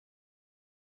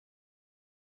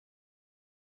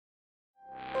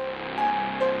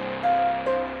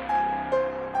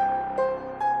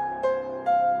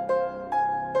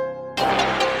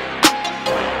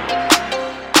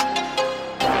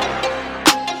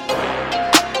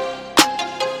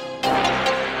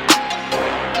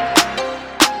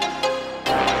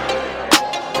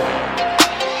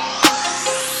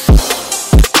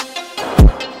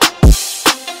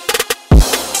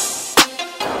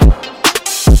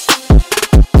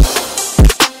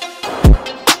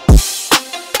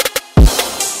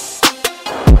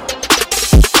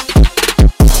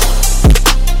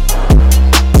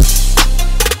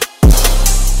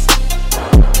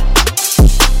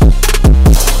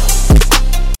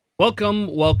Welcome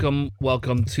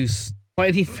to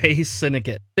Spidey Face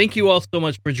Syndicate. Thank you all so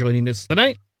much for joining us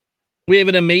tonight. We have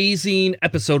an amazing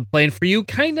episode planned for you,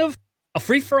 kind of a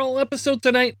free-for-all episode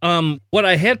tonight. What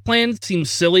I had planned seems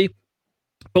silly,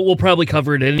 but we'll probably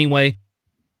cover it anyway.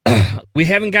 We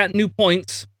haven't got new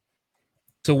points,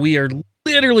 so we are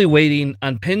literally waiting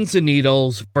on pins and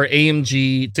needles for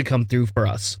AMG to come through for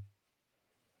us.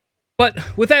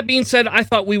 But with that being said, I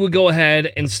thought we would go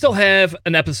ahead and still have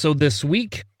an episode this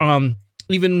week,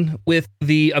 even with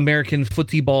the American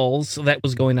footballs that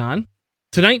was going on.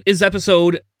 Tonight is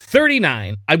episode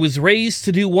 39. I was raised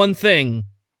to do one thing,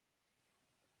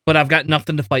 but I've got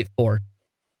nothing to fight for.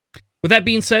 With that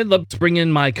being said, let's bring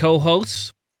in my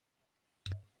co-host,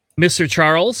 Mr.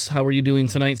 Charles. How are you doing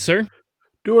tonight, sir?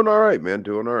 Doing all right, man.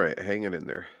 Doing all right. Hanging in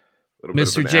there. A little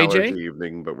Mr. bit of an JJ? allergy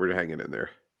evening, but we're hanging in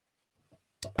there.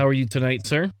 How are you tonight,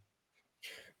 sir?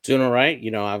 Doing all right. You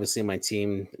know, obviously my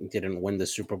team didn't win the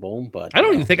Super Bowl, but I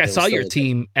don't even think I saw your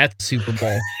team at the Super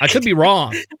Bowl. I could be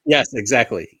wrong. Yes,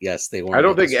 exactly. Yes, they won. I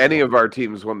don't think any of our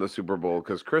teams won the Super Bowl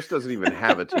because Chris doesn't even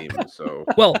have a team. So,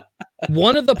 well,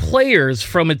 one of the players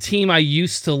from a team I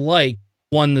used to like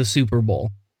won the Super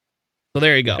Bowl. So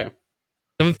there you go. Okay.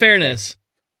 So in fairness,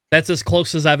 that's as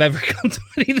close as I've ever come to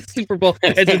winning the Super Bowl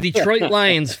as a Detroit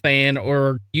Lions fan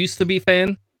or used to be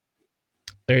fan.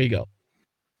 There you go.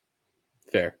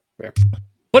 Fair.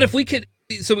 But if we could,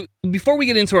 so before we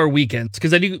get into our weekends,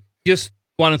 because I do just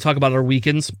want to talk about our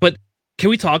weekends, but can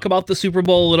we talk about the Super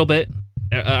Bowl a little bit?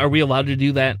 Are we allowed to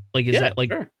do that? Like, is that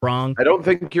like wrong? I don't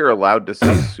think you're allowed to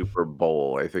say Super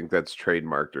Bowl. I think that's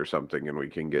trademarked or something, and we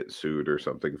can get sued or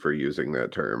something for using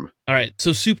that term. All right.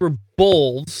 So Super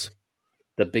Bowls.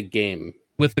 The big game.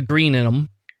 With the green in them.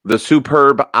 The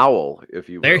superb owl, if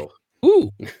you will.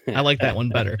 Ooh, I like that one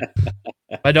better.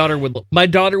 My daughter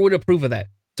would approve of that.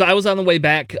 So I was on the way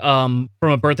back from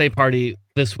a birthday party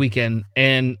this weekend,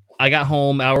 and I got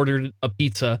home. I ordered a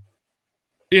pizza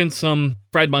and some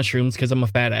fried mushrooms because I'm a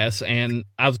fat ass, and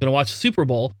I was going to watch the Super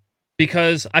Bowl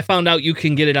because I found out you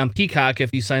can get it on Peacock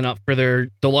if you sign up for their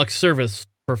deluxe service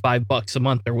for $5 a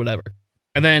month or whatever.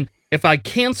 And then if I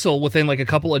cancel within like a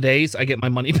couple of days, I get my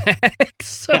money back.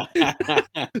 So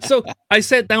I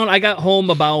sat down. I got home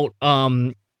about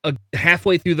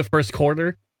halfway through the first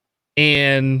quarter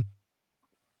and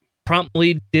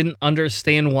promptly didn't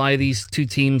understand why these two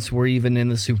teams were even in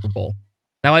the Super Bowl.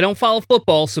 Now, I don't follow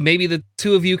football, so maybe the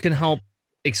two of you can help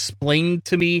explain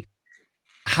to me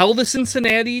how the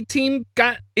Cincinnati team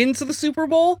got into the Super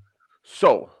Bowl.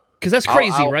 So, because that's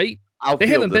crazy, right? They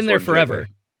haven't been there forever.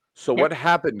 So what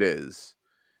happened is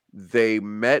they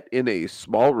met in a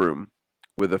small room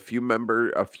with a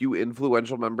few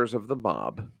influential members of the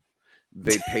mob.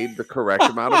 They paid the correct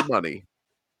amount of money.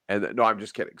 And no, I'm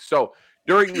just kidding. So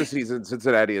during the season,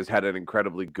 Cincinnati has had an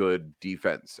incredibly good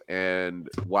defense. And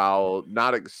while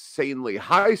not insanely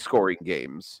high scoring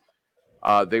games,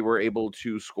 they were able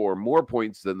to score more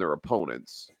points than their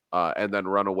opponents and then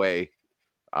run away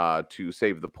to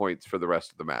save the points for the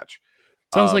rest of the match.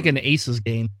 Sounds like an Aces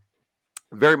game.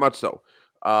 Very much so.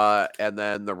 And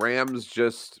then the Rams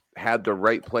just had the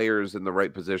right players in the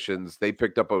right positions. They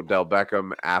picked up Odell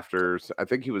Beckham after, I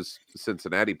think he was a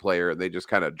Cincinnati player, and they just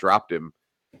kind of dropped him.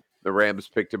 The Rams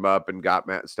picked him up and got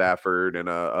Matt Stafford and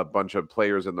a bunch of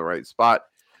players in the right spot.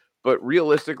 But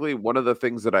realistically, one of the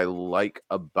things that I like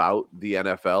about the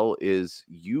NFL is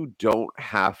you don't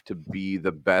have to be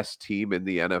the best team in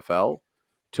the NFL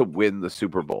to win the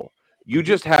Super Bowl. You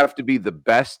just have to be the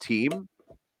best team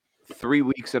 3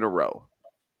 weeks in a row.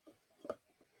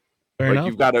 Fair enough.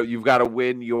 You've got to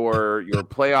win your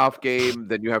playoff game,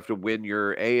 then you have to win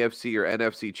your AFC or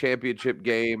NFC championship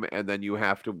game, and then you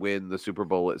have to win the Super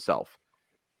Bowl itself.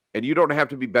 And you don't have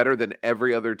to be better than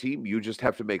every other team. You just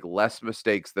have to make less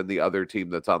mistakes than the other team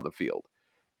that's on the field.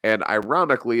 And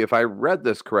ironically, if I read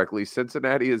this correctly,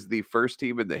 Cincinnati is the first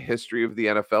team in the history of the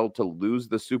NFL to lose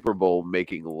the Super Bowl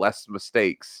making less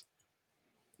mistakes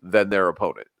than their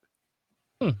opponent.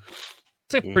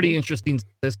 It's a pretty interesting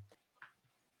statistic,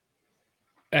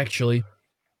 actually.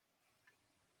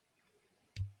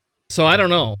 So I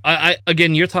don't know. I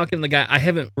again, you're talking to the guy. I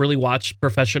haven't really watched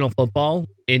professional football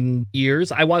in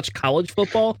years. I watched college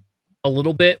football a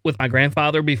little bit with my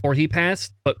grandfather before he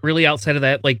passed, but really outside of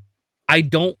that, like I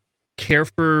don't care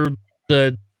for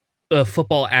the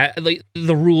football, like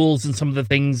the rules and some of the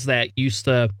things that used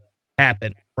to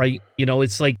happen. Right? You know,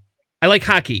 it's like I like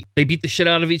hockey. They beat the shit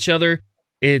out of each other.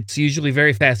 It's usually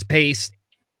very fast paced.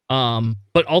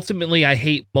 But ultimately I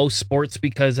hate most sports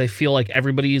because I feel like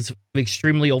everybody is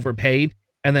extremely overpaid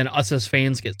and then us as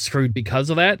fans get screwed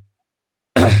because of that.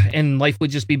 And life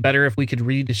would just be better if we could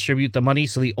redistribute the money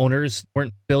so the owners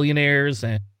weren't billionaires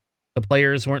and the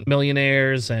players weren't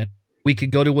millionaires, and we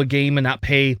could go to a game and not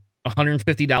pay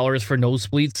 $150 for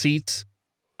nosebleed seats.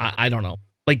 I don't know.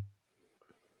 Like,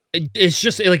 it's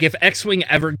just like if X-Wing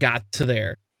ever got to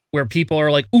there where people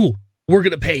are like, ooh, we're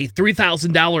going to pay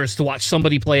 $3,000 to watch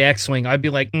somebody play X-Wing, I'd be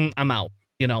like, I'm out,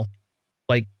 you know?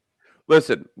 Like,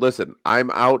 Listen,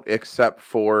 I'm out except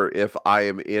for if I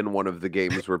am in one of the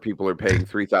games where people are paying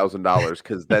 $3,000,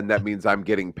 because then that means I'm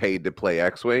getting paid to play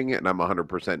X-Wing, and I'm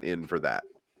 100% in for that.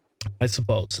 I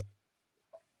suppose.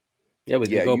 Yeah, we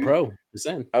could go pro.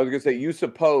 I was gonna say, you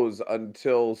suppose,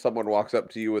 until someone walks up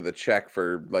to you with a check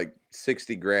for like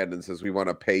 60 grand and says we want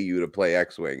to pay you to play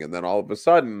X-Wing, and then all of a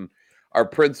sudden our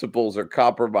principles are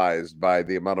compromised by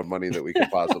the amount of money that we could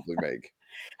possibly make.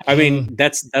 I mean,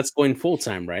 that's going full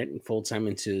time, right? Full time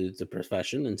into the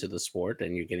profession, into the sport,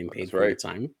 and you're getting paid for your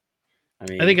time. I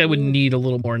mean, I think I would need a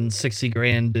little more than 60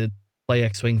 grand to play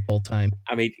X-Wing full time.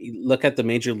 I mean, look at the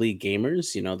major league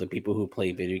gamers, you know, the people who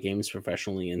play video games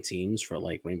professionally in teams for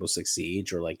like Rainbow Six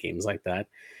Siege or like games like that.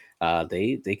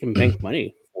 They can bank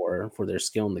money for their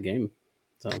skill in the game.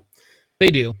 So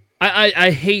they do. I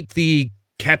hate the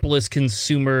capitalist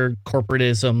consumer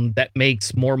corporatism that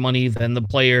makes more money than the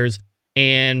players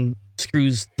and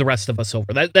screws the rest of us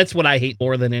over. That's what I hate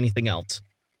more than anything else.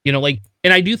 You know, like,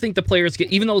 and I do think the players get,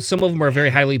 even though some of them are very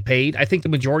highly paid, I think the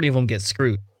majority of them get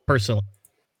screwed personally.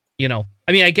 You know,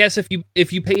 I mean, I guess if you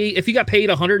got paid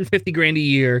 150 grand a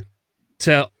year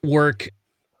to work,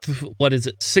 what is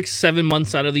it, 6-7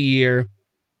 months out of the year,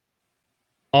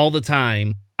 all the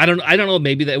time. I don't know.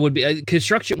 Maybe that would be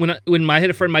construction. When I had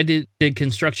a friend, did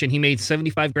construction, he made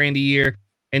 75 grand a year,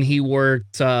 and he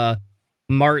worked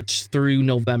March through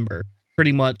November,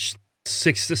 pretty much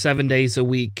 6 to 7 days a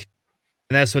week,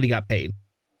 and that's what he got paid.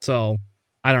 So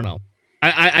I don't know.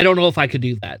 I don't know if I could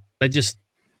do that. I just,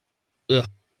 I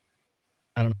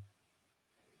don't know.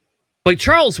 But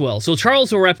Charles will. So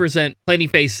Charles will represent Plenty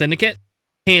Face Syndicate,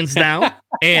 hands down,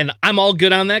 and I'm all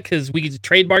good on that because we get to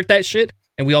trademark that shit,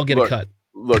 and we all get a cut.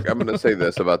 Look, I'm going to say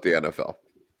this about the NFL.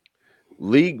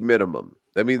 League minimum.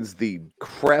 That means the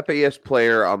crappiest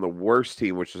player on the worst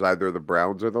team, which is either the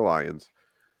Browns or the Lions,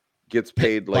 gets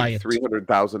paid like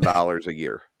 $300,000 a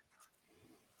year.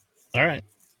 All right.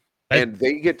 And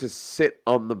they get to sit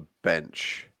on the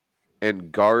bench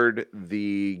and guard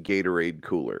the Gatorade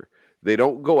cooler. They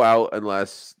don't go out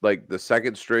unless like the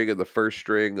second string and the first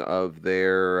string of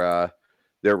their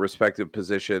respective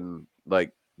position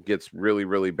like gets really,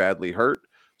 really badly hurt.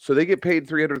 So they get paid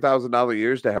 $300,000 a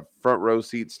year to have front row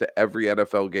seats to every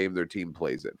NFL game their team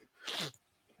plays in.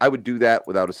 I would do that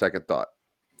without a second thought.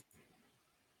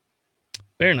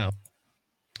 Fair enough.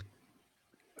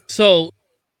 So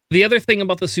the other thing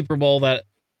about the Super Bowl that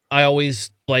I always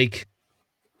like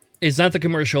is not the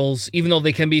commercials, even though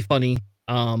they can be funny.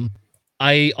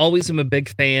 I always am a big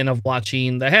fan of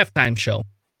watching the halftime show.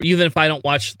 Even if I don't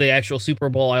watch the actual Super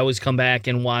Bowl, I always come back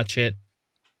and watch it.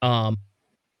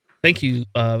 Thank you,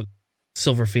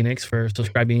 Silver Phoenix, for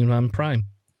subscribing on Prime.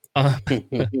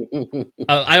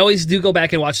 I always do go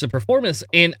back and watch the performance,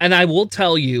 and I will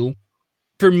tell you,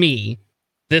 for me,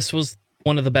 this was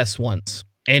one of the best ones.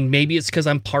 And maybe it's because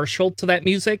I'm partial to that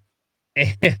music.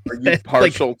 Are you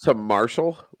partial to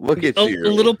Marshall? Look at you. A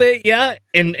little bit, yeah.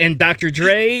 And Dr.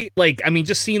 Dre, like, I mean,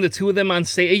 just seeing the two of them on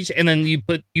stage, and then you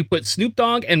put Snoop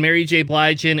Dogg and Mary J.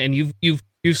 Blige in, and you've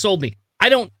sold me. I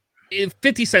don't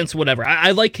 50 cents, whatever.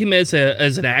 I like him as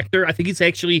an actor. I think he's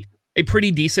actually a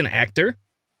pretty decent actor.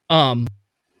 And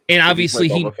obviously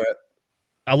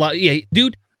a lot. Yeah,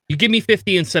 dude, you give me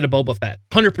 50 instead of Boba Fett,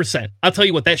 100%. I'll tell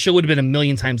you what, that show would have been a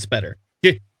million times better.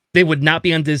 They would not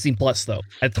be on Disney Plus, though.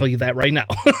 I'll tell you that right now.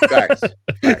 Facts.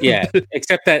 Yeah,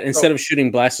 except that instead of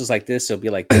shooting blasters like this, it'll be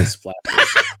like this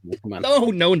blasters. Come on.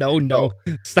 No.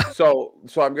 Stop.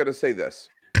 So I'm going to say this.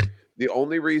 The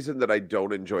only reason that I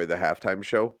don't enjoy the halftime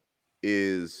show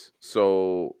is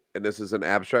and this is an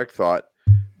abstract thought,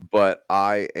 but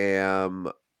I am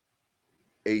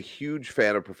a huge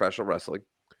fan of professional wrestling.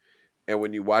 And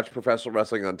when you watch professional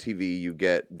wrestling on TV, you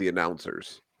get the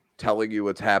announcers telling you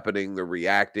what's happening, they're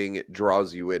reacting, it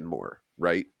draws you in more,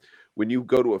 right? When you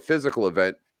go to a physical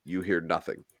event, you hear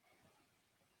nothing.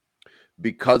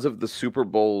 Because of the Super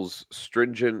Bowl's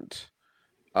stringent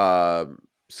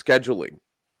scheduling,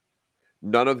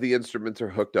 none of the instruments are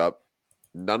hooked up,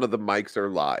 none of the mics are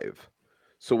live.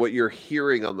 So what you're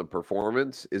hearing on the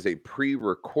performance is a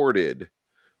pre-recorded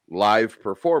live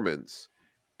performance,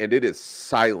 and it is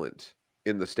silent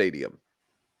in the stadium.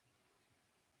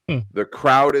 The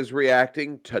crowd is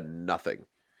reacting to nothing.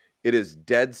 It is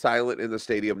dead silent in the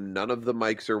stadium. None of the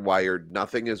mics are wired.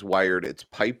 Nothing is wired. It's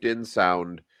piped in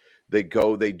sound. They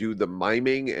go, they do the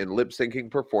miming and lip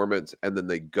syncing performance, and then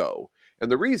they go.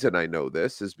 And the reason I know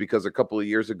this is because a couple of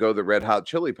years ago, the Red Hot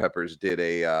Chili Peppers did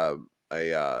a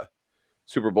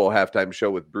Super Bowl halftime show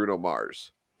with Bruno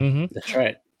Mars. That's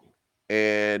right.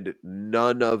 And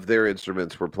none of their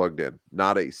instruments were plugged in.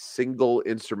 Not a single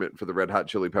instrument for the Red Hot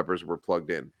Chili Peppers were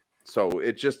plugged in. So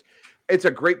it's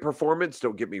a great performance.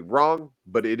 Don't get me wrong,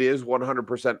 but it is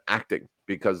 100% acting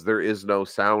because there is no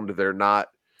sound.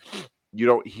 You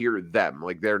don't hear them.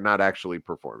 Like, they're not actually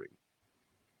performing.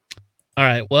 All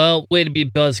right. Well, way to be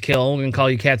Buzzkill. I'm going to call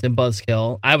you Captain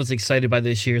Buzzkill. I was excited by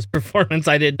this year's performance.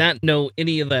 I did not know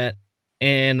any of that.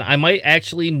 And I might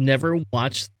actually never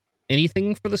watch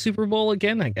anything for the Super Bowl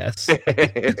again, I guess.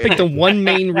 Like the one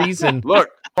main reason. Look,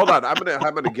 hold on. I'm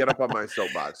gonna get up on my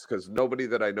soapbox because nobody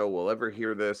that I know will ever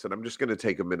hear this, and I'm just gonna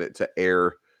take a minute to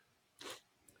air.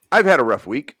 I've had a rough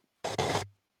week.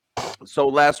 So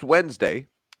last Wednesday,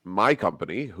 my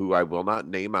company, who I will not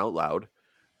name out loud,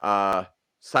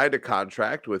 signed a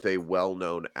contract with a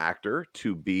well-known actor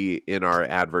to be in our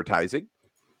advertising.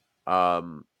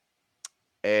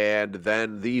 And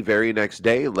then the very next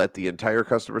day, let the entire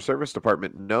customer service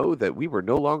department know that we were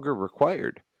no longer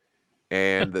required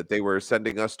and that they were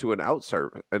sending us to an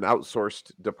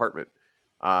outsourced department.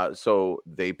 So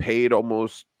they paid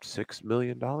almost $6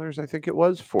 million, I think it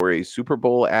was, for a Super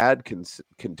Bowl ad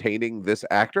containing this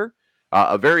actor,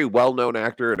 a very well-known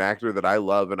actor, an actor that I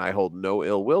love and I hold no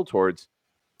ill will towards.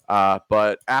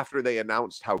 But after they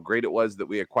announced how great it was that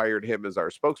we acquired him as our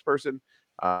spokesperson,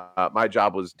 my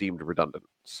job was deemed redundant.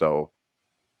 So,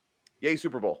 yay,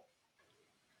 Super Bowl.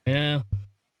 Yeah.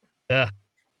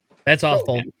 That's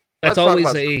awful. So, that's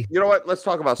always you know what? Let's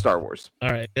talk about Star Wars. All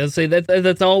right. Let's say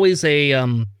that's always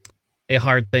a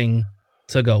hard thing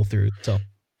to go through. So,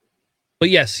 but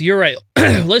yes, you're right.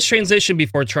 Let's transition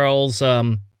before Charles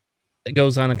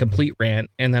goes on a complete rant,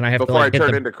 and then I have before to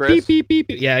turn into Chris. Beep, beep,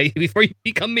 beep. Yeah, before you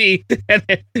become me, and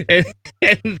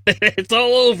it's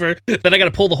all over. Then I got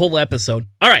to pull the whole episode.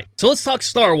 All right, so let's talk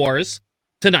Star Wars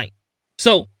tonight.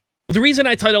 So the reason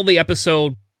I titled the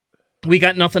episode "We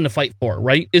Got Nothing to Fight For,"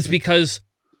 right, is because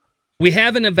we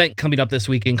have an event coming up this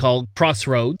weekend called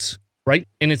Crossroads, right,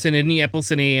 and it's in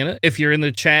Indianapolis, Indiana. If you're in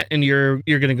the chat and you're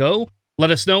gonna go, let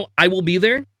us know. I will be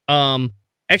there.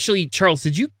 Actually, Charles,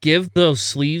 did you give those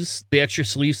sleeves, the extra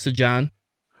sleeves, to John?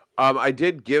 I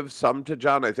did give some to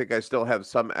John. I think I still have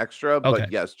some extra, but Okay.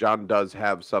 yes, John does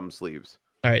have some sleeves.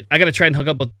 All right, I got to try and hook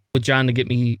up with John to get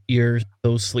me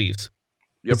those sleeves.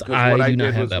 Yep, 'Cause because what I I do not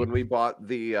did have was them. when we bought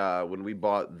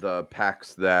the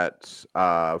packs that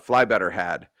Flybetter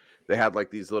had, they had like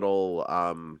these little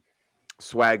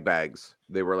swag bags.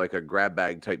 They were like a grab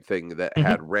bag type thing that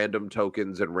had random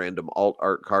tokens and random alt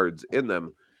art cards in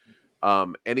them.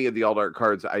 Any of the alt art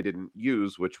cards I didn't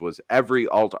use, which was every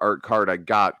alt art card I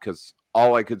got, because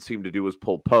all I could seem to do was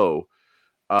pull Poe.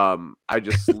 I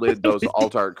just slid those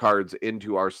alt art cards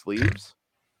into our sleeves,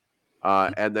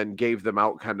 and then gave them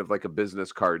out kind of like a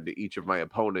business card to each of my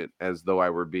opponent, as though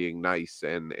I were being nice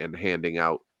and handing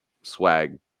out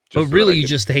swag. But really, you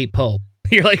just hate Poe.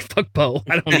 You're like, fuck Poe.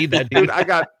 I don't need that, dude. Dude, I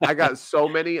got so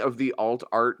many of the alt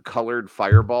art colored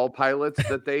fireball pilots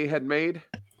that they had made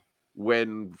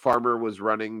when Farmer was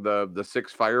running the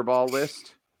 6 fireball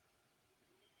list.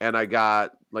 And I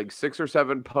got like 6 or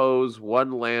 7 Poes,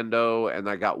 1 Lando, and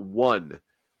I got one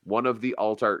of the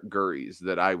alt art Gurries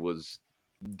that I was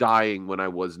dying when I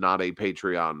was not a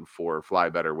Patreon for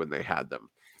Flybetter when they had them.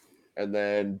 And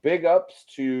then big ups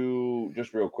to,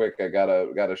 just real quick, I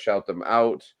gotta shout them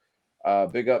out.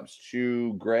 Big ups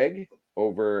to Greg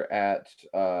over at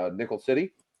Nickel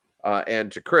City, and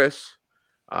to Chris.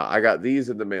 I got these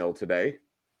in the mail today.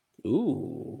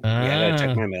 Ooh, yeah, I gotta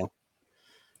check my mail.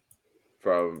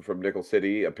 From Nickel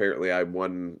City. Apparently, I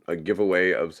won a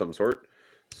giveaway of some sort.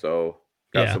 So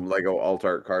got some Lego alt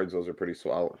art cards. Those are pretty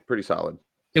solid.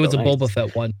 It was a nice. Boba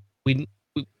Fett one.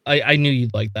 I knew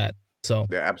you'd like that. So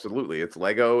yeah, absolutely. It's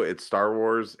Lego, it's Star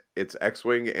Wars, it's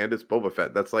X-Wing, and it's Boba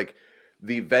Fett. That's like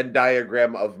the Venn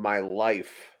diagram of my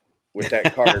life with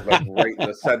that card like right in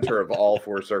the center of all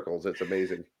 4 circles. It's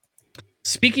amazing.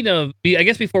 Speaking of, I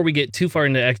guess before we get too far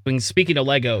into X-Wing, speaking of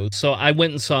Legos, so I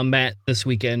went and saw Matt this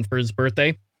weekend for his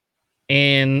birthday,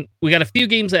 and we got a few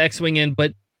games of X-Wing in,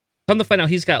 but come to find out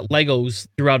he's got Legos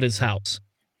throughout his house.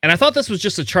 And I thought this was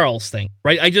just a Charles thing,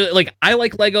 right? I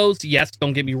like Legos, yes,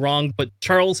 don't get me wrong, but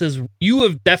Charles you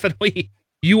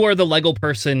are the Lego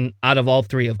person out of all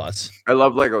 3 of us. I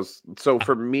love Legos. So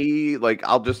for me, like,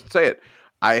 I'll just say it.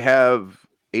 I have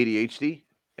ADHD.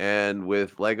 And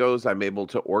with Legos, I'm able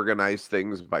to organize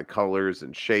things by colors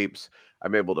and shapes.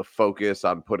 I'm able to focus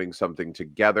on putting something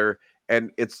together. and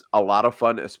it's a lot of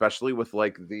fun, especially with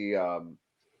like the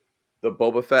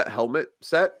Boba Fett helmet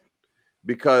set,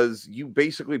 because you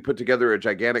basically put together a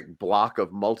gigantic block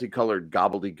of multicolored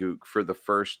gobbledygook for the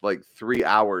first like 3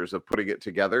 hours of putting it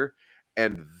together.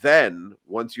 And then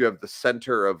once you have the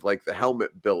center of like the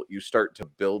helmet built, you start to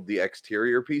build the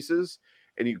exterior pieces,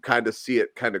 and you kind of see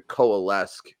it kind of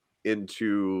coalesce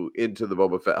into the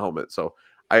Boba Fett helmet. So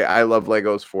I love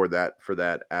Legos for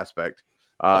that aspect.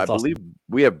 I believe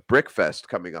we have Brickfest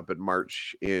coming up in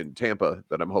March in Tampa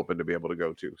that I'm hoping to be able to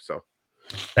go to. So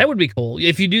that would be cool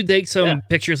if you do take some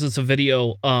pictures and some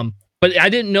video. But I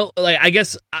didn't know. Like, I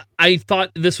guess I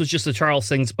thought this was just a Charles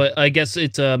things, but I guess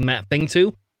it's a Matt thing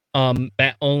too.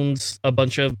 Matt owns a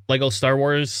bunch of Lego Star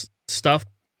Wars stuff.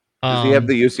 Does he have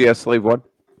the UCS Slave one?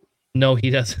 No, he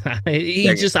doesn't. he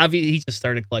just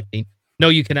started collecting. No,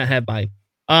 you cannot have mine.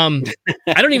 I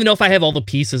don't even know if I have all the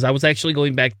pieces. I was actually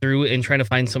going back through and trying to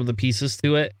find some of the pieces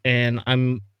to it, and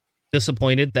I'm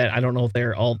disappointed that I don't know if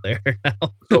they're all there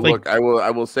now. So look, I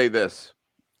will say this.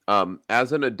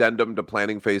 As an addendum to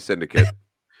Planning Phase Syndicate,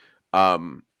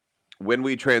 when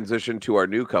we transition to our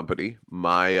new company,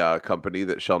 my company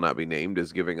that shall not be named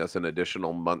is giving us an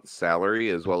additional month's salary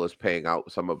as well as paying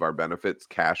out some of our benefits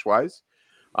cash-wise.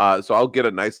 So I'll get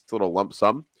a nice little lump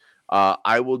sum.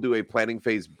 I will do a Planning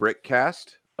Phase brick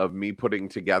cast of me putting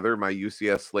together my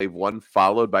UCS Slave 1,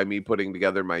 followed by me putting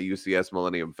together my UCS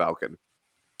Millennium Falcon.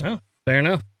 Oh, fair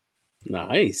enough.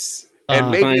 Nice.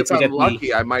 And maybe if I'm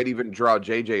lucky, I might even draw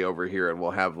JJ over here, and we'll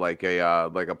have like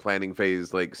a Planning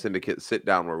Phase like syndicate sit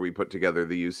down where we put together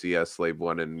the UCS Slave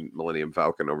 1 and Millennium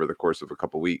Falcon over the course of a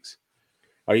couple weeks.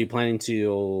 Are you planning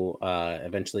to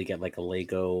eventually get like a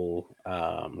Lego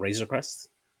Razor Crest?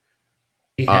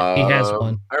 He has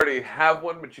one. I already have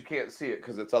one, but you can't see it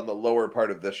because it's on the lower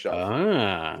part of this shelf.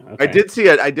 Okay. I did see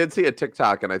it. I did see a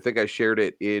TikTok, and I think I shared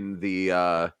it in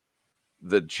the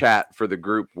chat for the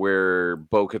group where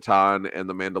Bo-Katan and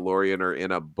the Mandalorian are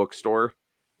in a bookstore,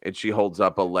 and she holds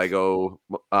up a Lego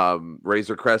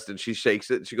Razor Crest, and she shakes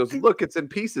it, and she goes, "Look, it's in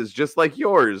pieces, just like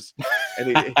yours." And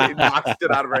he knocks it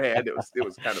out of her hand. It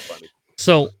was kind of funny.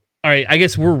 So, all right, I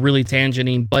guess we're really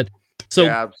tangenting, but so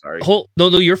yeah, I'm sorry. No,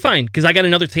 you're fine because I got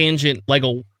another tangent,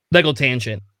 Lego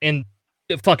tangent, and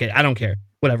fuck it, I don't care.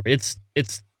 Whatever. It's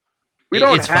we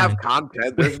don't it's have fine.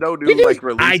 content. There's no new like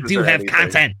releases. I do have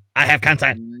content. I have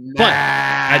content. But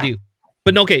I do.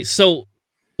 But okay, so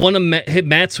one of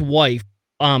Matt's wife,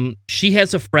 she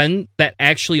has a friend that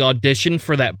actually auditioned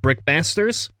for that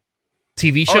Brickmasters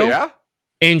TV show. Oh, yeah?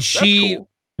 And she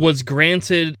was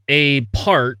granted a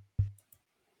part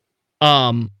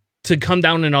to come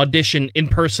down and audition in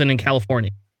person in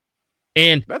California.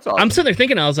 And that's awesome. I'm sitting there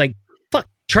thinking, I was like, fuck,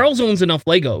 Charles owns enough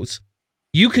Legos.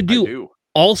 You could do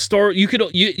all-star,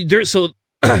 so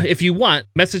if you want,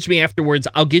 message me afterwards.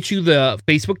 I'll get you the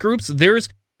Facebook groups. There's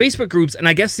Facebook groups, and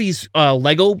I guess these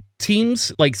Lego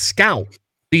teams like scout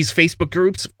these Facebook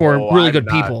groups for really good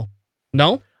people.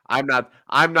 No, I'm not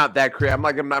that creative.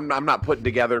 I'm not putting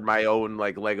together my own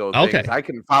like Lego things. Okay. I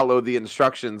can follow the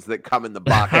instructions that come in the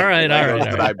box. all right.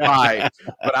 That I buy,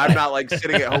 but I'm not like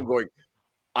sitting at home going,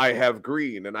 I have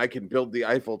green and I can build the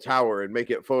Eiffel Tower and make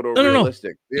it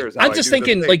photorealistic. No. I'm just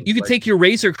thinking like you could take your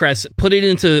Razor Crest, put it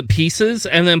into pieces,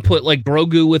 and then put like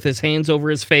Grogu with his hands over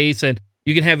his face, and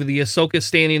you can have the Ahsoka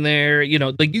standing there. You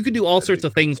know, like you could do all sorts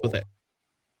of things with it.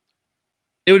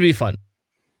 It would be fun.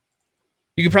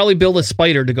 You could probably build a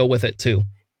spider to go with it too.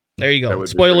 There you go.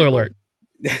 Spoiler alert.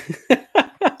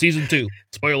 Season 2.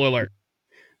 Spoiler alert.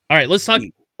 All right, let's talk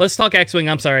X-Wing.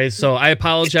 I'm sorry. So I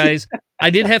apologize. I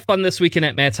did have fun this weekend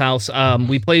at Matt's house.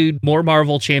 We played more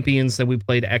Marvel Champions than we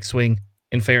played X-Wing,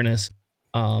 in fairness.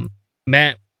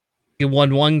 Matt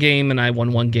won one game and I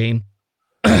won one game.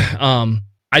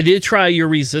 I did try your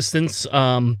Resistance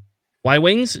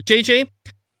Y-Wings, JJ.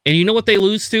 And you know what they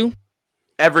lose to?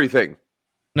 Everything.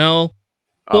 No.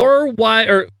 4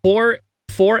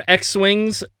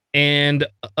 X-Wings and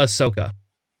Ahsoka.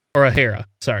 Or a Hera,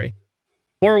 sorry.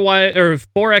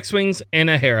 4 X-Wings and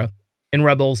a Hera in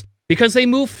Rebels. Because they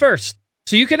move first.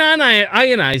 So you can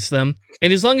ionize them.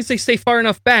 And as long as they stay far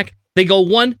enough back, they go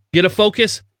 1, get a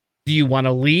focus. Do you want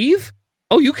to leave?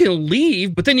 Oh, you can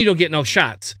leave, but then you don't get no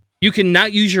shots. You can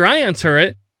not use your ion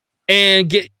turret and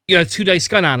get a 2-dice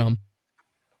gun on them.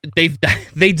 They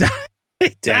die.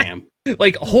 Damn.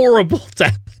 Like horrible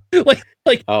death.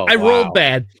 I rolled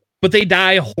bad, but they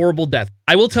die a horrible death.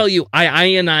 I will tell you, I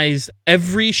ionized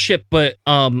every ship but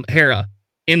Hera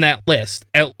in that list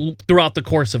throughout the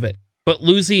course of it. But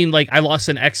losing, I lost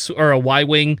an X or a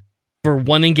Y-Wing for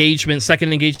 1 engagement.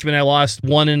 Second engagement, I lost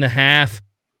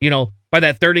 1.5. By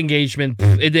that third engagement,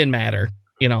 it didn't matter.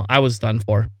 I was done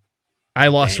for. I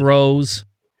lost Dang. Rose.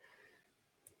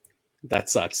 That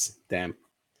sucks. Damn.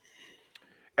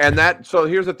 And so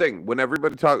here's the thing: when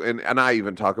everybody talk, and I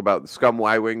even talk about Scum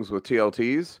Y-Wings with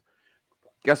TLTs,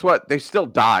 guess what? They still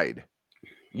died.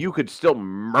 You could still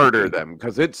murder them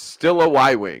because it's still a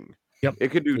Y-Wing. Yep.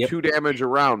 It could do Yep. 2 damage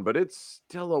around, but it's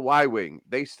still a Y-Wing.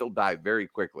 They still die very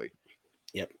quickly.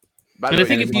 Yep. By And the I way,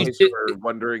 think in if you- case you were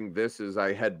wondering, this is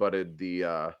I headbutted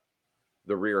the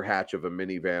rear hatch of a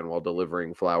minivan while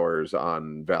delivering flowers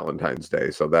on Valentine's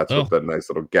Day. So that's Oh. what the nice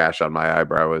little gash on my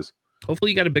eyebrow is.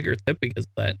 Hopefully you got a bigger tip because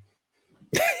of that.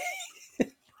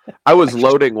 I was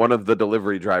loading one of the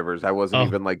delivery drivers. I wasn't Oh.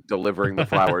 even like delivering the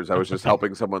flowers. I was just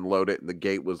helping someone load it, and the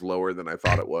gate was lower than I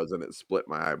thought it was, and it split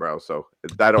my eyebrow. So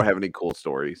I don't have any cool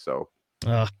stories. So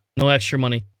No extra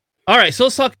money. All right, so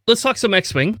let's talk some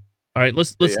X-Wing. All right,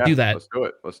 let's yeah, do that.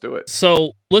 Let's do it.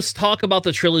 So let's talk about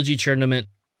the trilogy tournament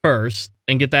first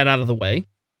and get that out of the way.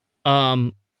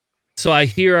 So I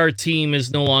hear our team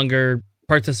is no longer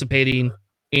participating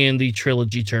in the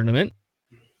trilogy tournament.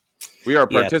 We are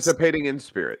participating in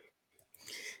spirit.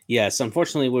 Yes,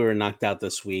 unfortunately, we were knocked out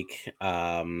this week.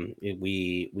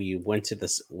 We went to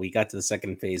this. We got to the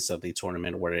second phase of the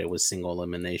tournament where it was single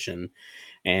elimination,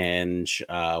 and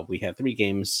we had 3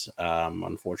 games.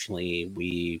 Unfortunately,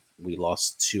 we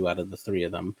lost 2 out of the 3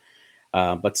 of them.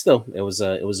 But still, it was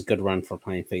a good run for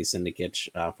playing Phase Syndicate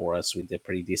for us. We did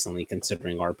pretty decently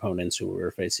considering our opponents who we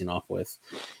were facing off with.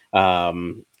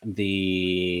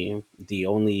 The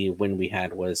only win we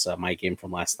had was my game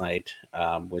from last night,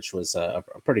 which was a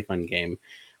pretty fun game.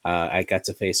 I got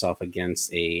to face off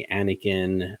against a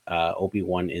Anakin,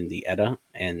 Obi-Wan in the Edda,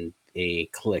 and a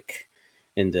Click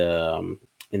in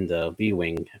the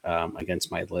V-Wing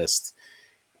against my list.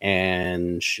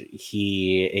 And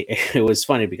it was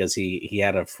funny because he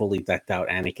had a fully decked out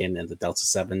Anakin in the Delta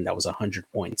 7 that was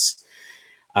 100 points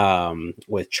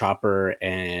with chopper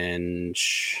and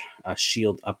a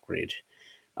shield upgrade,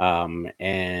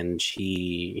 and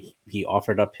he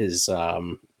offered up his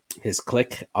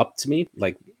Click up to me.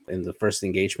 Like in the first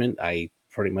engagement, I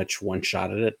pretty much one shot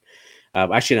at it.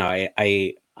 Actually, no,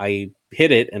 I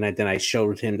hit it, and then I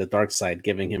showed him the dark side,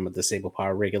 giving him a disable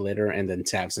power regulator, and then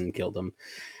Tavson killed him.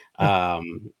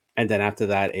 And then after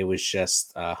that, it was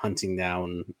just hunting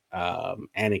down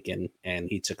Anakin, and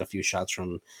he took a few shots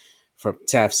from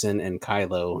Tavson and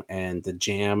Kylo, and the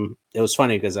jam. It was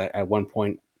funny because at one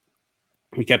point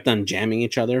we kept on jamming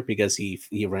each other because he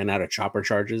ran out of chopper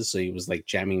charges, so he was like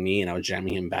jamming me, and I was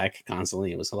jamming him back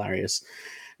constantly. It was hilarious.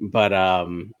 But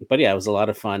yeah, it was a lot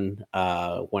of fun.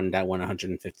 Won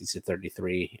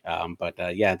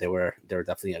 150-33. Yeah, they were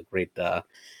definitely a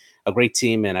great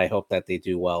team, and I hope that they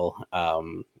do well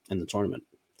in the tournament.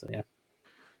 So yeah.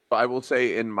 I will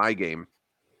say in my game,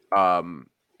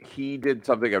 he did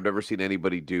something I've never seen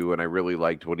anybody do, and I really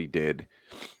liked what he did.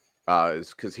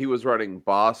 Is because he was running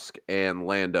Bosk and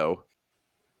Lando,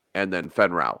 and then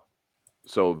Fenn Rau.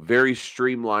 So very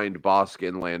streamlined Bosk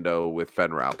and Lando with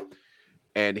Fenn Rau.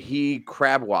 And he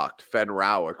crab walked Fenn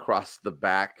Rau across the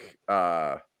back.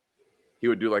 He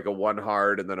would do like a 1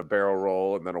 hard and then a barrel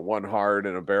roll and then a 1 hard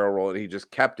and a barrel roll, and he just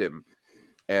kept him.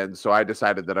 And so I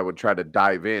decided that I would try to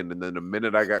dive in, and then the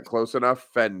minute I got close enough,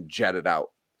 Fenn jetted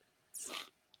out.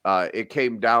 It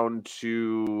came down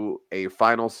to a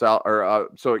final cell,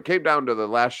 so it came down to the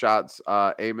last shots,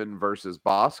 Eamon versus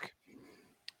Bosk.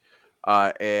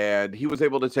 And he was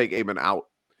able to take Eamon out.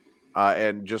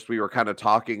 And just we were kind of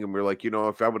talking, and we were like,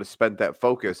 if I would have spent that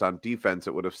focus on defense,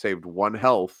 it would have saved 1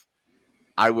 health.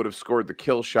 I would have scored the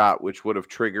kill shot, which would have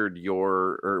triggered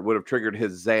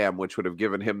his Zam, which would have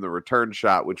given him the return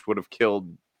shot, which would have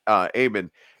killed Eamon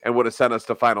and would have sent us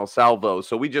to final salvo.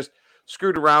 So we just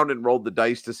screwed around and rolled the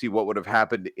dice to see what would have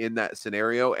happened in that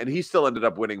scenario, and he still ended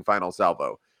up winning final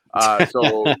salvo.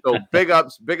 So big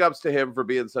ups to him for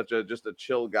being just a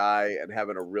chill guy and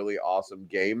having a really awesome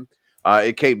game.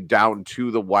 It came down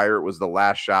to the wire. It was the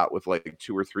last shot with like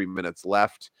 2 or 3 minutes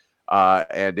left.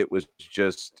 And it was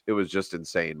just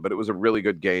insane, but it was a really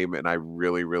good game, and I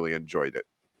really, really enjoyed it.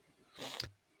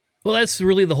 Well, that's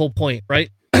really the whole point, right?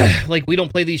 Like, we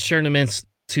don't play these tournaments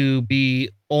to be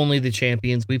only the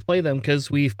champions. We play them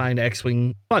because we find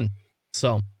X-Wing fun.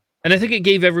 So, and I think it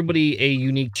gave everybody a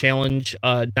unique challenge.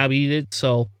 Nabi did.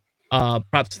 So,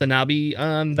 props to Nabi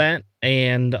on that.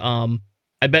 And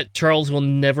I bet Charles will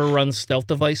never run stealth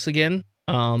device again.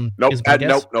 Nope.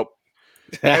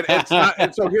 And it's not.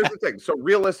 And so here's the thing. So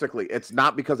realistically, it's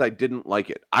not because I didn't like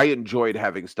it. I enjoyed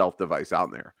having stealth device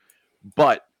on there,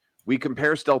 but we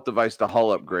compare stealth device to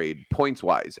hull upgrade points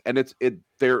wise, and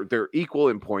they're equal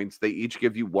in points. They each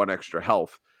give you 1 extra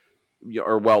health,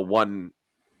 or one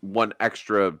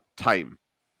extra time.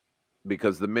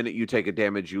 because the minute you take a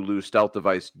damage, you lose stealth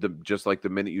device. Just like the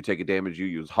minute you take a damage, you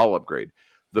use hull upgrade.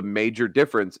 The major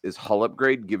difference is hull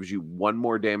upgrade gives you one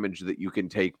more damage that you can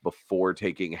take before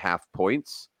taking half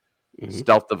points.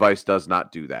 Stealth device does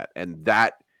not do that. And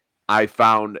that I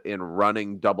found in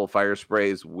running double fire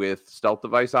sprays with stealth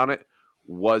device on it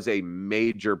was a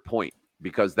major point,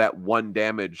 because that one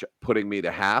damage putting me to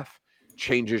half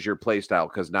changes your playstyle,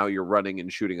 because now you're running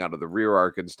and shooting out of the rear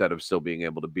arc instead of still being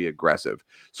able to be aggressive.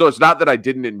 So it's not that I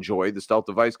didn't enjoy the stealth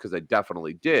device, because I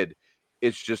definitely did.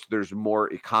 It's just there's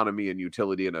more economy and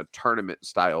utility in a tournament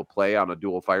style play on a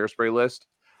dual fire spray list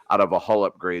out of a hull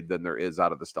upgrade than there is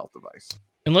out of the stealth device.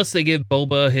 Unless they give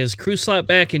Boba his crew slot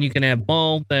back and you can have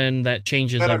Maul, then that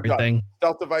changes everything.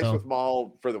 Stealth device with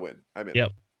Maul for the win. I'm in.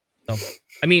 Yep. So,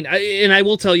 I mean, I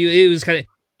will tell you, it was kind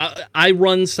of I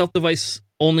run stealth device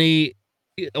only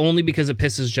because it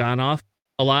pisses John off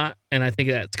a lot, and I think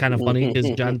that's kind of funny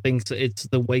because John thinks it's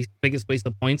the biggest waste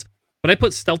of points. But I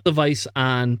put stealth device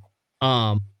on.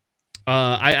 I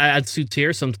add suit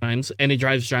tier sometimes, and it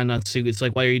drives John nuts too. It's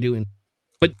like, why are you doing?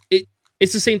 But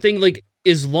it's the same thing. Like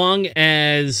as long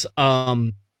as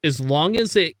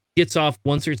it gets off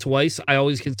once or twice, I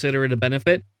always consider it a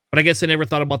benefit. But I guess I never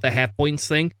thought about the half points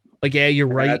thing. Like, yeah, you're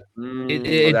right.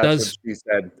 It that's does. What she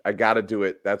said. I gotta do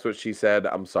it. That's what she said.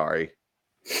 I'm sorry.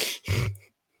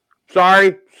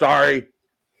 Sorry.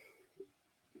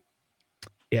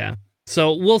 Yeah.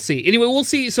 So we'll see. Anyway, we'll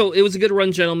see. So it was a good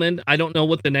run, gentlemen. I don't know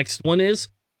what the next one is.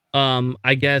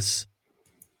 I guess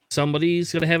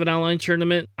somebody's gonna have an online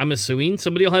tournament. I'm assuming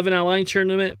somebody will have an online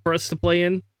tournament for us to play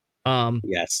in.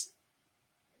 Yes.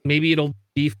 Maybe it'll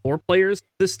be 4 players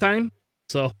this time,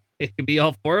 so it could be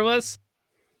all 4 of us.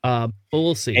 But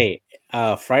we'll see. Hey,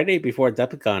 Friday before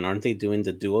Adepticon, aren't they doing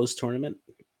the duos tournament?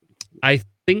 I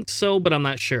think so, but I'm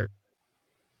not sure.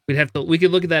 We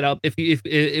could look that up if we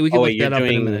could look that up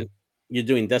in a minute. You're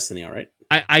doing Destiny, all right?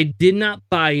 I did not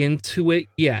buy into it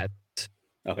yet.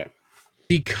 Okay.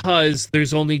 Because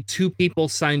there's only 2 people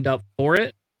signed up for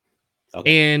it.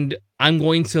 Okay. And I'm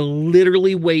going to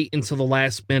literally wait until the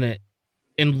last minute,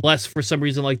 unless for some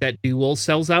reason like that duel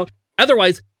sells out.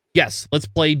 Otherwise, yes, let's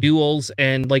play duels,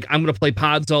 and like I'm gonna play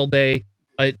pods all day.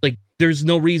 Like there's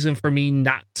no reason for me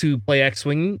not to play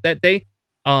X-Wing that day.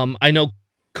 I know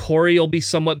Corey will be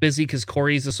somewhat busy because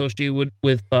Corey is associated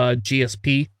with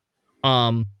GSP.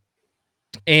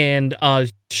 And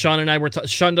Sean and I were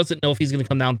Sean doesn't know if he's going to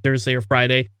come down Thursday or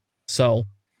Friday. So,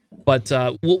 but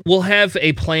we'll have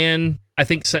a plan, I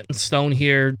think, set in stone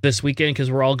here this weekend, because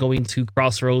we're all going to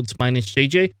Crossroads minus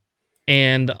JJ.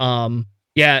 And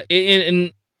yeah,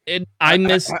 and I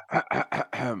miss all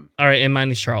right, and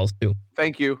minus Charles too.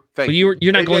 Thank you. But you're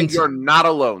not going You're not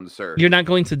alone, sir. You're not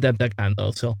going to DevDecon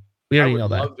though, so we already know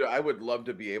that. I would love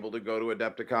to be able to go to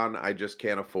Adepticon. I just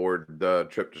can't afford the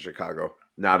trip to Chicago.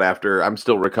 Not after I'm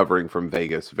still recovering from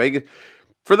Vegas. Vegas,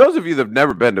 for those of you that have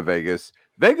never been to Vegas,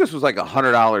 Vegas was like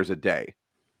 $100 a day.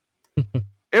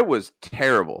 It was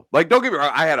terrible. Like, don't get me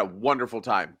wrong, I had a wonderful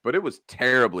time, but it was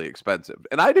terribly expensive,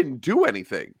 and I didn't do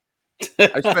anything.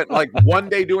 I spent like one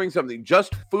day doing something.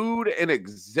 Just food and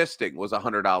existing was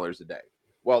 $100 a day.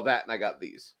 Well, that, and I got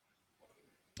these.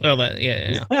 Oh, that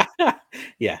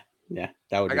yeah. Yeah,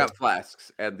 that would. I got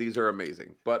flasks, and these are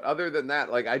amazing. But other than that,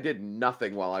 like, I did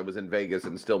nothing while I was in Vegas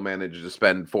and still managed to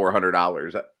spend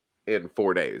 $400 in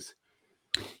 4 days.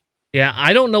 Yeah,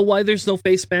 I don't know why there's no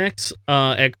face packs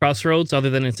at Crossroads other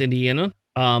than it's Indiana.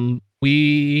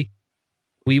 We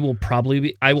will probably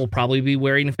be. I will probably be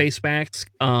wearing face packs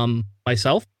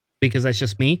myself, because that's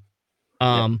just me.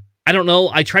 I don't know.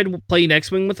 I tried playing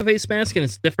X-Wing with the face mask, and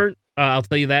it's different. I'll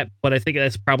tell you that. But I think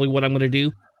that's probably what I'm going to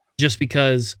do, just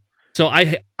because. So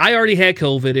I already had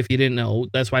COVID, if you didn't know.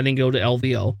 That's why I didn't go to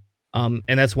LVO. And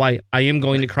that's why I am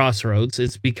going to Crossroads.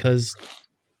 It's because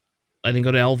I didn't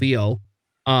go to LVO.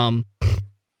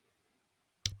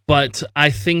 But I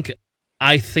think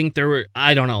there were,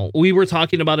 I don't know. We were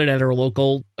talking about it at our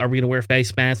local, are we going to wear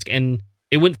face mask? And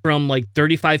it went from like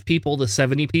 35 people to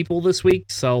 70 people this week.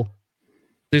 So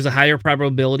there's a higher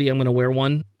probability I'm going to wear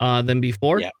one than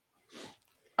before. Yeah.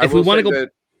 If we want to go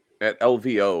at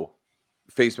LVO,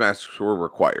 face masks were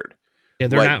required. Yeah,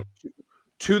 they're not.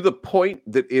 To the point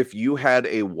that if you had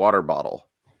a water bottle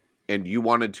and you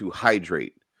wanted to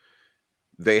hydrate,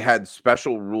 they had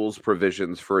special rules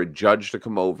provisions for a judge to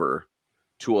come over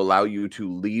to allow you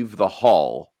to leave the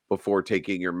hall before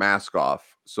taking your mask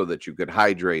off so that you could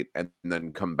hydrate and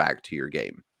then come back to your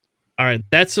game. All right,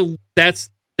 that's a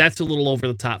little over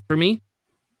the top for me.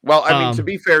 Well, I mean, to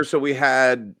be fair, so we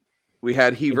had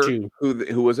Heaver,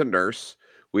 who was a nurse.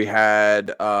 We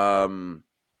had what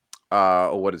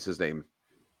is his name?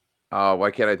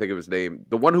 Why can't I think of his name?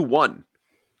 The one who won.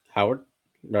 Howard?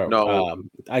 No.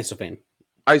 Isophane.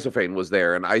 Isophane was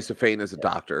there, and Isophane is a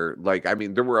doctor. Like, I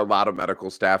mean, there were a lot of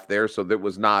medical staff there, so that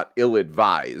was not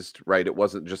ill-advised, right? It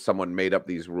wasn't just someone made up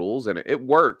these rules, and it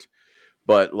worked.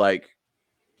 But like,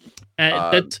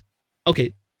 that's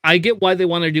okay. I get why they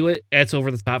want to do it. That's over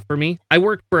the top for me. I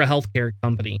work for a healthcare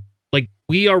company. Like,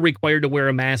 we are required to wear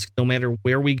a mask no matter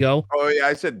where we go. Oh yeah,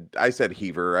 I said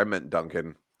Heaver. I meant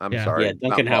Duncan. I'm sorry. Yeah,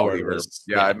 Duncan Howard.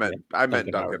 I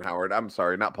meant Duncan Howard. I'm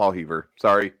sorry, not Paul Heaver.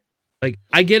 Sorry. Like,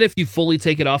 I get if you fully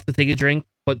take it off to take a drink,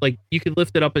 but like you can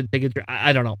lift it up and take a drink.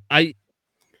 I don't know. I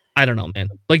don't know, man.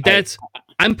 Like, that's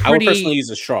I'm pretty. I would personally use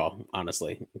a straw,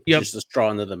 honestly. Yep. Just a straw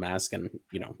under the mask, and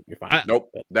you're fine.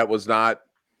 Nope, that was not.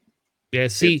 Yeah,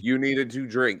 see, if you needed to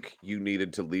drink, you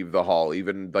needed to leave the hall.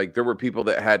 Even like there were people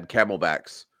that had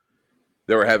Camelbacks.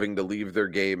 They were having to leave their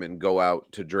game and go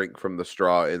out to drink from the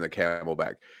straw in the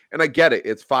Camelback. And I get it.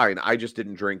 It's fine. I just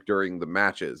didn't drink during the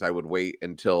matches. I would wait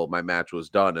until my match was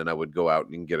done and I would go out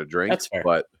and get a drink. That's fair.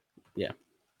 But yeah,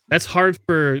 that's hard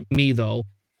for me though.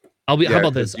 How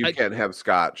about this? You can't have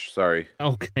scotch. Sorry.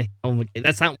 Okay.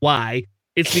 That's not why.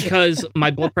 It's because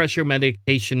my blood pressure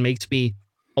medication makes me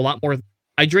a lot more.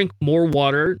 I drink more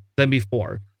water than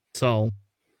before. So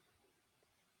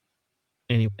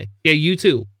anyway, yeah, you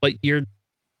too. But you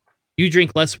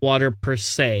drink less water per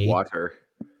se. Water.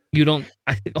 You don't.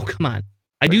 Oh, come on.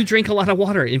 I do drink a lot of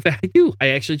water. In fact, I do. I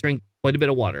actually drink quite a bit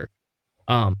of water.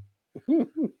 I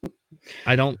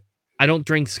don't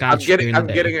drink scotch. I'm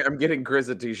getting Chris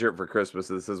a t-shirt for Christmas.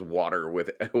 This is water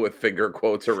with finger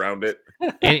quotes around it.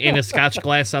 and a scotch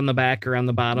glass on the back or on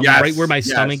the bottom, yes, right where my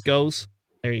stomach goes.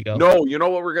 There you go. No, you know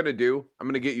what we're gonna do? I'm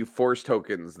gonna get you force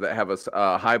tokens that have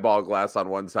a highball glass on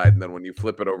one side, and then when you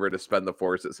flip it over to spend the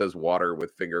force, it says water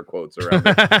with finger quotes around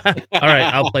it. All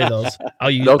right, I'll play those.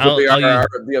 Those will be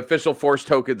the official force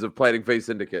tokens of Planning Phase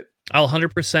Syndicate. I'll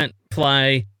 100%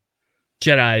 fly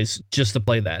Jedis just to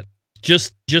play that,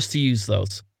 just to use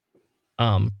those.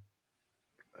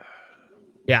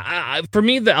 Yeah, for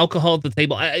me, the alcohol at the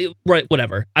table, right,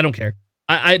 whatever, I don't care.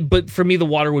 But for me, the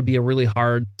water would be a really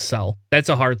hard sell. That's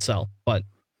a hard sell. But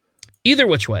either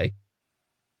which way,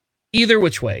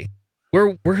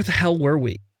 where the hell were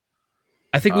we?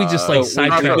 I think we just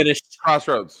sidetracked.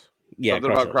 Crossroads. Yeah,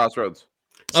 something about Crossroads.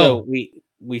 So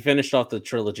we finished off the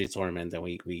trilogy tournament, and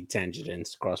we tangented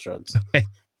into Crossroads. Okay.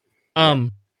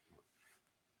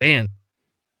 Man,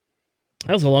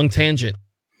 that was a long tangent.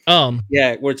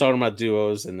 Yeah, we're talking about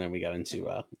duos, and then we got into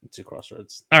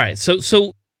Crossroads. All right, so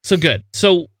good.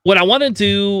 So what I want to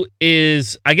do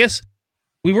is, I guess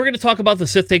we were going to talk about the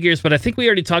Sith figures, but I think we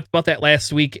already talked about that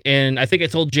last week, and I think I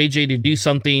told JJ to do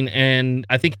something, and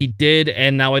I think he did,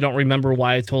 and now I don't remember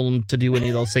why I told him to do any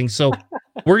of those things. So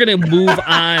we're going to move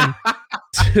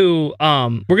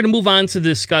on to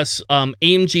discuss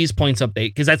AMG's points update,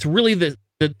 because that's really the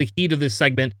key to this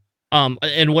segment.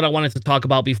 And what I wanted to talk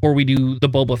about before we do the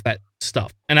Boba Fett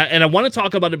stuff, and I want to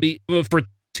talk about it for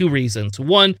two reasons.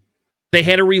 One, they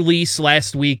had a release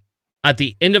last week at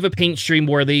the end of a paint stream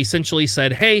where they essentially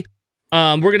said, hey,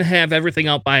 we're going to have everything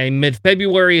out by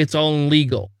mid-February. It's all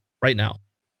legal right now.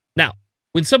 Now,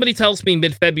 when somebody tells me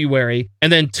mid-February, and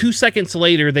then 2 seconds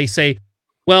later they say,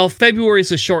 well, February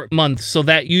is a short month, so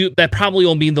that probably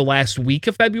will mean the last week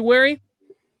of February,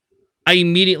 I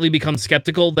immediately become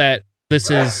skeptical that this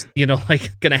is, going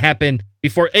to happen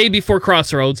before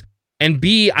Crossroads. And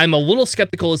B, I'm a little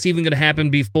skeptical it's even going to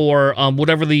happen before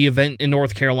whatever the event in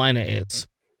North Carolina is.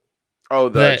 Oh,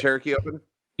 the Cherokee Open?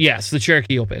 Yes, the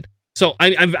Cherokee Open. So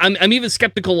I'm even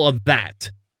skeptical of that's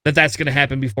going to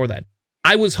happen before that.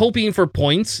 I was hoping for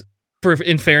points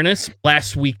in fairness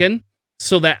last weekend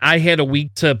so that I had a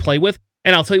week to play with.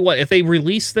 And I'll tell you what, if they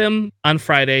release them on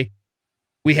Friday,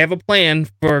 we have a plan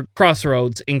for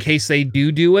Crossroads in case they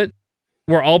do it.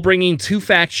 We're all bringing 2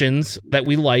 factions that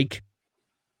we like,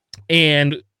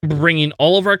 and bringing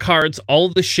all of our cards, all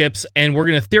of the ships, and we're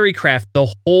going to theory craft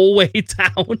the whole way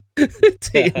down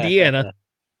to Indiana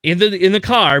in the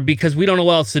car because we don't know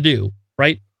what else to do,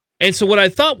 right? And so what I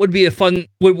thought would be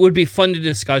would be fun to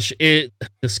discuss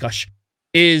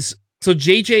is so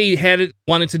JJ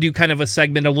wanted to do kind of a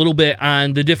segment a little bit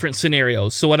on the different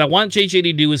scenarios. So what I want JJ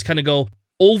to do is kind of go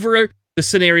over the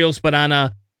scenarios, but on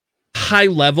a high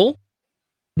level.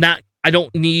 I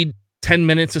don't need 10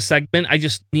 minutes a segment. I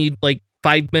just need like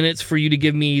 5 minutes for you to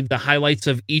give me the highlights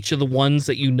of each of the ones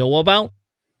that you know about.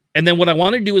 And then what I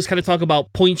want to do is kind of talk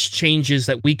about points changes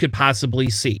that we could possibly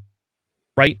see.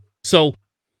 Right? So,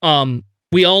 the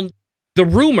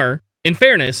rumor, in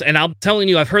fairness, and I'm telling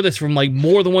you, I've heard this from like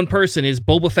more than one person, is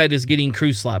Boba Fett is getting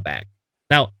crew slot back.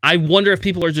 Now, I wonder if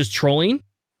people are just trolling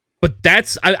But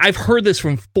I've heard this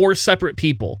from 4 separate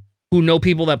people who know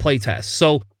people that play test.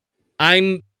 So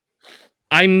I'm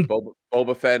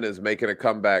Boba Fett is making a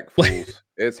comeback, fools.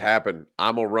 It's happened.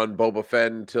 I'm gonna run Boba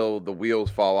Fett until the wheels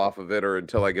fall off of it, or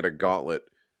until I get a gauntlet.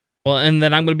 Well, and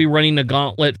then I'm going to be running a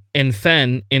gauntlet and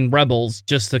Fen in Rebels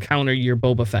just to counter your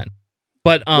Boba Fett.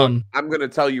 But Look, I'm going to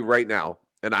tell you right now,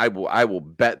 and I will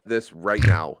bet this right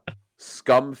now.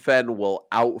 Scum Fen will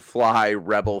outfly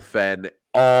Rebel Fen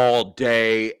all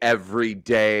day, every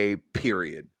day,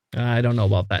 period. I don't know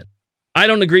about that. I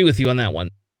don't agree with you on that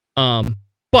one.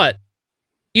 But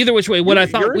either which way, you're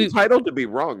entitled to be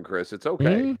wrong, Chris. It's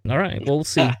okay. All right, we'll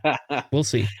see. We'll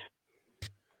see.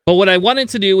 But what I wanted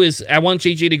to do is I want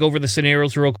JJ to go over the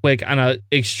scenarios real quick on a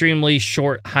extremely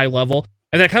short, high level.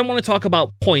 And I kind of want to talk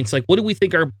about points. Like, what do we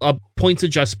think are points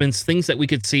adjustments, things that we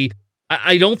could see?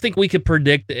 I don't think we could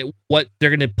predict what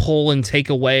they're going to pull and take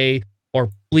away or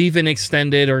leave in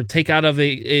extended or take out of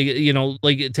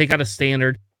take out a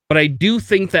standard. But I do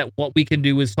think that what we can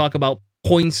do is talk about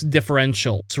points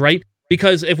differentials, right?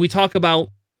 Because if we talk about,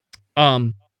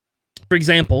 for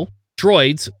example,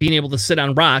 droids being able to sit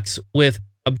on rocks with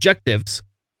objectives,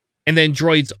 and then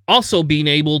droids also being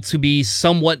able to be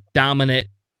somewhat dominant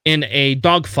in a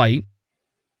dogfight,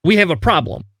 we have a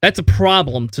problem. That's a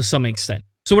problem to some extent.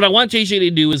 So what I want JJ to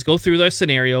do is go through their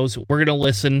scenarios. We're going to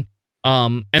listen,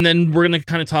 and then we're going to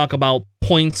kind of talk about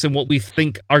points and what we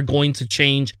think are going to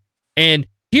change. And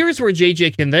here's where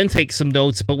JJ can then take some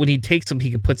notes, but when he takes them,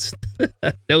 he can put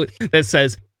a note that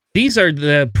says, these are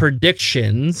the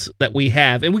predictions that we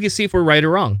have, and we can see if we're right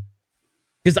or wrong.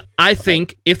 Because I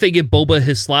think if they give Boba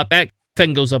his slot back,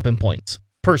 Fen goes up in points.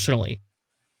 Personally,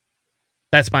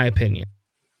 that's my opinion.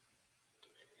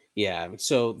 Yeah.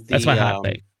 So that's my hot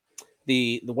take.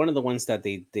 The one of the ones that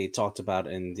they talked about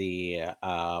in the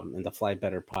Fly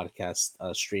Better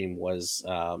podcast stream was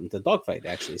the dogfight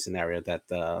actually scenario that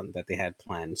they had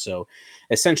planned. So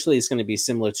essentially, it's going to be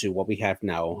similar to what we have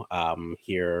now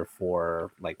here for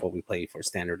like what we play for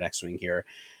standard X-wing here.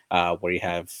 Where you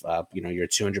have your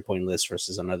 200-point list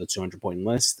versus another 200-point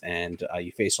list, and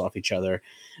you face off each other.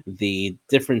 The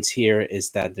difference here is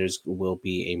that will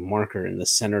be a marker in the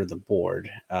center of the board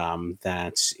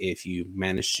that if you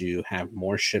manage to have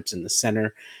more ships in the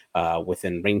center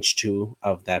within range 2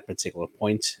 of that particular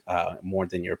point, more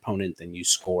than your opponent, then you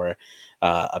score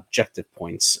objective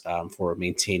points for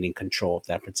maintaining control of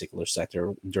that particular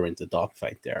sector during the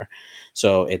dogfight there.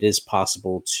 So it is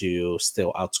possible to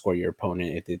still outscore your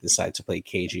opponent if they decide to play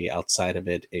cagey outside of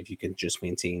it, if you can just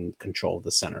maintain control of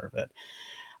the center of it.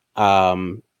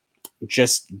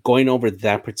 Just going over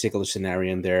that particular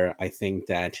scenario in there, I think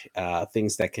that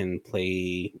things that can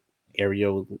play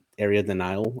area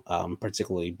denial,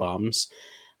 particularly bombs,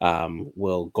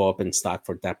 will go up in stock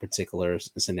for that particular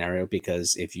scenario,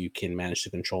 because if you can manage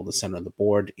to control the center of the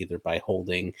board, either by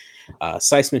holding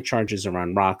seismic charges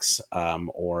around rocks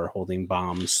or holding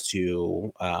bombs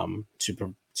to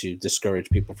discourage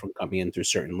people from coming in through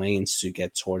certain lanes to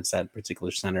get towards that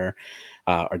particular center,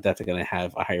 are definitely going to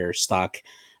have a higher stock.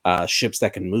 Ships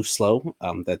that can move slow,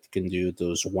 that can do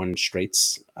those one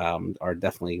straights, are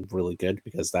definitely really good,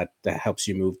 because that helps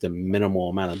you move the minimal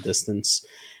amount of distance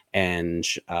and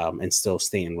still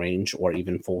stay in range, or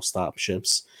even full stop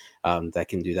ships that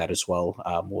can do that as well.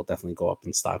 Will definitely go up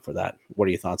in stock for that. What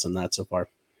are your thoughts on that so far?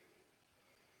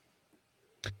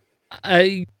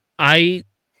 I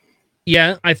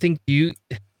think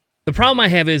the problem I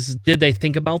have is, did they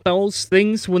think about those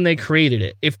things when they created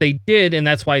it? If they did, and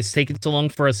that's why it's taken so long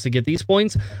for us to get these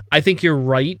points, I think you're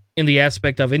right in the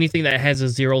aspect of anything that has a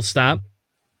 0 stop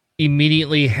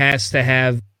immediately has to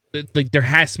have, like, there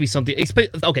has to be something.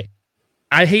 Okay,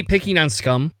 I hate picking on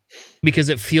Scum because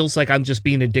it feels like I'm just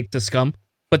being a dick to Scum.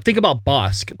 But think about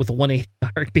Bosk with a 180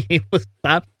 arc being able to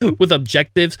stop with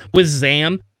objectives, with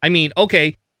Zam. I mean,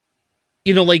 okay,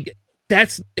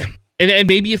 that's, and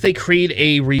maybe if they create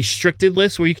a restricted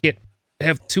list where you can't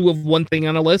have 2 of one thing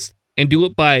on a list and do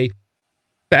it by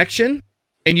faction,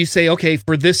 and you say, okay,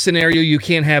 for this scenario, you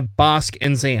can't have Bosk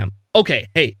and Zam. Okay,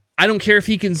 hey, I don't care if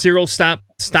he can 0 stop.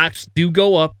 Stocks do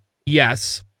go up,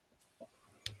 yes.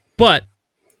 But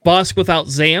Bosk without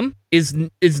Zam is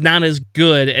not as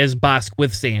good as Bosk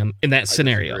with Zam in that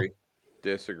scenario.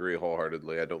 Disagree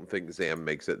wholeheartedly. I don't think Zam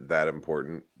makes it that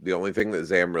important. The only thing that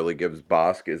Zam really gives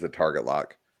Bosk is a target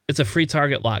lock. It's a free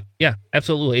target lock. Yeah,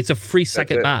 absolutely. It's a free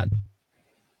second mod.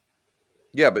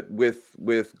 Yeah, but with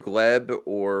Gleb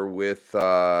or with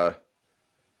I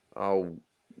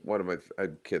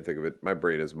can't think of it. My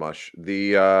brain is mush.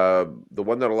 The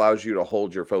one that allows you to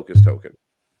hold your focus token.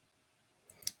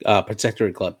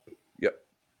 Protectorate Gleb. Yep.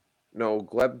 No,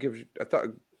 Gleb gives you, I thought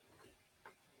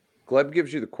Gleb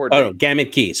gives you the Oh, coordinate. no,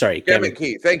 Gamut Key. Sorry. Gamut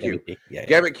Key. Thank you. Key. Yeah,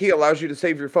 Gamut Key allows you to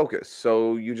save your focus.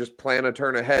 So you just plan a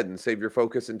turn ahead and save your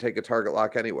focus and take a target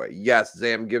lock anyway. Yes,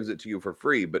 Zam gives it to you for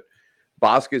free, but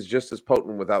Bosk is just as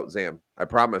potent without Zam. I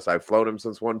promise. I've flown him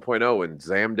since 1.0, and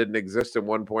Zam didn't exist in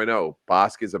 1.0.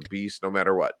 Bosk is a beast no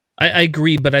matter what. I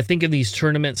agree, but I think in these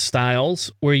tournament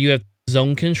styles where you have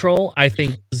zone control, I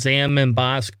think Zam and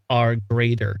Bosk are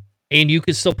greater. And you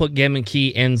could still put Gamut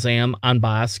Key and Zam on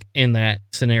Bosk in that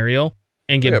scenario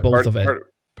and get both of it.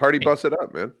 Party bust it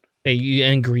up, man. Hey,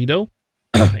 and Greedo,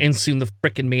 and soon the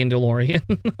frickin' Mandalorian.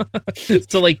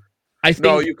 So, like, I think...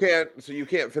 No, you can't. So you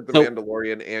can't fit the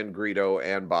Mandalorian and Greedo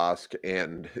and Bosk,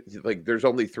 and like there's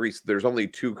only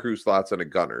two crew slots and a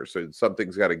gunner, so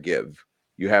something's got to give.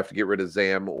 You have to get rid of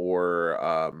Zam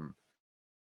or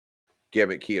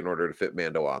Gamut Key in order to fit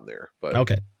Mando on there. But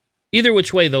okay, either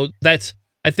which way though,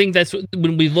 I think that's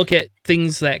when we look at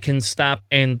things that can stop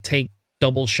and take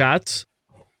double shots.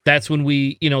 That's when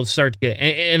we, start to get.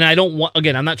 And I don't want,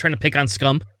 again, I'm not trying to pick on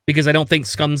Scum because I don't think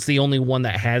Scum's the only one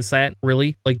that has that.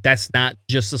 Really, like that's not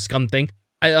just a Scum thing.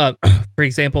 For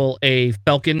example, a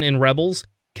Falcon in Rebels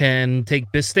can take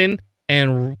Biston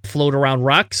and float around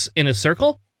rocks in a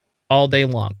circle all day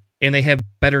long, and they have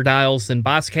better dials than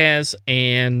Bosk has,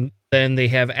 and then they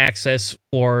have access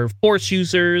for Force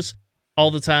users all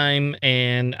the time.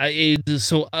 And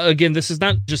so again, this is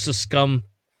not just a Scum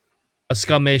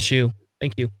issue.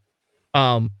 Thank you.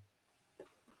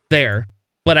 There,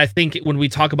 but I think when we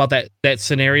talk about that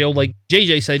scenario, like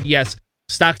JJ said, yes,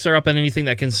 stocks are up on anything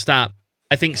that can stop.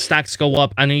 I think stocks go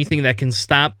up on anything that can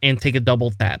stop and take a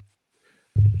double tap.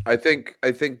 I think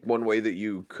one way that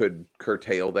you could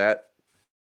curtail that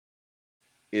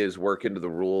is work into the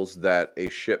rules that a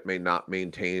ship may not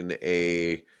maintain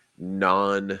a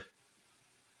non-motion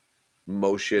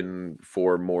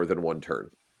for more than one turn.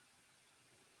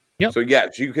 Yep. So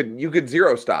yes, you could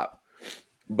zero stop,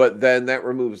 but then that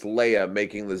removes Leia,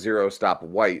 making the zero stop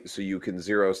white, so you can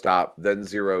zero stop, then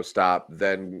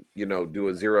do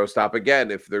a zero stop again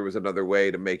if there was another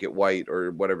way to make it white or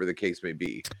whatever the case may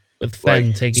be. With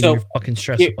Fen taking your fucking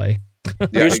stress away.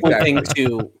 Here's one thing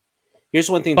to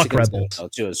consider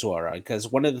too as well, right?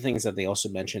 Because one of the things that they also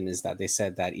mentioned is that they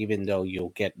said that even though you'll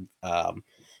get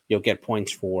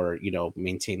points for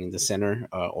maintaining the center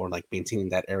or like maintaining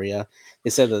that area,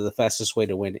 they said that the fastest way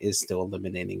to win is still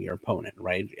eliminating your opponent,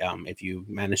 right? If you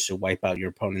manage to wipe out your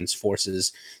opponent's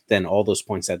forces, then all those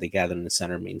points that they gather in the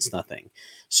center means nothing.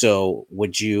 So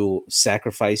would you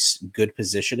sacrifice good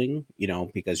positioning,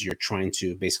 because you're trying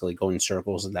to basically go in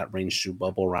circles in that range to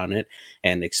bubble around it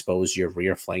and expose your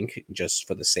rear flank just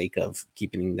for the sake of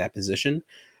keeping that position?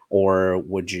 Or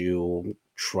would you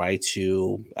try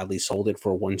to at least hold it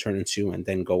for one turn and two and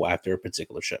then go after a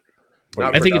particular ship?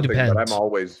 I think it depends. But I'm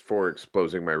always for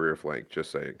exposing my rear flank,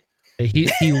 just saying. He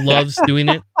loves doing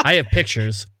it. I have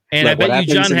pictures, and I bet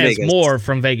you John has more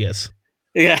from Vegas.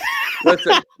 Yeah.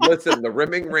 Listen, the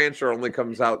rimming rancher only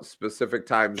comes out specific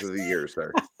times of the year,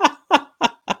 sir.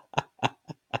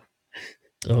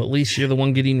 So at least you're the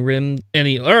one getting rimmed. All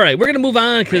right, we're gonna move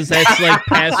on because that's like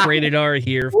past rated R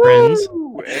here, friends.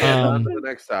 And on to the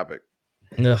next topic.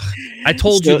 Ugh. I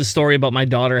told you the story about my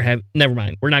daughter. Never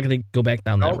mind. We're not going to go back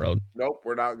down that road. Nope,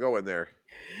 we're not going there.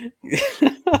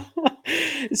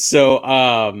 So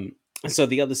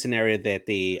the other scenario that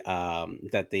they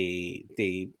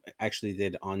actually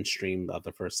did on stream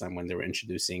the first time when they were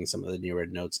introducing some of the newer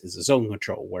notes is a zone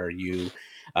control, where you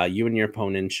and your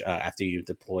opponent, after you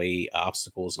deploy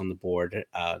obstacles on the board,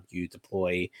 you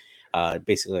deploy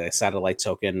basically a satellite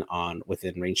token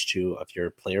within range 2 of your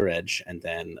player edge, and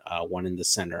then one in the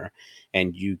center,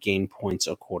 and you gain points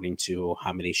according to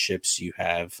how many ships you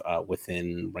have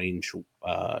within range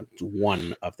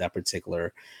 1 of that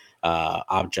particular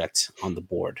object on the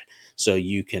board. So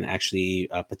you can actually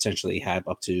potentially have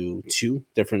up to 2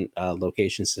 different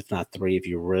locations, if not 3, if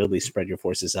you really spread your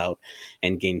forces out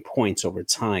and gain points over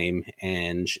time.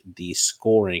 And the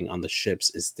scoring on the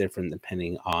ships is different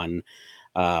depending on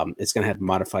it's going to have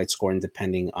modified scoring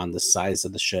depending on the size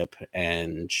of the ship,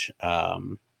 and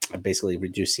basically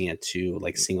reducing it to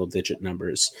like single digit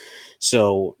numbers.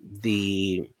 So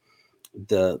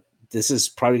this is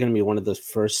probably going to be one of the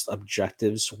first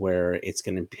objectives where it's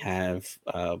going to have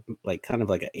like kind of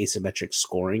like an asymmetric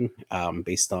scoring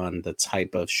based on the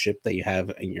type of ship that you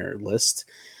have in your list.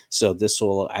 So this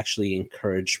will actually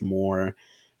encourage more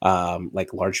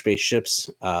like large base ships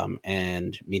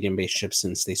and medium base ships,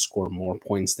 since they score more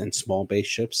points than small base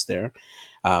ships there,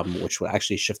 which will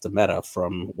actually shift the meta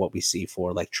from what we see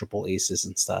for like triple aces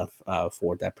and stuff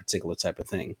for that particular type of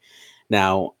thing.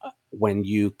 Now, when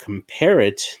you compare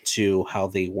it to how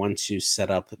they want to set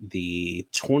up the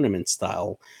tournament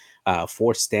style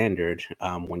for standard,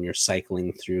 when you're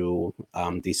cycling through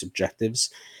these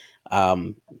objectives,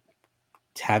 um,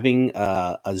 having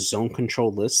a zone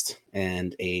control list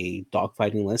and a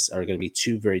dogfighting list are going to be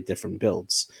two very different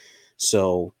builds.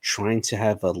 So trying to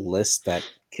have a list that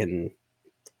can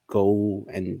go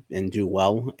and do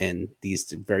well in these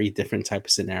very different type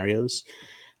of scenarios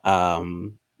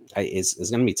is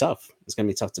going to be tough. It's going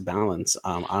to be tough to balance.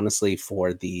 Honestly,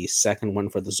 for the second one,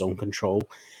 for the zone control,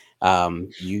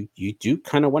 you do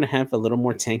kind of want to have a little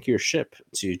more tankier ship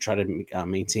to try to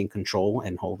maintain control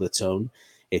and hold its own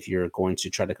if you're going to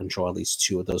try to control at least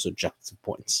two of those objective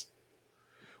points.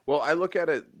 Well, I look at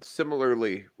it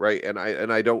similarly, right? And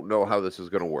I don't know how this is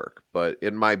going to work, but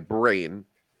in my brain,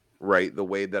 right, the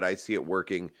way that I see it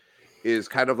working is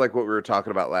kind of like what we were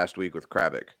talking about last week with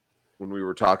Kravik, when we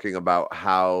were talking about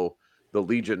how the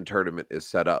Legion tournament is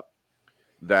set up.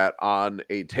 That on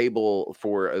a table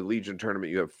for a Legion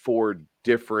tournament, you have 4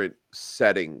 different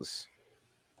settings.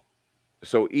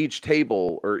 So each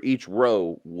table or each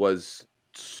row was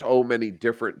so many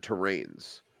different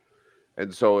terrains.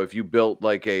 And so if you built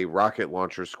like a rocket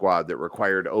launcher squad that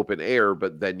required open air,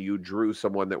 but then you drew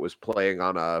someone that was playing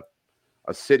on a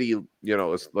city, you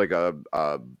know, it's like a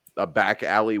back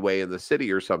alleyway in the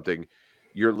city or something,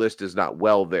 your list is not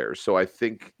well there. So I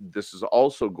think this is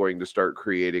also going to start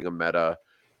creating a meta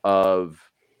of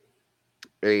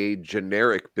a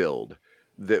generic build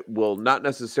that will not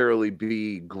necessarily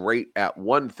be great at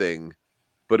one thing,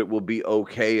 but it will be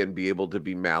okay and be able to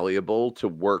be malleable to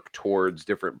work towards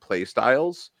different play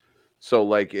styles. So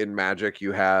like in Magic,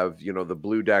 you have, you know, the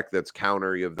blue deck that's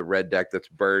counter, you have the red deck that's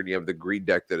burn, you have the green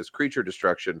deck that is creature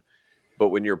destruction. But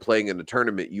when you're playing in a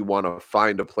tournament, you want to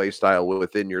find a play style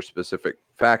within your specific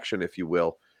faction, if you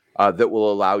will, that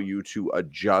will allow you to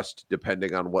adjust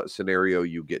depending on what scenario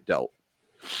you get dealt.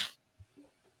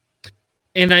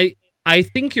 And I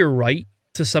think you're right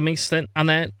to some extent on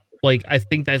that. Like, I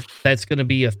think that's going to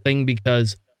be a thing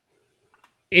because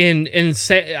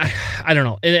I don't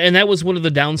know. And that was one of the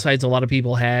downsides a lot of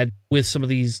people had with some of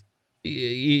these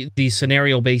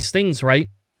scenario based things, right?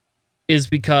 Is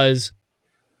because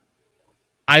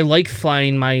I like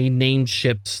flying my named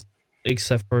ships,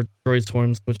 except for droid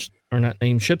swarms, which are not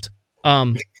named ships.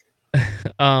 But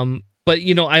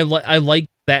you know, I like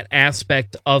that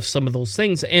aspect of some of those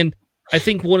things, and I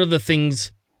think one of the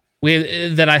things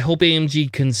that I hope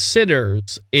AMG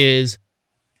considers is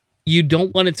you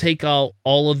don't want to take out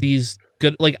all of these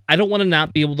good. Like, I don't want to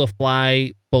not be able to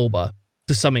fly Boba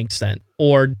to some extent,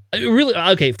 or really,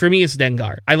 okay, for me it's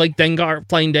Dengar. I like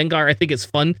flying Dengar. I think it's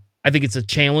fun. I think it's a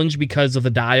challenge because of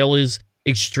the dial is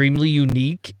extremely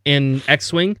unique in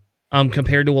X-Wing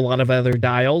compared to a lot of other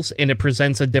dials, and it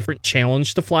presents a different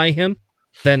challenge to fly him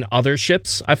than other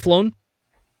ships I've flown.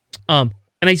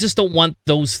 And I just don't want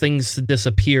those things to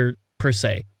disappear per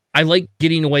se. I like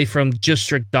getting away from just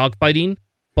strict dogfighting,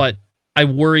 but I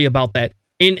worry about that.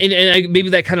 And maybe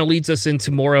that kind of leads us into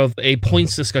more of a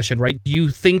points discussion, right? Do you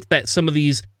think that some of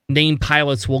these named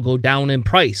pilots will go down in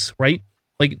price, right?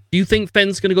 Like, do you think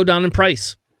Fenn's going to go down in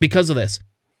price because of this?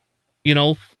 You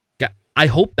know, I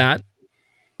hope not,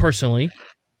 personally.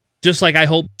 Just like I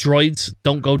hope droids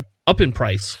don't go up in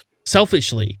price,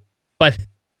 selfishly. But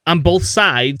on both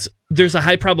sides, there's a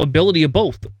high probability of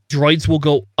both. Droids will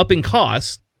go up in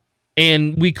cost,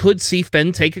 and we could see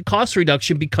Fenn take a cost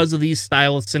reduction because of these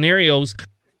style of scenarios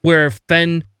where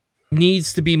Fenn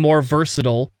needs to be more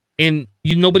versatile, and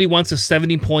nobody wants a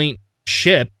 70-point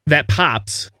ship that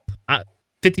pops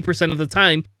 50% of the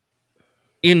time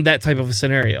in that type of a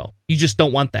scenario. You just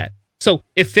don't want that. So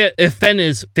if Fenn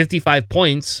is 55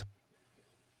 points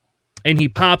and he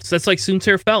pops, that's like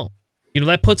Soontir Fel. You know,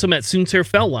 that puts him at Soontir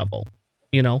Fel level,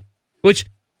 you know, which,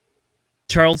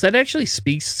 Charles, that actually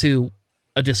speaks to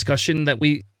a discussion that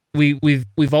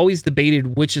we've always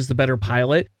debated which is the better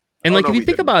pilot. And if you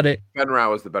think about it, Fenn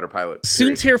Rau is the better pilot.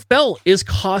 Soontir Fel is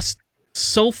cost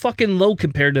so fucking low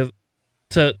compared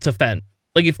to Fenn.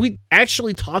 Like, if we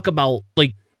actually talk about,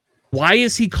 like, why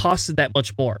is he costed that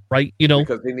much more, right? You know,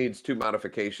 because he needs 2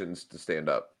 modifications to stand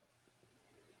up.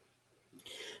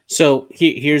 So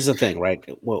here's the thing, right?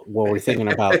 What we're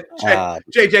thinking about.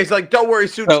 JJ's like, don't worry,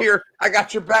 Soontir, I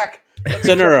got your back.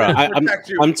 So no,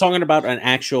 I'm talking about an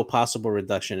actual possible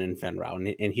reduction in Fenn Rau,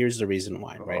 and here's the reason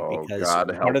why, right? Because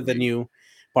part of the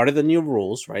new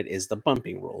rules, right, is the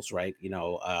bumping rules, right? You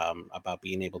know, about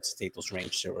being able to take those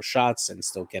range 0 shots and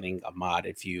still getting a mod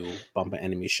if you bump an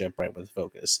enemy ship right with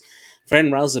focus.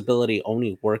 Fenn Rau's ability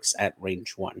only works at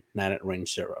range 1, not at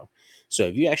range 0. So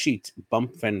if you actually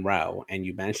bump Fen Rao and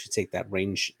you manage to take that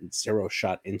range 0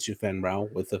 shot into Fen Rao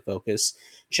with the focus,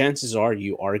 chances are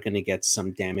you are going to get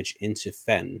some damage into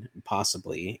Fen,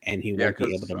 possibly, and he won't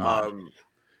be able to mod.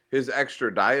 His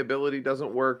extra die ability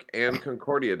doesn't work, and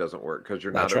Concordia doesn't work because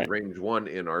you're not at range 1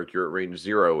 in arc, you're at range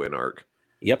 0 in arc.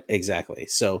 Yep, exactly.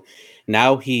 So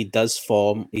now he does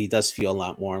fall. He does feel a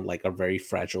lot more like a very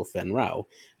fragile Fen Rao,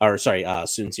 or sorry,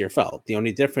 Soontir Fel. The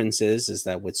only difference is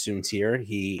that with Soontir,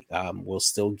 he will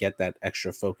still get that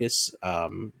extra focus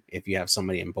if you have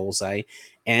somebody in bullseye,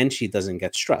 and she doesn't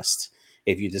get stressed.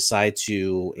 If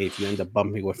you end up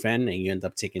bumping with Fen and you end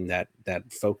up taking that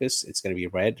focus, it's going to be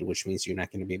red, which means you're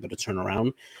not going to be able to turn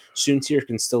around. Soontir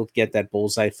can still get that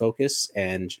bullseye focus,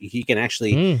 and he can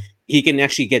actually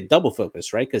get double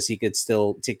focus, right? Because he could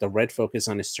still take the red focus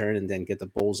on his turn and then get the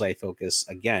bullseye focus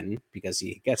again because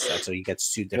he gets that. So he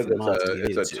gets 2 different mods.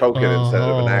 It's a token instead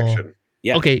of an action.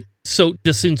 Yeah. Okay, so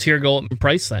does Soontir go up in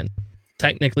price then?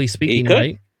 Technically speaking,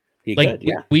 right?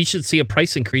 We should see a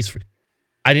price increase for.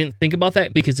 I didn't think about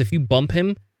that because if you bump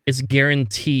him, it's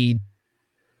guaranteed.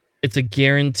 It's a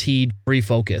guaranteed free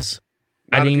focus.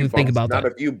 I didn't even think about that.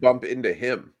 Not if you bump into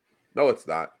him. No, it's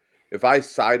not. If I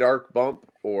side arc bump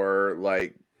or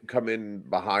like come in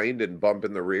behind and bump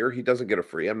in the rear, he doesn't get a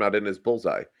free. I'm not in his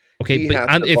bullseye. Okay,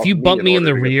 but if you bump me in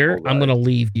the rear, I'm going to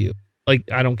leave you. Like,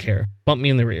 I don't care. Bump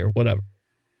me in the rear, whatever.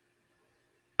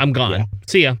 I'm gone. Yeah.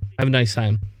 See ya. Have a nice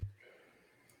time.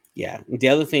 Yeah. The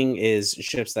other thing is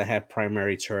ships that have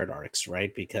primary turret arcs,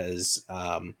 right? Because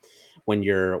when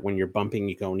you're bumping,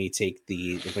 you can only take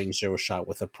the range 0 shot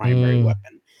with a primary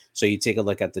weapon. So you take a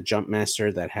look at the Jump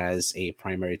Master that has a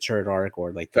primary turret arc,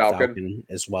 or like the Falcon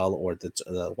as well, or the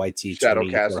YT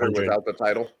Shadowcaster without the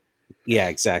title. Yeah,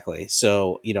 exactly.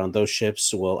 So, those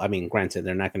ships will, I mean, granted,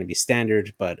 they're not going to be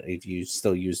standard, but if you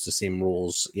still use the same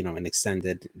rules, in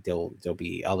extended, they'll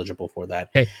be eligible for that.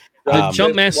 Hey, the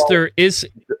Jump Master is.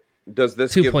 Does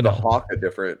this give the Hawk a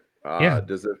different?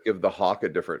 Does it give the Hawk a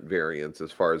different variance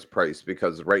as far as price?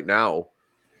 Because right now,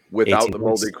 without the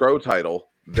Moldy Crow title,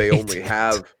 they only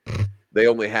have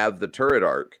the turret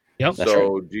arc. Yep.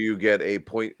 So do you get a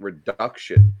point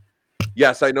reduction?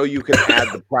 Yes, I know you can add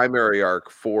the primary arc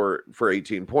for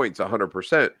 18 points,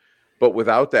 100%. But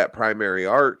without that primary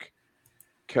arc,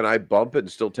 can I bump and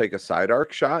still take a side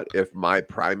arc shot if my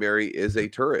primary is a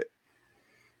turret?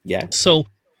 Yeah. So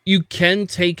you can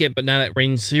take it, but not at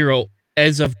range 0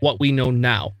 as of what we know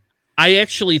now. I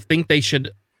actually think they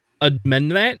should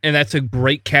amend that, and that's a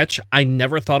great catch. I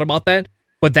never thought about that,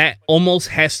 but that almost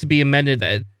has to be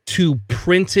amended to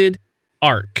printed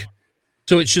arc.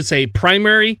 So it should say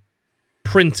primary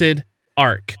printed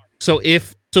arc. So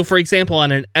for example,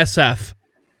 on an SF,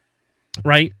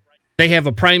 right, they have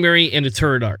a primary and a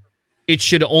turret arc. It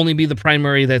should only be the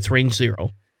primary that's range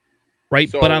 0, right?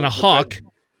 So, but on a Hawk...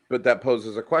 But that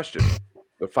poses a question.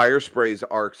 The Fire Spray's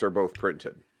arcs are both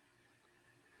printed.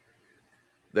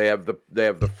 They have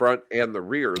the front and the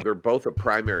rear. They're both a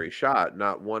primary shot.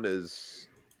 Not one is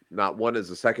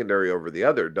a secondary over the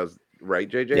other. Right,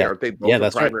 JJ? Yeah. Aren't they both a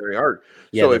primary arc?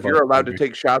 Yeah, so if you're allowed to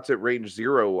take shots at range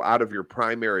 0 out of your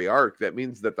primary arc, that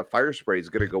means that the Fire Spray is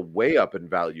going to go way up in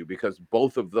value because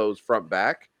both of those front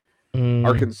back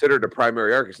are considered a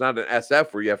primary arc. It's not an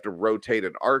SF where you have to rotate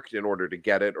an arc in order to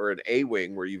get it, or an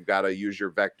A-wing where you've got to use your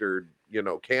vectored,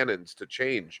 cannons to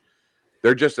change.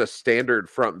 They're just a standard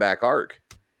front back arc.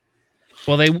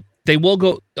 Well, they will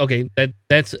go. Okay,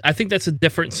 I think that's a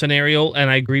different scenario, and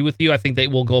I agree with you. I think they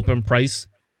will go up in price.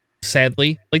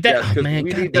 Sadly, like that. Yeah,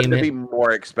 we need them to be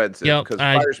more expensive because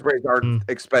Fire Sprays aren't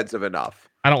expensive enough.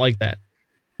 I don't like that,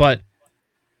 but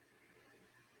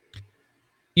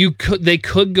they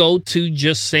could go to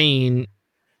just saying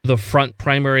the front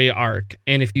primary arc,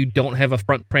 and if you don't have a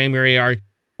front primary arc,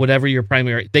 whatever your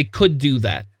primary, they could do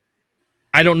that.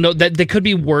 I don't know that they could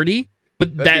be wordy,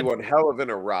 but that'd be one hell of an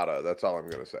errata. That's all I'm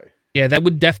going to say. Yeah, that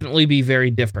would definitely be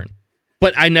very different.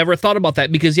 But I never thought about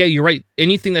that because, yeah, you're right.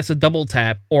 Anything that's a double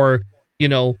tap or,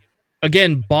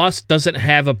 again, Boss doesn't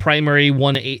have a primary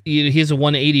 180. He has a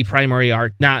 180 primary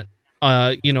arc, not,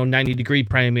 90-degree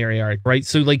primary arc, right?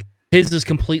 So, like, his is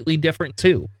completely different,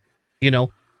 too.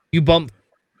 You bump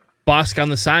Bosk on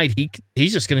the side,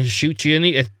 he's just going to shoot you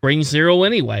at range 0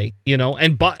 anyway,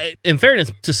 And in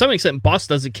fairness, to some extent, Boss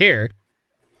doesn't care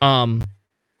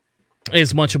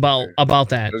as much about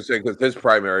that. Because his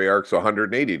primary arc's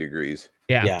 180 degrees.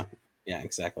 Yeah,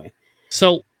 exactly.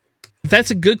 So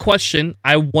that's a good question.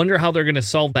 I wonder how they're going to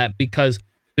solve that because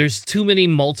there's too many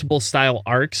multiple style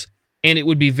arcs, and it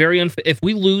would be very unfair if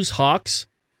we lose Hawks.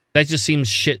 That just seems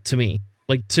shit to me.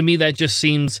 Like, to me, that just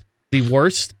seems the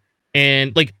worst.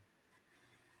 And like,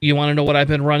 You want to know what I've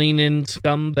been running in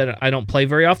Scum that I don't play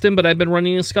very often, but I've been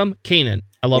running in Scum? Kanan.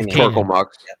 I love Kanan. Torkoal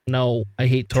No, I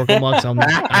hate Torkoal Mux.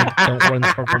 I don't run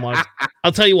Torkoal Mux.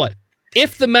 I'll tell you what.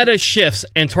 If the meta shifts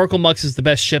and Torkoal Mux is the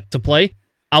best ship to play,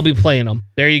 I'll be playing them.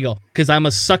 There you go. Because I'm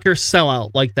a sucker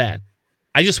sellout like that.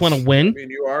 I just want to win. I mean,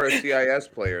 you are a CIS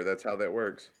player. That's how that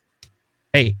works.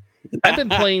 Hey, I've been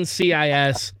playing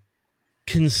CIS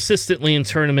consistently in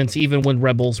tournaments, even when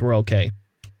Rebels were okay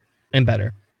and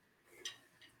better.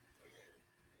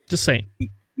 Just saying.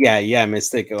 Yeah,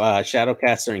 Mystic.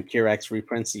 Shadowcaster and Kirax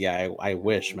reprints. Yeah, I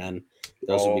wish, man.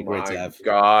 Those would be great to have.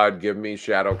 God, give me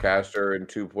Shadowcaster in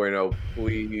 2.0,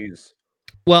 please.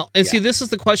 Well, and see, this is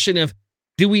the question of,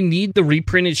 do we need the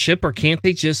reprinted ship or can't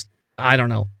they just, I don't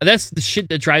know. That's the shit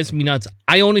that drives me nuts.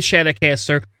 I own a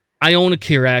Shadowcaster. I own a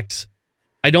Kirax.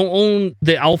 I don't own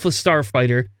the Alpha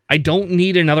Starfighter. I don't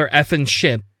need another effing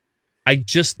ship. I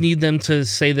just need them to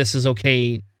say this is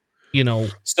okay, you know.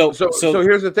 So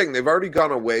here's the thing. They've already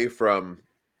gone away from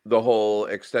the whole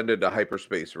extended to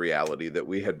hyperspace reality that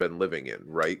we had been living in,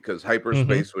 right? Because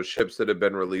hyperspace was ships that had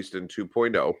been released in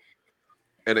 2.0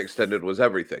 and extended was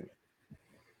everything.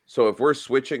 So if we're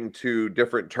switching to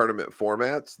different tournament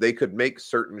formats, they could make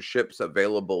certain ships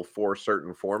available for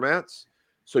certain formats.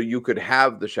 So you could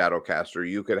have the Shadowcaster,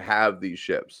 you could have these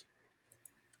ships.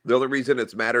 The only reason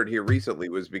it's mattered here recently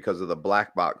was because of the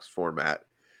black box format,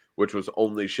 which was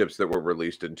only ships that were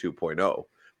released in 2.0.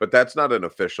 But that's not an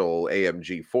official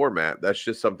AMG format. That's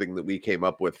just something that we came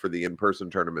up with for the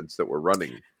in-person tournaments that we're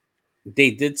running.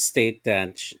 They did state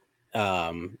that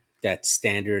that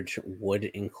standard would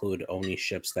include only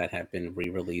ships that have been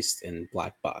re-released in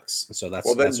black box. So that's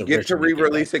well. Then get to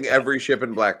re-releasing every ship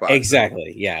in black box.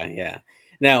 Exactly. Yeah.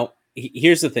 Now,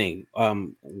 here's the thing.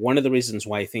 One of the reasons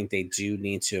why I think they do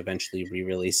need to eventually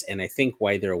re-release, and I think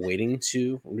why they're waiting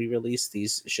to re-release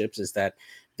these ships, is that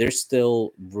there's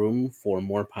still room for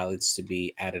more pilots to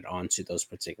be added onto those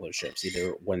particular ships,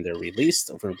 either when they're released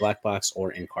for black box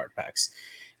or in card packs.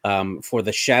 For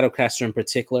the Shadowcaster in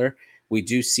particular, we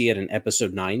do see it in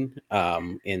episode 9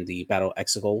 in the Battle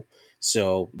Exegol.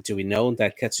 So do we know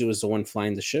that Ketsu is the one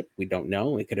flying the ship? We don't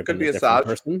know. It could have been a different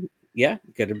person. Yeah,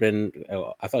 could have been.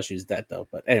 Oh, I thought she was dead though.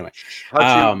 But anyway,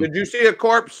 did you see a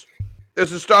corpse?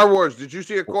 This is Star Wars. Did you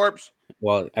see a corpse?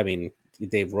 Well, I mean,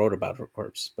 they wrote about her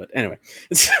corpse, but anyway.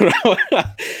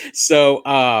 So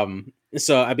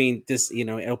I mean, this, you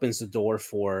know, it opens the door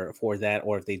for that.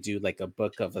 Or if they do like a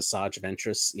book of Asajj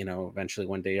Ventress, you know, eventually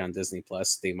one day on Disney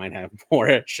Plus, they might have more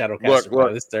Shadowcaster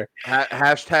pilots there.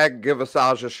 Hashtag give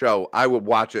Asajj a show. I would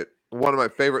watch it. One of my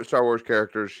favorite Star Wars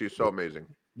characters. She's so amazing.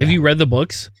 Have you read the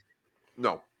books?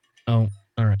 No. Oh,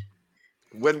 all right.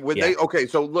 When they okay,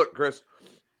 so look, Chris,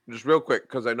 just real quick,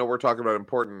 because I know we're talking about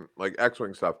important like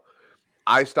X-Wing stuff.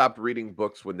 I stopped reading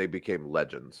books when they became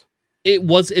legends.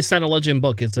 It's not a legend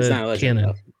book, it's not a legend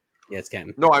canon. book. Yeah, it's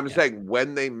canon. No, I'm saying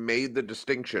when they made the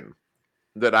distinction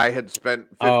that I had spent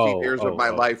 15 years of my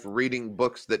life reading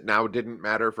books that now didn't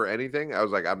matter for anything, I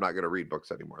was like, I'm not going to read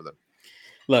books anymore then.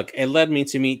 Look, it led me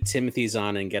to meet Timothy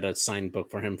Zahn and get a signed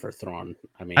book for him for Thrawn.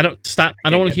 I mean, I don't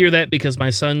want to hear that because my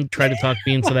son tried to talk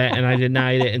me into that and I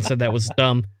denied it and said that was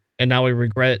dumb. And now I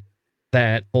regret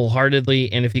that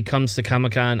wholeheartedly. And if he comes to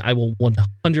Comic-Con, I will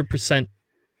 100%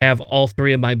 have all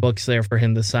 3 of my books there for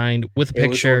him to sign with a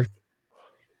picture.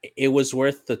 It was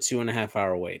worth the 2.5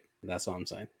 hour wait. That's all I'm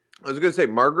saying. I was going to say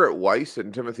Margaret Weiss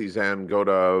and Timothy Zahn go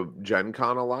to Gen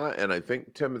Con a lot. And I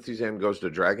think Timothy Zahn goes to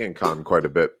Dragon Con quite a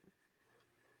bit,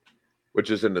 which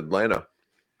is in Atlanta.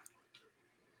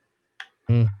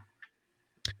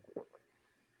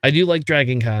 I do like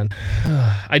Dragon Con.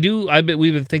 I do.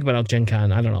 We've been thinking about Gen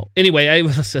Con. I don't know. Anyway,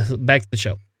 back to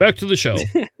the show.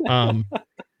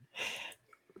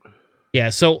 Yeah,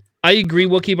 so I agree,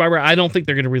 Wookiee Barber. I don't think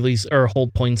they're going to release or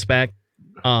hold points back.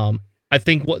 I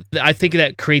think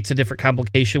that creates a different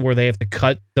complication where they have to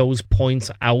cut those points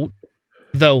out.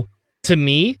 Though, to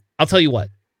me, I'll tell you what.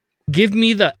 Give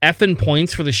me the effing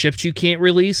points for the ships you can't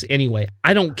release anyway.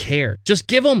 I don't care. Just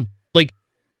give them. Like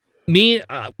me,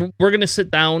 we're gonna sit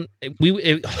down.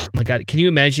 Oh my god, can you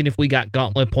imagine if we got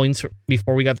gauntlet points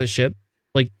before we got the ship?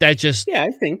 Like that just. Yeah,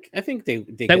 I think they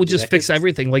that would just fix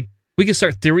everything. Like we could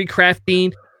start theory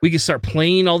crafting. We could start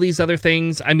playing all these other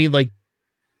things. I mean, like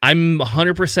I'm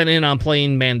 100% in on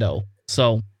playing Mando.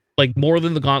 So like more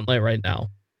than the gauntlet right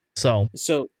now. So.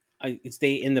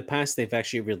 In the past, they've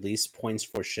actually released points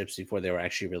for ships before they were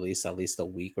actually released, at least a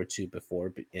week or 2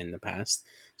 before in the past.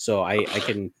 So I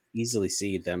can easily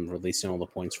see them releasing all the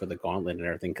points for the gauntlet and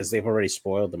everything because they've already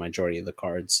spoiled the majority of the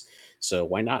cards. So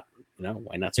why not?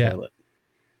 Why not spoil it?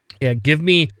 Yeah, give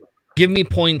me Give me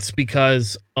points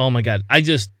because, oh my God,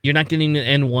 you're not getting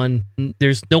an N1.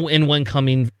 There's no N1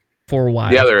 coming for a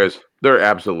while. Yeah, there is. There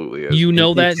absolutely is. You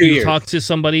know In that? 2 You years. talk to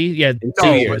somebody? Yeah. In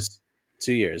No, 2 years.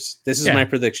 2 years. This is Yeah. my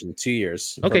prediction. 2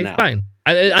 years. from Okay, now. fine.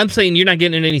 I'm saying you're not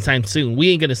getting it anytime soon.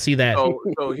 We ain't going to see that.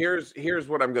 So here's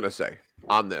what I'm gonna say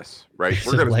on this, right? There's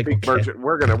We're a gonna Lego speak kit.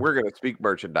 we're gonna speak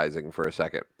merchandising for a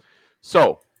second.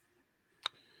 So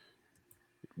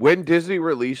when Disney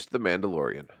released The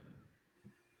Mandalorian,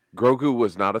 Grogu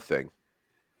was not a thing.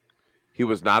 He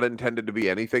was not intended to be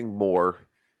anything more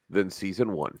than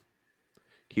season 1.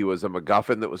 He was a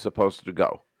MacGuffin that was supposed to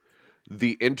go.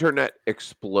 The internet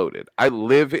exploded. I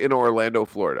live in Orlando,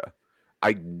 Florida.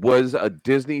 I was a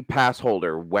Disney pass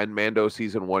holder when Mando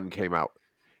season 1 came out.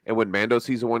 And when Mando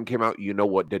season 1 came out, you know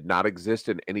what did not exist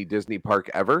in any Disney park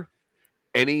ever?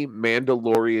 Any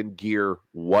Mandalorian gear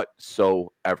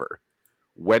whatsoever.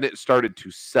 When it started to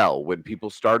sell, when people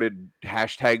started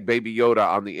hashtag Baby Yoda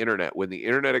on the internet, when the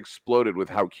internet exploded with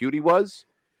how cute he was,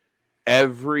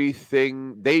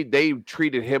 everything, they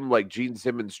treated him like Gene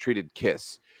Simmons treated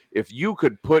Kiss. If you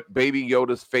could put Baby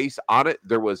Yoda's face on it,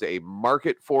 there was a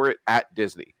market for it at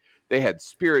Disney. They had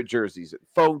Spirit jerseys and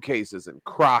phone cases and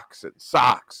Crocs and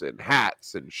socks and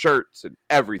hats and shirts and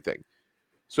everything.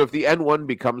 So if the N1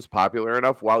 becomes popular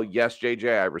enough, while yes,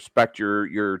 JJ, I respect your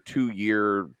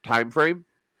 2-year time frame,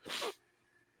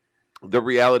 the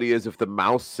reality is if the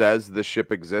mouse says the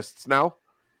ship exists now,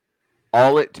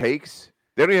 all it takes,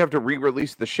 they don't even have to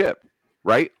re-release the ship,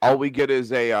 right? All we get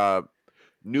is a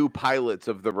new Pilots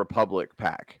of the Republic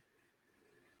pack.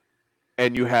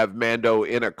 And you have Mando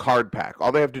in a card pack.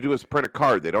 All they have to do is print a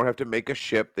card. They don't have to make a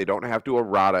ship. They don't have to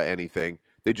errata anything.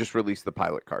 They just release the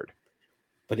pilot card.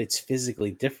 But it's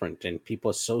physically different, and people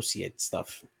associate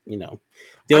stuff. You know,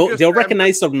 I'm they'll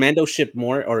recognize the Mando ship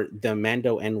more, or the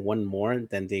Mando N1 more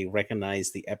than they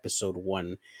recognize the Episode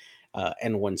 1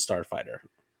 N1 Starfighter.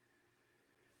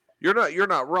 You're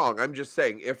not wrong. I'm just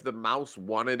saying if the mouse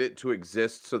wanted it to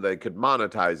exist so they could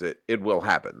monetize it, it will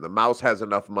happen. The mouse has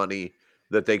enough money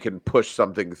that they can push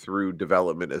something through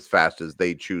development as fast as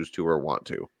they choose to or want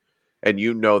to. And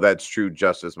you know that's true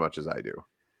just as much as I do.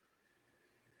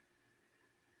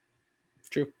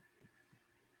 True.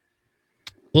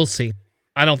 We'll see.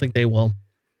 I don't think they will.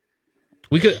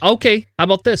 We could how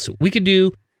about this? We could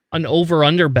do an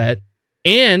over-under bet.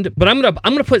 But I'm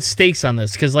gonna put stakes on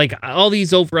this because like all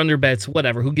these over-under bets,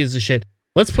 whatever, who gives a shit?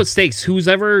 Let's put stakes. Who's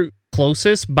ever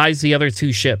closest buys the other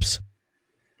 2 ships.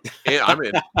 Yeah, I'm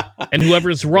in. And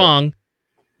whoever's wrong,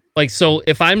 like so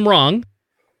if I'm wrong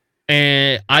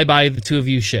and I buy the 2 of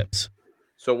you ships.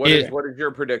 So what is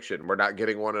your prediction? We're not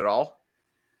getting one at all?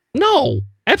 No,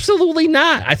 absolutely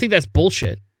not. I think that's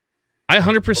bullshit. I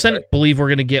 100% believe we're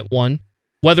going to get one,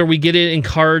 whether we get it in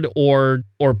card or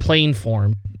plain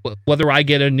form, whether I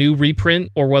get a new reprint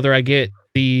or whether I get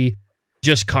the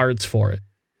just cards for it.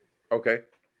 Okay.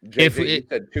 You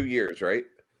said 2 years, right?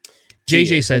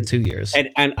 JJ said 2 years.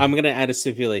 And I'm going to add a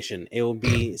stipulation. It will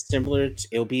be similar.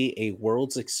 It'll be a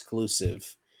Worlds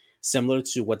exclusive, similar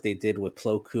to what they did with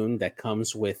Plo Koon that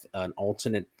comes with an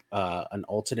alternate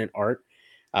art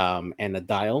and a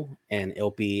dial, and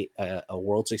it'll be a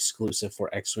Worlds exclusive for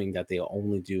X-Wing that they'll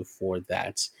only do for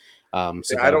that.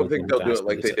 So I don't think they'll do it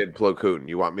like they did Plo Koon.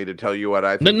 You want me to tell you what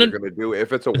I think they're going to do?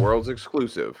 If it's a Worlds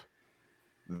exclusive,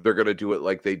 they're going to do it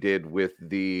like they did with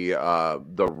the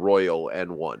Royal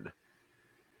N1.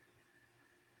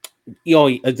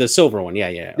 The silver one,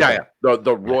 yeah.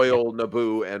 The Royal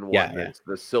Naboo N1. Yeah. It's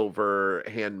the silver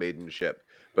handmaiden ship.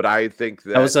 But I think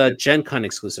that was a Gen Con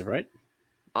exclusive, right?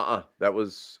 That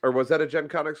was, or was that a Gen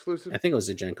Con exclusive? I think it was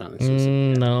a Gen Con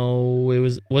exclusive.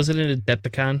 No, was it an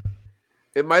Adepticon?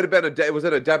 It might have been it was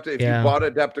an Adepticon. If you bought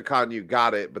Adepticon, you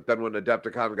got it. But then when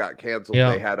Adepticon got canceled,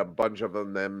 they had a bunch of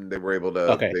them. Then they were able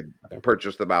to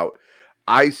purchase them out.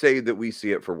 I say that we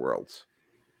see it for Worlds.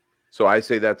 So I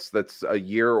say that's a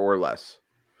year or less.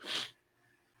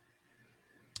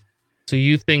 So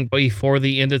you think before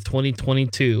the end of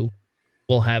 2022,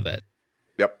 we'll have it?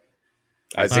 Yep.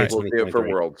 I think we'll see it for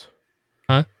Worlds.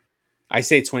 Huh? I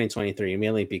say 2023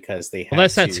 mainly because they have. Well,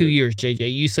 that's not 2 years,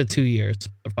 JJ. You said 2 years.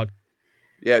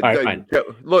 Yeah, right,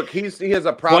 look, he has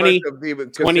a product of the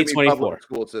 2024 public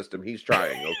school system. He's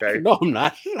trying, okay? No, I'm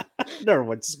not. I never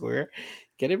went to school here.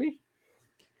 Kidding me?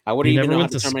 I wouldn't even know how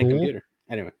to turn my computer.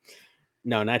 Anyway,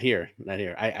 no, not here. Not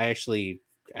here. I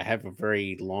have a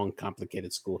very long,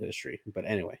 complicated school history. But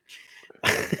anyway.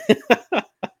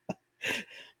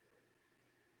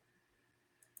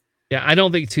 Yeah, I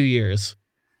don't think 2 years.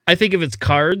 I think if it's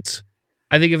cards,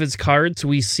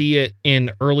 we see it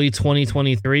in early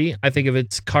 2023. I think if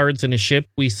it's cards in a ship,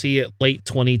 we see it late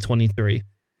 2023.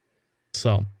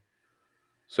 So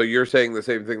So you're saying the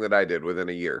same thing that I did within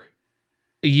a year.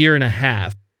 A year and a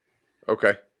half.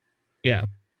 Okay. Yeah.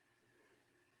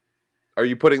 Are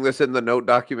you putting this in the note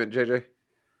document, JJ?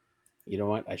 You know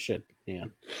what? I should. Yeah.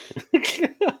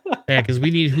 Yeah, because we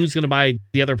need who's going to buy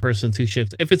the other person 2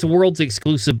 ships. If it's a world's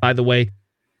exclusive, by the way,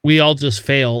 we all just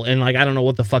fail, and like I don't know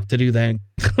what the fuck to do then.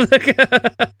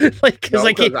 Like, because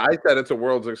I said it's a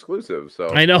world's exclusive, so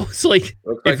I know it's like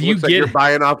if you get you're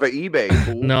buying off of eBay.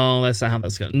 Fool. No, that's not how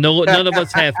that's going. No, none of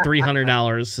us have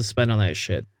 $300 to spend on that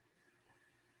shit.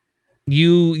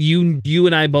 You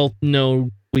and I both know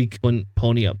we couldn't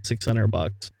pony up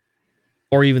 $600,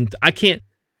 or even I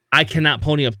cannot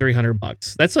pony up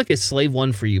 $300. That's like a slave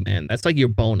one for you, man. That's like your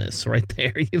bonus right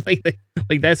there.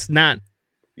 like that's not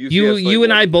you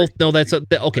and I both know that's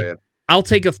okay. Man. I'll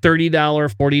take a $30,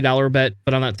 $40 bet,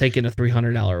 but I'm not taking a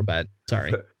 $300 bet.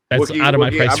 Sorry. That's out of my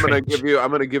price range.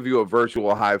 I'm gonna give you a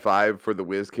virtual high five for the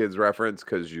WizKids reference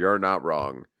because you're not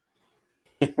wrong.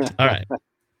 All right.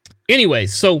 Anyway,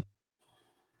 so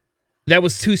that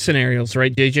was 2 scenarios,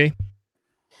 right, JJ?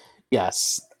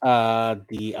 Yes.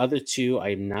 The other 2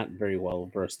 I'm not very well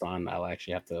versed on. I'll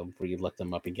actually have to re-look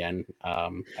them up again.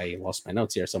 I lost my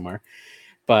notes here somewhere.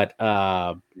 But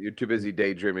you're too busy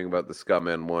daydreaming about the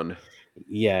Scumman one.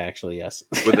 Yeah, actually, yes.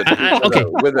 With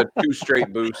a 2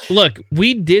 straight boost. Look,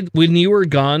 we did when you were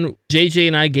gone. JJ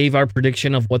and I gave our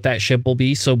prediction of what that ship will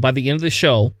be. So by the end of the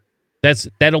show,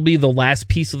 that'll be the last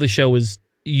piece of the show. Is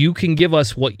you can give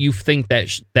us what you think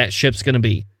that ship's going to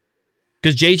be,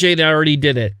 because JJ and I already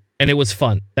did it and it was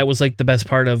fun. That was like the best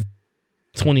part of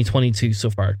 2022 so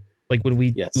far. Like when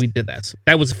we did that, so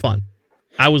that was fun.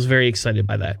 I was very excited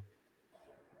by that.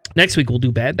 Next week we'll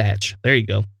do Bad Batch. There you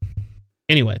go.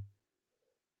 Anyway.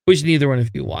 Which neither one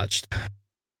of you watched.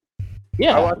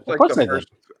 Yeah,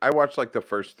 I watched like the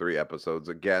first 3 episodes.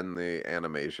 Again, the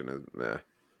animation is meh.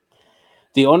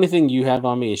 The only thing you have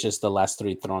on me is just the last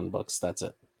 3 Throne books. That's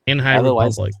it. In High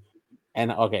Republic.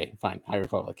 And okay, fine. High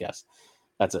Republic, yes.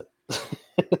 That's it.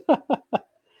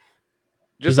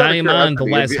 Just I am on the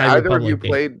last High Republic. Either of you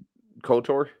played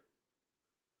KOTOR?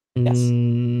 Yes.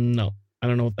 No. I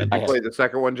don't know what that is. Did you play the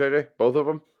second one, JJ? Both of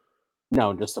them?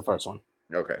 No, just the first one.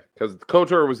 Okay, because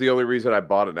KOTOR was the only reason I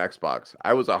bought an Xbox.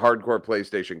 I was a hardcore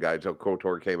PlayStation guy until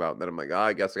KOTOR came out, and then I'm like,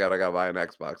 I guess I gotta buy an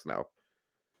Xbox now.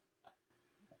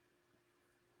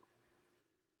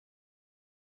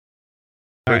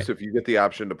 Chris, if you get the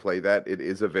option to play that, it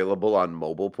is available on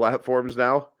mobile platforms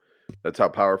now. That's how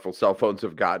powerful cell phones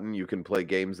have gotten. You can play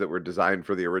games that were designed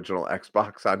for the original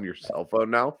Xbox on your cell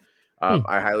phone now.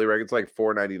 I highly recommend. It's like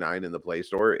 $4.99 in the Play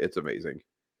Store. It's amazing.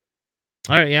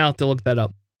 All right, yeah, I'll have to look that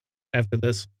up after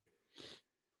this.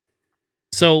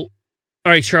 So, all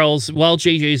right, Charles, while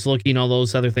JJ's looking all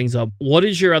those other things up, what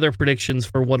is your other predictions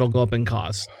for what'll go up in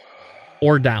cost?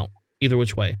 Or down, either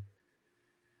which way?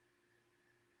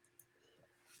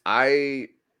 So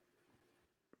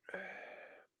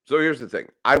here's the thing.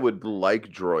 I would like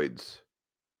droids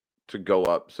to go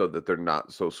up so that they're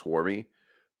not so swarmy,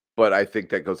 but I think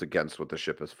that goes against what the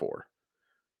ship is for.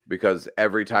 Because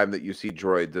every time that you see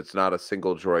droids, it's not a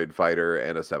single droid fighter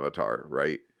and a scimitar,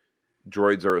 right?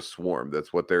 Droids are a swarm.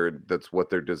 That's what they're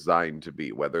designed to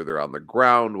be. Whether they're on the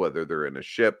ground, whether they're in a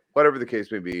ship, whatever the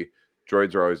case may be,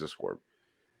 droids are always a swarm.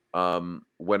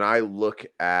 When I look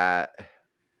at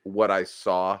what I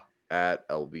saw at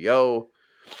LVO,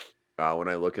 when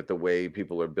I look at the way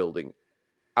people are building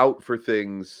out for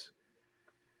things,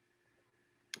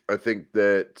 I think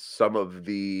that some of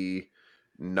the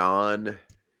non-ace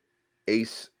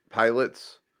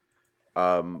pilots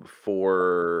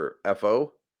for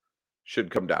FO should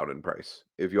come down in price,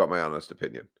 if you want my honest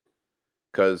opinion.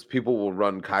 Because people will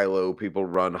run Kylo, people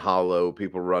run Hollow,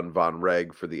 people run Von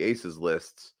Reg for the aces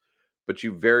lists, but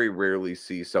you very rarely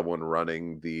see someone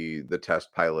running the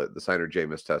test pilot, the Signer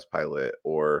Jameis test pilot,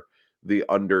 or the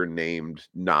undernamed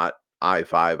not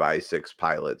I5, I6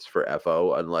 pilots for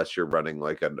FO, unless you're running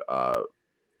like a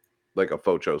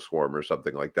Focho Swarm or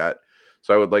something like that.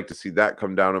 So I would like to see that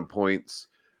come down in points.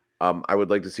 I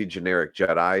would like to see generic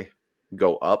Jedi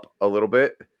go up a little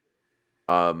bit.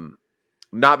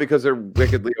 Not because they're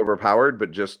wickedly overpowered, but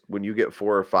just when you get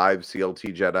 4 or 5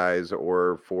 CLT Jedis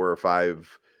or 4 or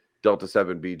 5 Delta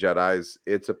 7B Jedis,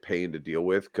 it's a pain to deal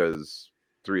with because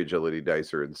 3 agility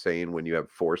dice are insane when you have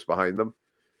force behind them.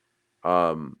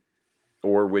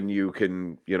 Or when you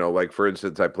can, like for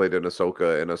instance, I played in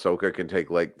Ahsoka, and Ahsoka can take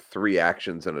like 3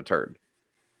 actions in a turn.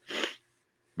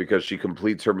 Because she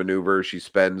completes her maneuver, she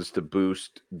spends to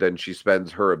boost, then she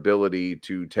spends her ability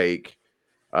to take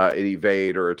an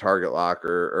evade or a target lock,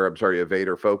 evade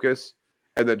or focus,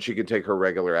 and then she can take her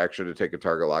regular action to take a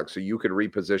target lock. So you can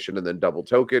reposition and then double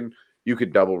token. You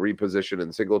could double reposition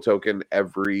and single token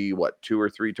every 2 or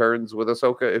 3 turns with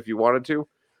Ahsoka if you wanted to.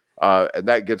 And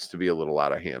that gets to be a little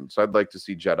out of hand. So I'd like to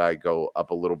see Jedi go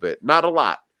up a little bit. Not a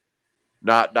lot.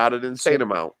 Not an insane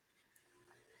amount.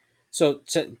 So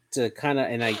to kind of,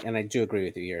 and I do agree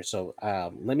with you here. So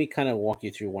let me kind of walk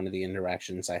you through one of the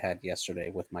interactions I had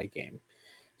yesterday with my game.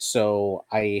 So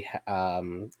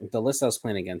the list I was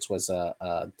playing against was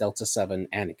a Delta 7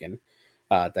 Anakin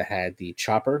that had the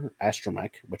Chopper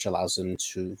Astromech, which allows him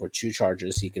to, for 2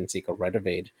 charges, he can take a red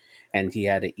evade, and he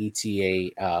had an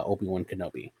ETA Obi-Wan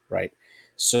Kenobi, right?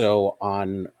 So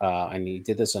and he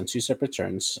did this on 2 separate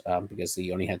turns because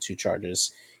he only had 2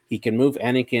 charges. He can move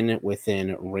Anakin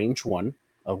within range 1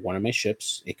 of one of my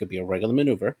ships. It could be a regular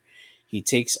maneuver. He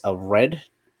takes a red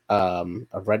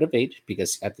evade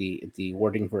because at the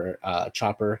wording for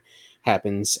Chopper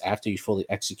happens after you fully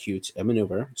execute a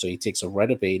maneuver. So he takes a red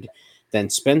evade, then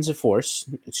spends a force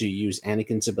to use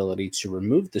Anakin's ability to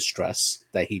remove the stress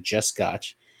that he just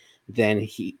got. Then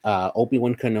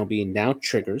Obi-Wan Kenobi now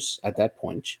triggers at that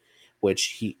point,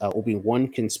 which Obi-Wan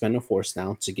can spend a force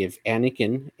now to give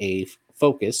Anakin a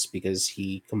focus because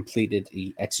he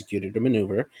executed a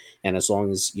maneuver, and as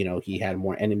long as he had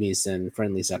more enemies than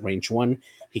friendlies at range 1,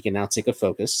 he can now take a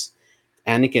focus.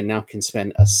 Anakin now can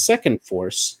spend a second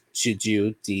force to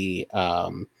do the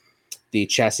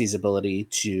chassis ability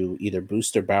to either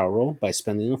boost or barrel roll by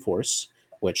spending a force,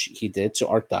 which he did to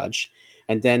arc dodge.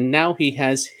 And then now he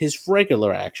has his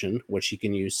regular action, which he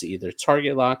can use to either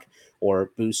target lock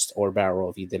or boost or barrel roll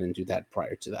if he didn't do that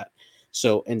prior to that.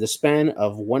 So in the span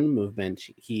of one movement,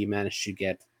 he managed to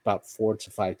get about 4 to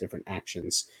 5 different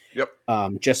actions.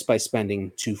 Yep. Just by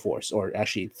spending 2 force, or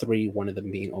actually 3, one of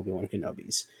them being Obi-Wan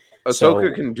Kenobi's.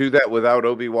 Ahsoka can do that without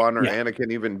Obi-Wan or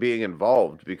Anakin even being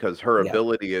involved, because her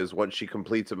ability is once she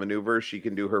completes a maneuver, she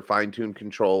can do her fine-tuned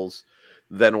controls.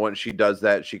 Then once she does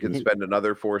that, she can spend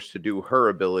another force to do her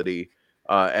ability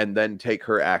and then take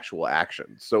her actual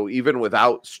action. So even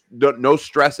without no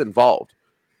stress involved,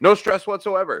 no stress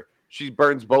whatsoever, she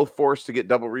burns both force to get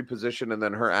double reposition and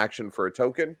then her action for a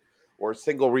token, or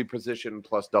single reposition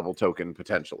plus double token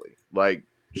potentially. Like,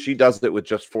 she does it with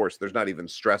just force. There's not even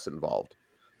stress involved.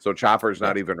 So Chopper's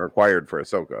not even required for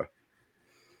Ahsoka.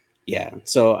 Yeah.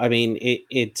 So I mean,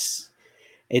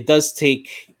 it does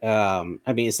take. I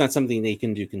mean, it's not something that you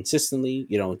can do consistently,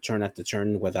 turn after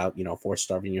turn without force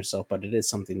starving yourself. But it is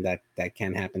something that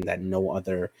can happen that no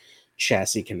other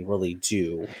chassis can really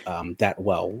do that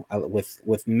well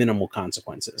with minimal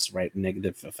consequences, right?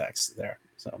 Negative effects there.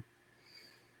 So.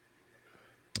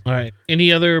 All right.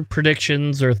 Any other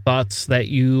predictions or thoughts that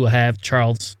you have,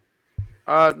 Charles?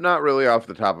 Not really off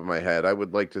the top of my head. I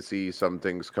would like to see some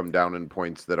things come down in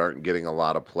points that aren't getting a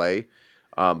lot of play.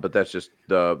 But that's just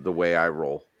the way I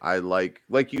roll. I like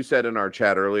you said in our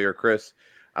chat earlier, Chris,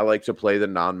 I like to play the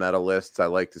non-meta lists. I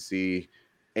like to see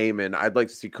Eamon. I'd like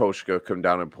to see Koshka come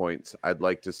down in points. I'd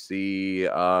like to see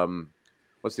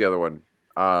what's the other one?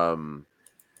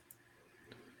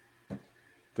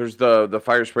 There's the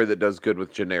fire spray that does good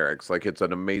with generics. Like, it's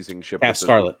an amazing ship. Cass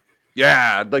Scarlet.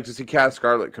 Yeah, I'd like to see Cass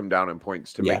Scarlet come down in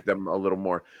points to make them a little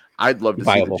more. I'd love to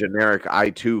see the generic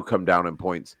I2 come down in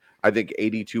points. I think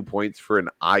 82 points for an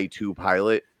I2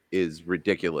 pilot is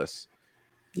ridiculous.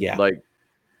 Yeah. Like,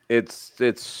 it's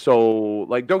so,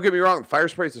 like, don't get me wrong, Fire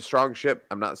Spray is a strong ship.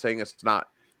 I'm not saying it's not.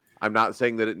 I'm not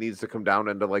saying that it needs to come down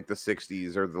into like the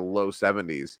 60s or the low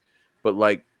 70s, but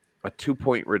like a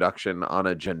 2-point reduction on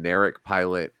a generic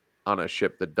pilot on a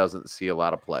ship that doesn't see a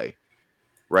lot of play.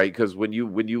 Right? Because when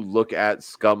you look at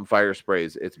scum fire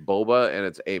sprays, it's Boba and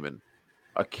it's Eamon.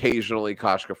 Occasionally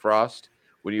Koshka Frost.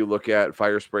 When you look at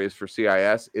fire sprays for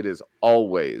CIS, it is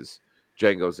always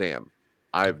Jango Zam.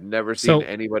 I've never seen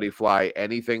anybody fly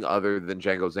anything other than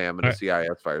Jango Zam in a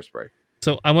CIS fire spray.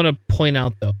 So I want to point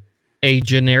out, though, a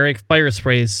generic fire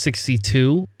spray is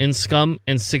 62 in scum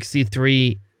and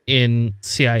 63 in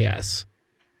CIS.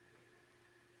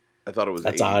 I thought it was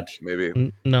That's 80, odd.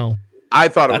 Maybe. No. I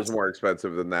thought it was more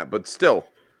expensive than that, but still.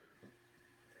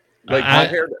 Like, I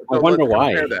wonder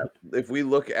why. That. If we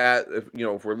look at,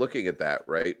 if we're looking at that,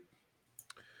 right,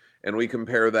 and we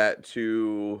compare that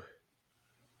to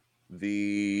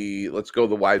let's go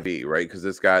the YV, right, because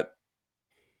it's got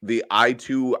the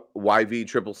I2 YV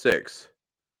 666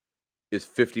 is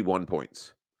 51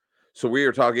 points. So we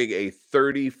are talking a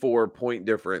 34-point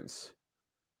difference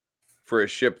for a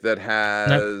ship that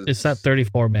has. It's not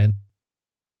 34, man.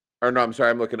 Or no, I'm sorry.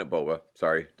 I'm looking at Boba.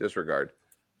 Sorry. Disregard.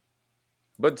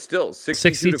 But still,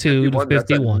 62 to 51, that's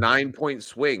a 51. 9-point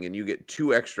swing, and you get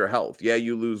 2 extra health. Yeah,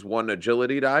 you lose 1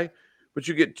 agility die, but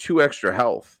you get 2 extra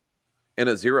health and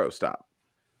a 0 stop.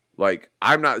 Like,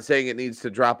 I'm not saying it needs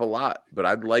to drop a lot, but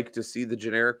I'd like to see the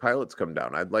generic pilots come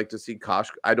down. I'd like to see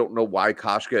Koshka. I don't know why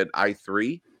Koshka at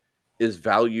I3 is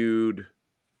valued,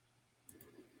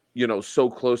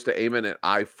 so close to Eamon at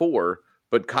I4,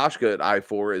 but Koshka at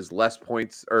I4 is less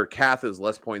points, or Kath is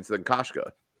less points than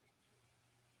Koshka.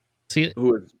 See,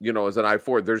 who is, is an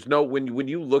I4. There's no, when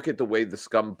you look at the way the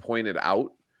scum pointed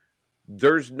out,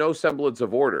 there's no semblance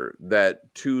of order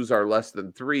that 2s are less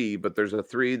than 3, but there's a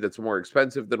 3 that's more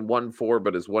expensive than 1-4,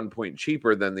 but is 1 point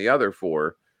cheaper than the other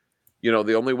 4.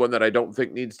 The only one that I don't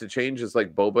think needs to change is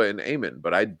like Boba and Eamon,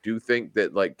 but I do think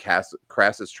that like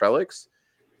Crassus Trellix,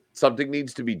 something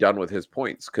needs to be done with his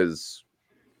points, because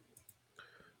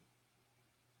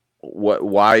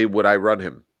why would I run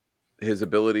him? His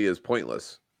ability is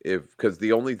pointless. Because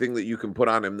the only thing that you can put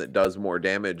on him that does more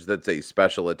damage, that's a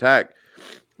special attack,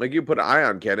 like you put an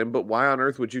ion cannon, but why on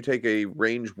earth would you take a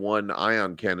range 1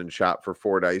 ion cannon shot for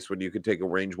 4 dice when you could take a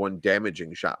range 1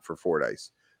 damaging shot for 4 dice?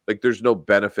 Like, there's no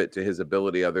benefit to his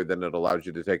ability other than it allows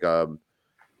you to take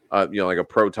like a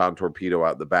proton torpedo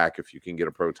out the back if you can get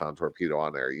a proton torpedo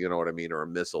on there, you know what I mean, or a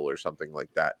missile or something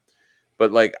like that.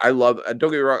 But like, don't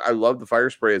get me wrong, I love the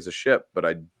fire spray as a ship, but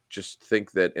I just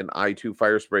think that an I2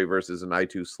 fire spray versus an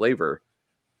I2 slaver,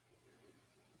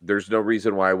 there's no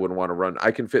reason why I wouldn't want to run. I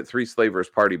can fit 3 slavers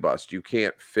party bust. You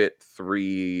can't fit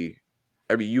 3.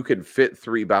 I mean, you can fit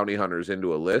 3 bounty hunters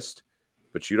into a list,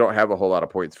 but you don't have a whole lot of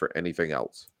points for anything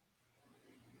else.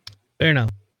 Fair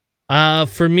enough.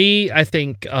 For me, I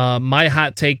think my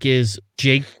hot take is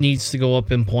Jake needs to go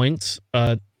up in points.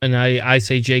 And I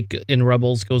say Jake in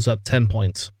Rebels goes up 10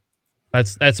 points.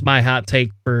 That's my hot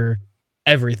take for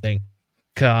everything.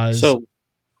 So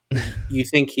you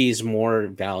think he's more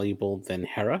valuable than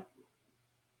Hera?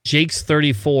 Jake's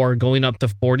 34 going up to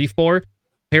 44.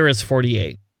 Hera's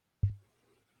 48.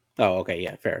 Oh, okay,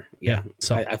 yeah, fair. Yeah.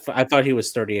 So I thought he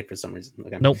was 38 for some reason.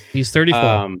 Okay. Nope, he's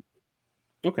 34.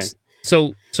 Okay.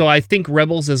 So I think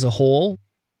Rebels as a whole,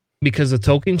 because of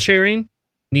token sharing,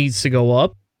 needs to go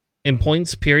up in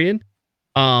points, period.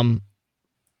 I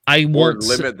won't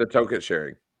limit the token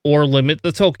sharing. Or limit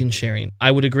the token sharing.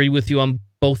 I would agree with you on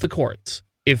both the courts.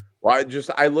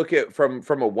 I look at from a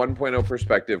 1.0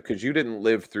 perspective, because you didn't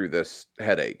live through this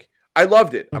headache. I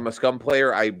loved it. I'm a scum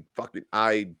player.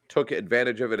 I took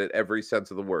advantage of it at every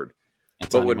sense of the word.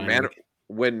 But when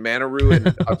Manaroo and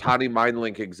Atani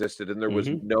Mindlink existed and there was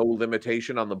no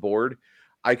limitation on the board,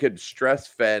 I could stress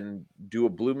Fen, do a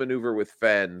blue maneuver with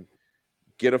Fen,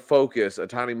 get a focus.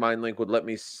 Atani Mindlink would let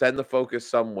me send the focus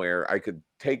somewhere. I could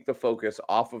take the focus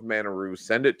off of Manaroo,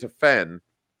 send it to Fen,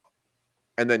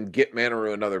 and then get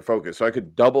Manaroo another focus. So I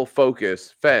could double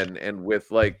focus Fen, and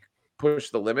with like push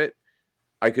the limit,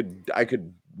 I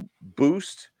could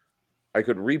boost, I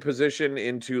could reposition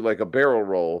into like a barrel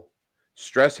roll,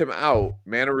 stress him out.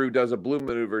 Manaroo does a blue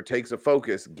maneuver, takes a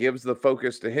focus, gives the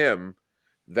focus to him,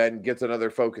 then gets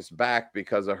another focus back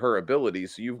because of her ability.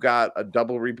 So you've got a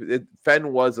double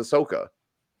Fen was Ahsoka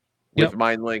with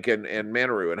Mindlink and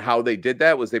Manaroo, and how they did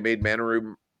that was they made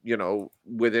Manaroo,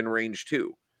 within range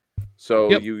 2.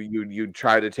 So you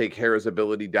try to take Hera's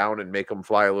ability down and make him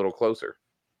fly a little closer.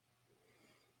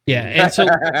 Yeah, and so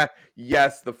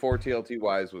yes, the 4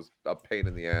 TLTYs was a pain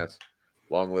in the ass.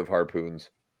 Long live harpoons.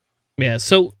 Yeah,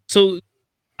 so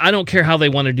I don't care how they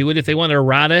want to do it. If they want to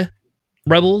errata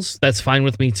Rebels, that's fine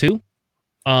with me too.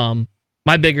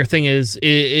 My bigger thing is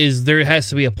there has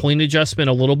to be a point adjustment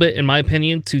a little bit, in my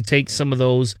opinion, to take some of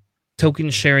those token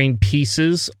sharing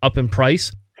pieces up in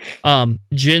price.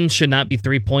 Jin should not be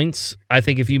 3 points. I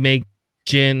think if you make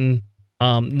Jin,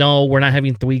 no, we're not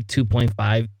having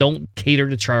 2.5. Don't cater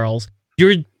to Charles.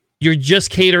 You're just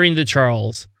catering to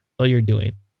Charles. All you're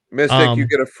doing. Mystic, you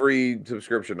get a free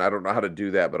subscription. I don't know how to do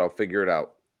that, but I'll figure it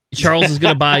out. Charles is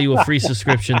going to buy you a free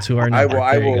subscription to our network.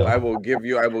 I will give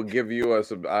you a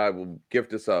sub. I will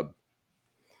gift a sub.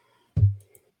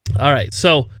 All right,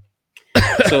 so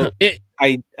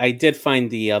I did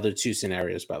find the other 2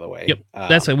 scenarios, by the way. Yep,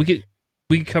 that's fine. We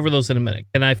could cover those in a minute.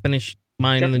 Can I finish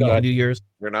mine and then you can do yours?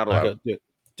 You're not allowed.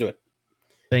 Do it.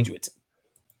 Thank you.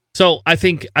 So I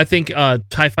think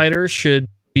TIE Fighters should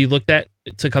be looked at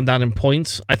to come down in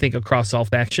points. I think across all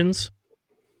factions.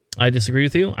 I disagree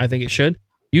with you. I think it should.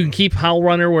 You can keep Howl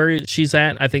Runner where she's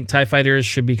at. I think TIE Fighters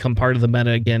should become part of the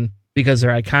meta again because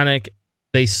they're iconic.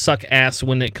 They suck ass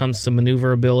when it comes to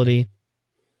maneuverability.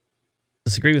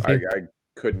 Disagree with you. I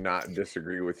could not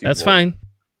disagree with you. That's fine.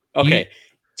 Okay.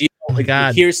 Oh my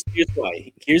God. Here's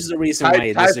why. Here's the reason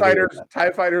why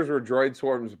TIE Fighters were droid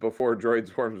swarms before droid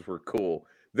swarms were cool.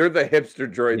 They're the hipster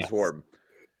droid swarm.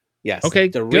 Yes. Okay.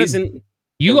 The good. reason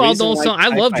you all don't. I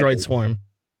love Droid Swarm.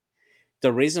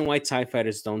 the reason why TIE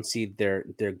fighters don't see their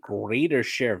greater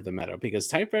share of the meta, because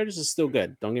TIE fighters is still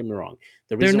good, don't get me wrong.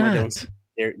 The They're reason why they don't not. see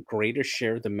their greater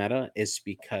share of the meta is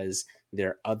because there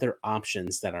are other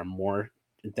options that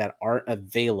are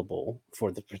available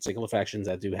for the particular factions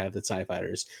that do have the TIE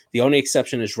fighters. The only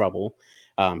exception is Rebel,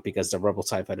 because the Rebel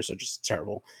TIE fighters are just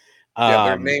terrible.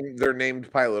 Yeah, they're named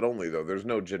pilot only though. There's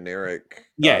no generic.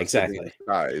 Yeah, exactly.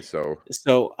 Sky, so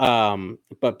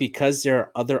but because there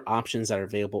are other options that are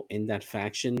available in that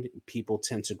faction, people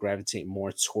tend to gravitate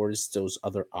more towards those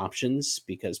other options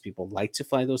because people like to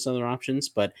fly those other options.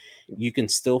 But you can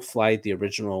still fly the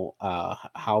original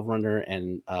Howl Runner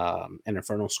and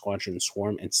Infernal Squadron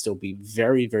Swarm and still be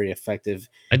very, very effective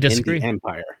I disagree. in the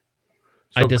Empire.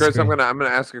 So, I Chris, disagree. I'm gonna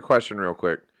ask a question real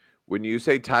quick. When you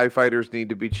say TIE fighters need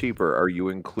to be cheaper, are you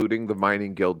including the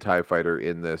Mining Guild TIE fighter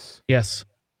in this? Yes.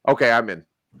 Okay, I'm in.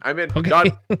 Okay.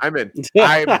 Done. I'm in.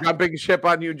 I'm jumping ship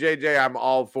on you, JJ. I'm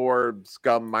all for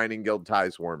Scum Mining Guild TIE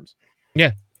swarms.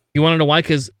 Yeah. You want to know why?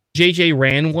 Because JJ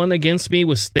ran one against me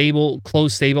with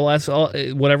closed stable as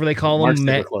whatever they call Mark them.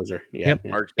 Stable Closer. Yeah. Yep.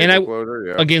 Yeah. Mark And Stable Closer,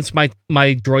 yeah. against my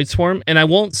droid swarm, and I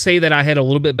won't say that I had a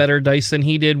little bit better dice than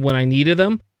he did when I needed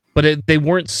them, but they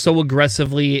weren't so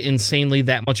aggressively, insanely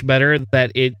that much better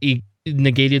that it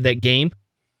negated that game.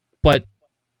 But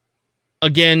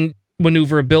again,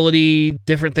 maneuverability,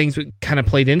 different things kind of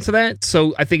played into that.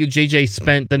 So I think if JJ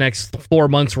spent the next 4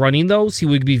 months running those, he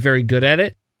would be very good at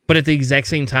it. But at the exact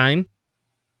same time,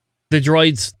 the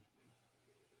droids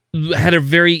had a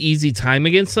very easy time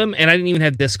against them, and I didn't even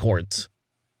have discords.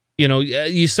 You know,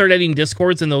 you start adding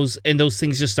discords, and those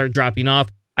things just start dropping off.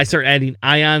 I start adding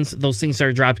ions; those things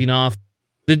start dropping off.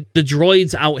 The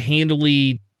droids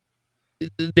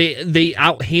they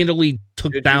out-handily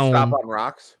took Did down. You stop on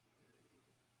rocks?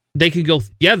 They could go.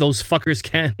 Yeah, those fuckers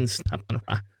can stop on a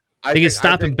rock. They can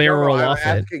stop and barrel roll off it.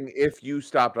 I'm asking if you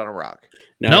stopped on a rock.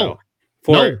 No.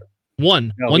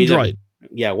 One droid.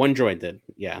 Yeah, one droid did.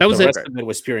 Yeah, that was the it. rest of it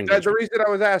was pure The engagement. reason I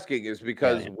was asking is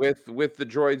because with the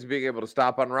droids being able to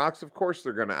stop on rocks, of course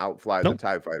they're going to outfly the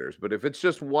TIE fighters. But if it's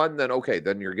just one, then okay,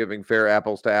 then you're giving fair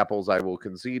apples to apples. I will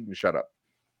concede and shut up.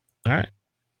 All right.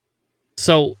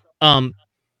 So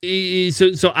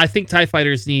so I think TIE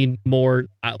fighters need more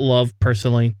love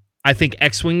personally. I think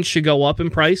X-Wings should go up in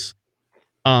price.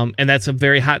 And that's a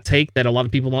very hot take that a lot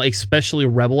of people don't, especially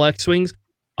Rebel X-Wings.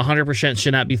 100%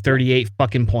 should not be 38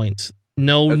 fucking points.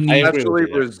 No need.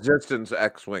 Especially Resistance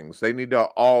X-Wings. They need to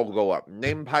all go up.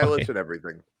 Name pilots and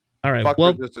everything. All right. Fuck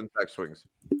well, Resistance X-Wings.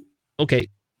 Okay.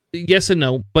 Yes and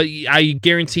no, but I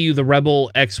guarantee you the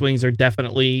Rebel X-Wings are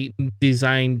definitely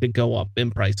designed to go up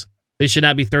in price. They should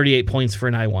not be 38 points for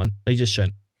an I-1. They just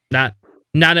shouldn't. Not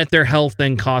at their health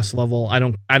and cost level. I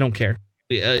don't care.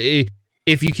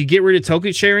 If you could get rid of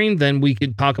token sharing, then we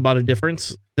could talk about a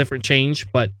different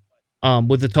change. But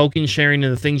with the token sharing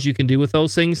and the things you can do with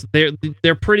those things,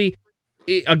 they're pretty.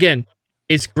 Again,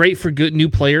 it's great for good new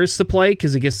players to play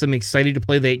because it gets them excited to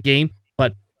play that game.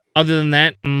 But other than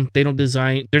that, they're not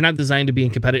designed to be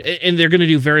in competitive, and they're going to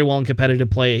do very well in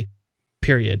competitive play.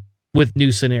 Period. With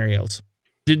new scenarios,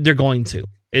 they're going to.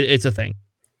 It's a thing.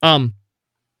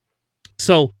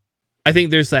 So I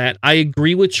think there's that. I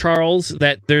agree with Charles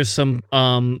that there's some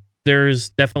there's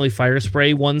definitely fire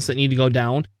spray ones that need to go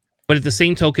down. But at the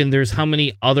same token, there's how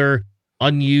many other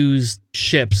unused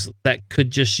ships that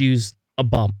could just use a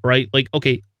bump, right? Like,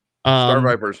 okay. Star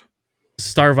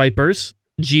Vipers,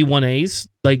 G1As.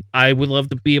 Like, I would love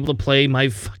to be able to play my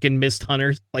fucking Mist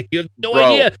Hunters. Like, you have no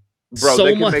idea. Bro, so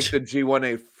they can much. make the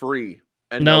G1A free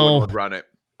and no one would run it.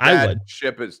 I would.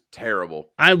 Ship is terrible.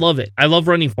 I love it. I love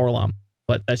running Forlom,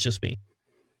 but that's just me.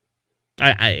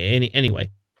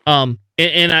 Anyway.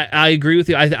 And I agree with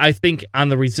you. I think on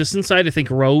the Resistance side, I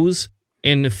think Rose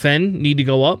and Fen need to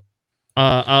go up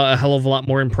a hell of a lot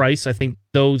more in price. I think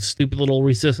those stupid little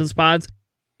Resistance pods,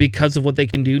 because of what they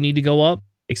can do, need to go up.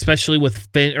 Especially with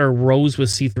Fen or Rose with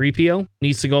C-3PO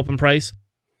needs to go up in price.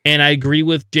 And I agree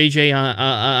with JJ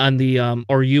on the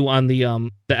or you on the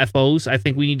FOs. I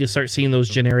think we need to start seeing those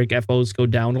generic FOs go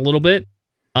down a little bit.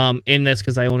 And that's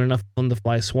because I own enough of them to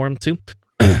fly Swarm too.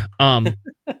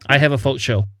 I have a photo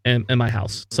show in my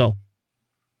house. So,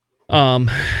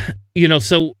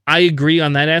 so I agree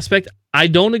on that aspect. I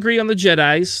don't agree on the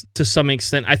Jedis to some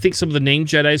extent. I think some of the named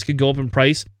Jedis could go up in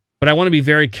price, but I want to be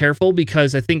very careful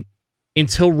because I think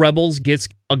until Rebels gets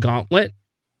a gauntlet,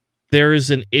 there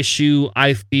is an issue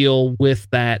I feel with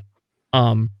that.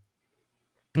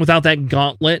 Without that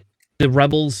gauntlet, the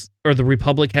Rebels or the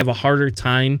Republic have a harder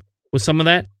time with some of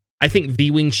that. I think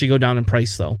V-Wing should go down in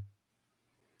price though.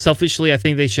 Selfishly, I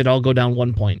think they should all go down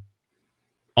 1 point.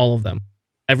 All of them.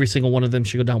 Every single one of them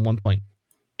should go down 1 point.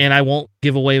 and I won't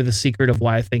give away the secret of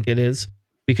why I think it is,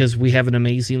 because we have an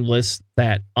amazing list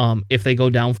that if they go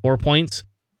down 4 points,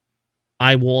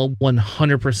 I will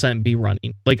 100% be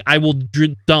running. Like, I will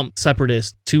dump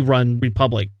Separatist to run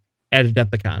Republic at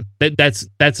Adepticon.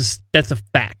 That's a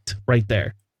fact right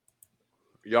there.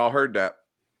 Y'all heard that.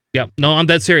 Yeah, no, I'm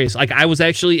dead serious. Like, I was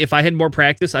actually, if I had more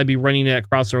practice, I'd be running it at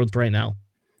Crossroads right now.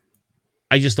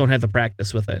 I just don't have the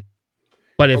practice with it.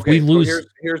 But if we lose, so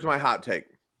here's my hot take.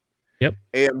 Yep.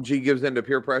 AMG gives into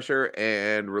peer pressure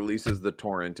and releases the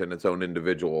torrent in its own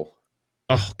individual.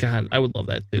 Oh God, I would love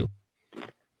that too.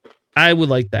 I would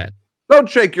like that. Don't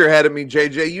shake your head at me,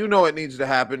 JJ. You know it needs to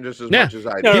happen just as much as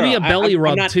I do. Give me a belly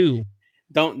rub too.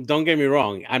 Don't get me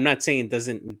wrong. I'm not saying it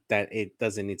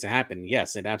doesn't need to happen.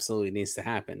 Yes, it absolutely needs to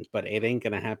happen, but it ain't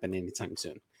gonna happen anytime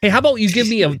soon. Hey, how about you give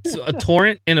me a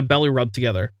torrent and a belly rub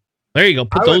together? There you go.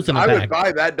 Put those in the bag. I would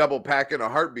buy that double pack in a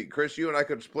heartbeat, Chris. You and I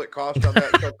could split cost on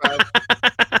that so fast.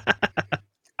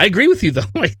 I agree with you though.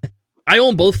 I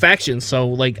own both factions, so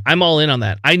like I'm all in on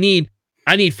that. I need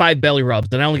 5 belly rubs,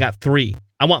 and I only got 3.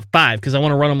 I want 5 because I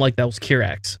want to run them like those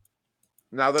Kirax.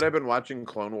 Now that I've been watching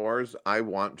Clone Wars, I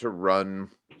want to run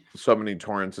so many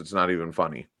torrents it's not even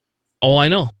funny. Oh, I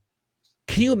know.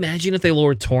 Can you imagine if they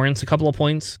lowered torrents a couple of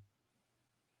points?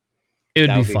 It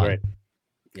would be fun. Great.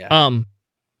 Yeah.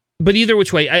 But either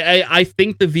which way, I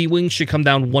think the V-Wing should come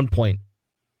down 1 point.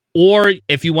 Or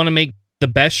if you want to make the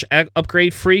Besh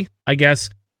upgrade free, I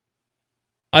guess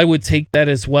I would take that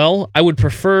as well. I would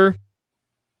prefer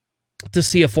to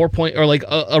see a 4 point or like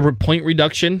a point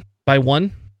reduction by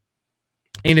 1.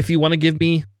 And if you want to give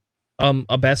me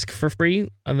a Besk for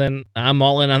free, and then I'm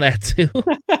all in on that too.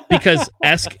 Because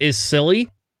Esk is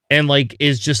silly and like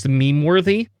is just meme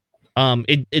worthy.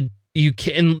 You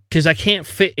can, because I can't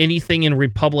fit anything in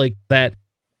Republic that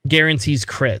guarantees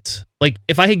crits. Like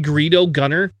if I had Greedo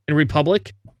Gunner in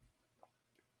Republic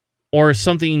or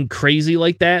something crazy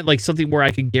like that, like something where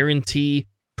I could guarantee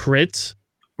crits.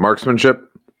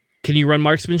 Marksmanship. Can you run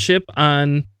marksmanship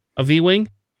on a V-Wing?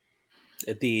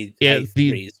 At the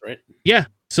I3s, right? Yeah.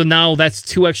 So now that's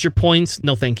 2 extra points.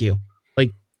 No, thank you.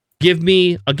 Like, give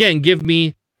me a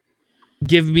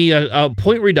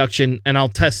point reduction, and I'll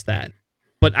test that.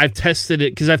 But I've tested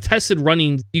it because I've tested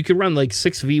running. You could run like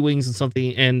 6 V-Wings and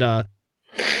something, and a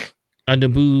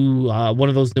Naboo, one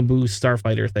of those Naboo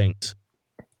starfighter things.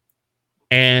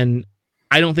 And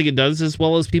I don't think it does as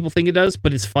well as people think it does,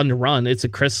 but it's fun to run. It's a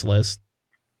Chris list.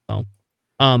 So,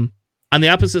 on the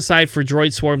opposite side for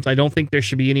droid swarms, I don't think there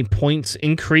should be any points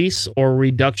increase or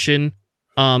reduction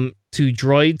to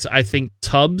droids. I think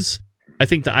tubs. I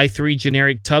think the i3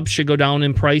 generic tub should go down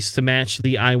in price to match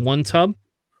the i1 tub,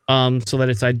 so that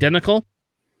it's identical.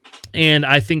 And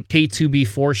I think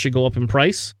K2B4 should go up in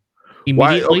price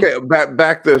immediately. Why, okay,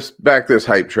 back this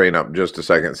hype train up just a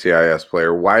second, CIS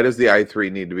player. Why does the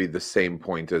i3 need to be the same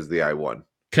point as the i1?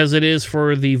 Because it is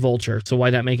for the Vulture, so why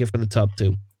not make it for the tub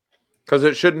too? Because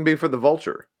it shouldn't be for the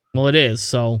Vulture. Well, it is,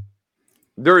 so...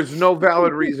 There is no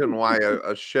valid reason why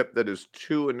a ship that is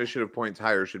 2 initiative points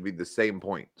higher should be the same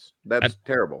points. That's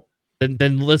terrible.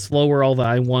 Then let's lower all the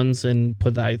I1s and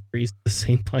put the I3s the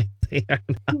same point they are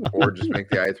now. Or just make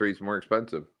the I3s more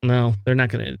expensive. No, they're not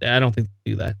going to. I don't think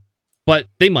they do that. But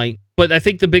they might. But I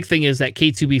think the big thing is that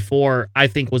K2B4, I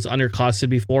think, was undercosted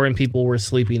before, and people were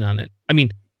sleeping on it. I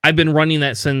mean, I've been running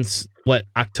that since,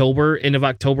 October, end of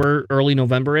October, early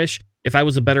November-ish. If I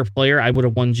was a better player, I would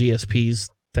have won GSP's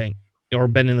thing or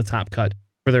been in the top cut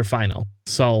for their final.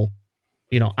 So,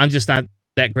 I'm just not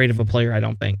that great of a player, I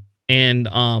don't think. And,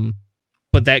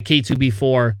 but that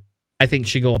K2B4, I think,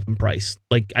 should go up in price.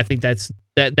 Like, I think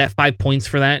that 5 points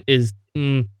for that is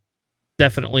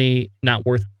definitely not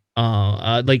worth.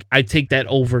 I take that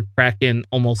over Kraken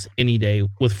almost any day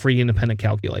with free independent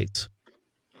calculates.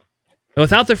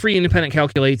 Without the free independent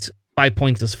calculates, 5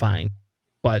 points is fine.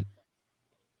 But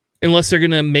unless they're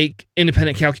going to make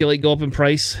independent calculate go up in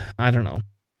price, I don't know.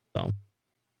 So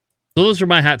those are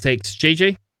my hot takes.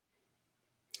 JJ?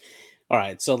 All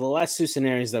right, so the last 2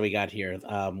 scenarios that we got here,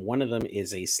 one of them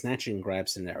is a snatch and grab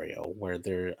scenario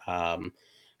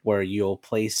where you'll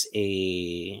place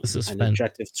an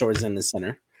objective towards in the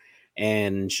center,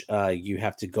 and you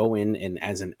have to go in, and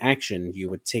as an action, you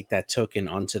would take that token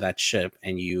onto that ship,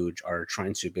 and you are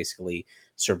trying to basically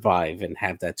survive and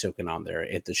have that token on there.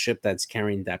 If the ship that's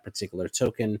carrying that particular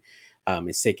token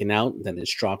is taken out, then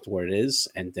it's dropped where it is,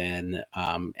 and then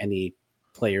any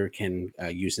player can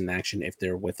use an action if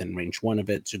they're within range 1 of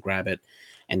it to grab it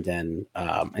and then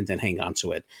hang on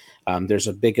to it. There's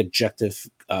a big objective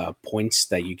points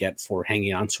that you get for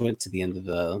hanging on to it to the end of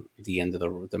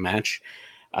the match,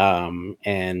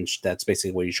 and that's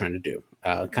basically what you're trying to do.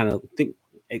 Kind of think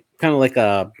kind of like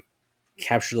a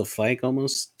capture the flag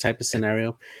almost type of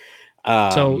scenario.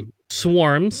 So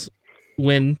Swarms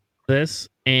win this,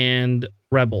 and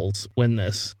Rebels win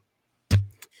this.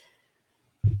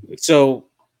 So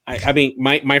I mean,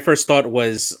 my first thought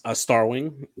was a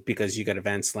Starwing because you got to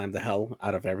Van Slam the hell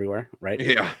out of everywhere, right?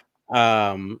 Yeah.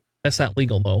 That's not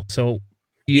legal though. So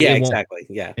yeah, exactly.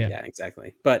 Yeah,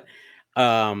 exactly. But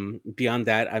beyond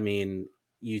that, I mean,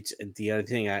 the other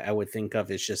thing I would think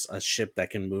of is just a ship that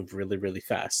can move really, really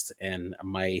fast. And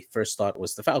my first thought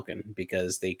was the Falcon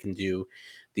because they can do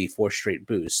the 4 straight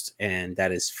boost, and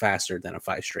that is faster than a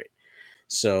 5 straight.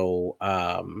 So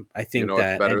I think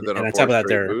that better than and a on top 4 of that,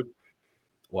 straight they're boost.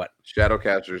 What?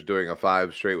 Shadowcaster's doing a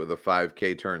 5 straight with a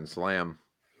 5K turn slam.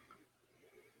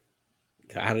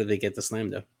 How did they get the slam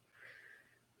though?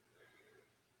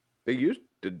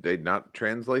 Did they not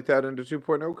translate that into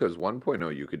 2.0? Because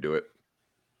 1.0 you could do it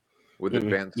with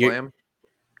advanced slam.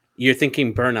 You're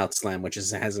thinking burnout slam, which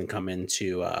hasn't come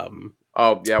into.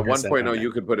 Oh yeah, 1.0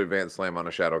 you could put advanced slam on a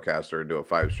Shadowcaster and do a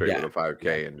 5 straight with a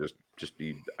 5K and just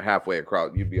be halfway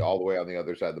across. You'd be all the way on the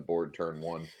other side of the board turn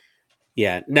 1.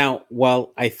 Yeah. Now,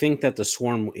 while I think that the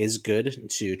Swarm is good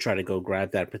to try to go grab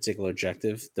that particular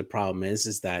objective, the problem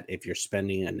is that if you're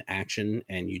spending an action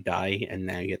and you die, and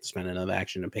now you have to spend another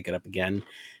action to pick it up again,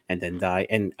 and then die,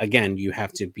 and again you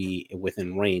have to be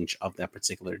within range of that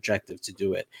particular objective to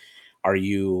do it. Are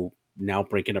you now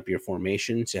breaking up your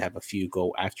formation to have a few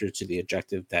go after to the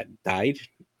objective that died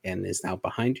and is now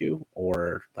behind you,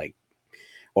 or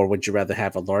would you rather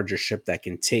have a larger ship that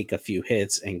can take a few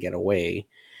hits and get away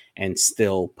and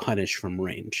still punish from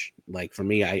range? Like for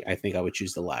me, I think I would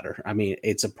choose the latter. I mean,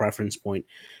 it's a preference point,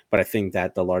 but I think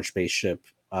that the large base ship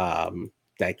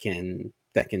that can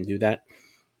do that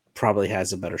probably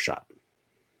has a better shot.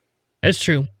 That's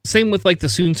true. Same with like the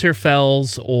Soontir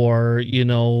Fells, or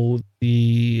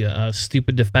the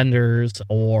stupid defenders,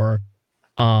 or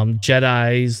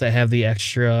Jedis that have the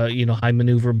extra high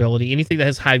maneuverability. Anything that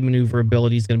has high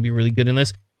maneuverability is going to be really good in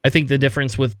this. I think the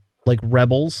difference with like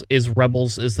Rebels is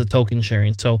the token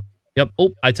sharing. So yep,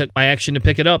 I took my action to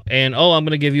pick it up, and I'm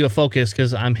going to give you a focus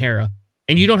because I'm Hera,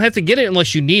 and you don't have to get it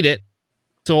unless you need it.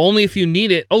 So only if you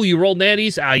need it. You rolled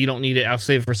natties. You don't need it. I'll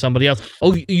save it for somebody else.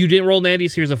 You didn't roll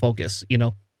natties. Here's a focus.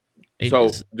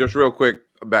 So just real quick,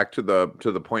 back to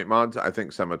the point mods. I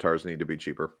think scimitars need to be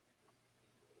cheaper.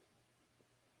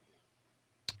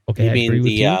 Okay, you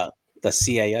mean the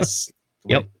CIS?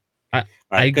 Yep, I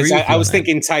agree. Because I was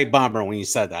thinking TIE Bomber when you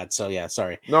said that. So yeah,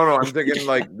 sorry. No, I'm thinking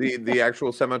like the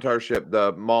actual scimitar ship,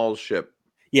 the Maul's ship.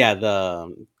 Yeah,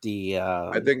 the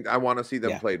I think I want to see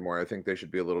them played more. I think they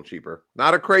should be a little cheaper.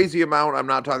 Not a crazy amount. I'm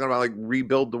not talking about like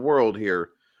rebuild the world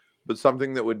here, but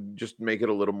something that would just make it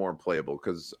a little more playable.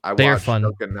 Because I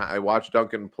watched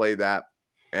Duncan play that,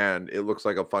 and it looks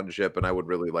like a fun ship, and I would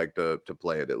really like to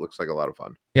play it. It looks like a lot of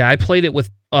fun. Yeah, I played it with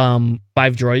 5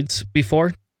 droids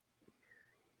before,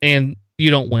 and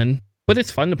you don't win, but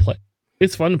it's fun to play.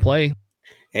 It's fun to play.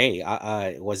 Hey,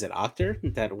 was it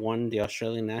Octor that won the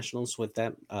Australian Nationals with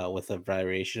that? With a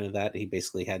variation of that, he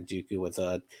basically had Dooku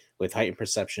with heightened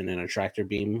perception and a tractor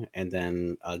beam, and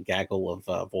then a gaggle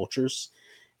of vultures,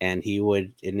 and he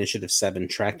would initiative 7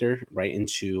 tractor right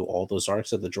into all those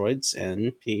arcs of the droids,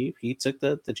 and he took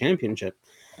the championship.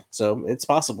 So it's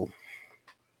possible.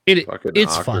 It's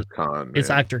fun. It's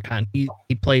Octor Khan.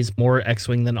 He plays more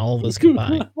X-Wing than all of us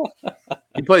combined.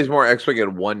 He plays more X-Wing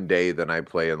in one day than I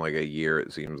play in like a year,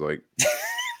 it seems like.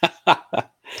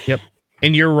 Yep.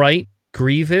 And you're right.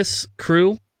 Grievous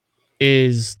crew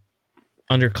is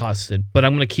undercosted, but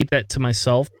I'm going to keep that to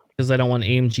myself because I don't want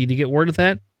AMG to get word of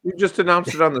that. You just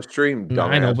announced it on the stream. No,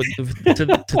 I know, but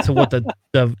to what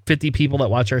the 50 people that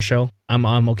watch our show,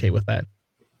 I'm okay with that.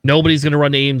 Nobody's going to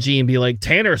run to AMG and be like,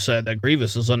 Tanner said that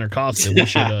Grievous is undercosted.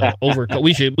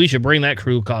 We should we should bring that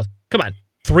crew cost. Come on,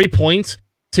 3 points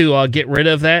to get rid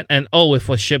of that, and if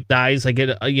a ship dies, I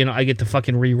get I get to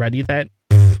fucking re-ready that.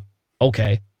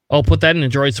 Okay, put that in a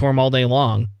droid swarm all day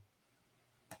long.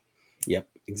 Yep,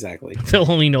 exactly.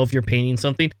 They'll only know if you're painting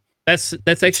something. That's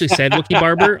actually sad, Wookie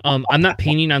Barber. I'm not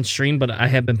painting on stream, but I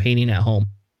have been painting at home.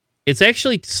 It's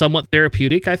actually somewhat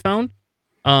therapeutic, I found.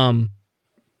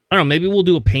 I don't know, maybe we'll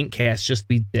do a paint cast, just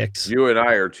be dicks. You and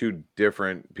I are 2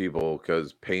 different people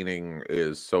because painting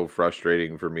is so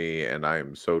frustrating for me and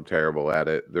I'm so terrible at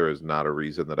it. There is not a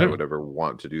reason that I would ever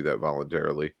want to do that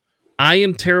voluntarily. I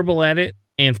am terrible at it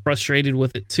and frustrated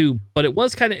with it too, but it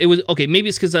was okay, maybe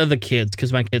it's because of the kids,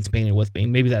 because my kids painted with me.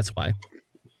 Maybe that's why.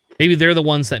 Maybe they're the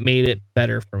ones that made it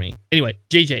better for me. Anyway,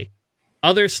 JJ,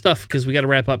 other stuff, because we got to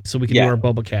wrap up so we can do our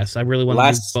Boba cast. I really want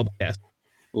to do Boba cast.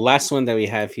 Last one that we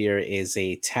have here is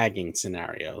a tagging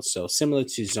scenario. So similar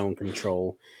to zone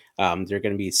control, there are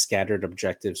going to be scattered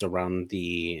objectives around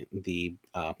the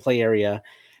play area.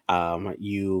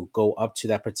 You go up to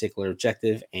that particular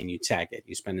objective and you tag it.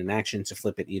 You spend an action to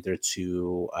flip it either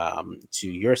to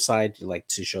your side, like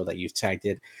to show that you've tagged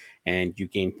it, and you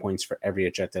gain points for every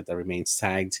objective that remains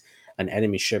tagged. An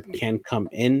enemy ship can come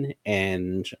in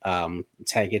and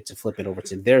tag it to flip it over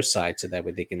to their side, so that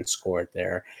way they can score it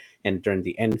there. And during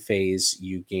the end phase,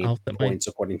 you gain points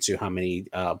according to how many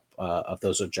of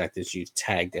those objectives you've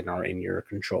tagged and are in your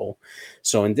control.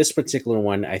 So in this particular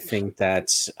one, I think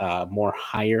that more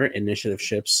higher initiative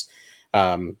ships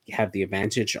have the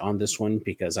advantage on this one,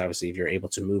 because obviously if you're able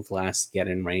to move last, get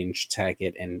in range, tag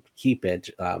it, and keep it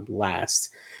last,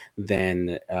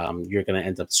 then you're going to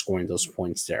end up scoring those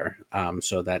points there.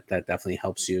 So that definitely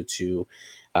helps you to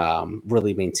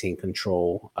really maintain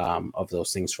control of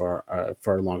those things for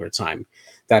a longer time.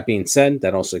 That being said,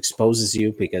 that also exposes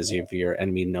you, because if your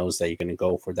enemy knows that you're going to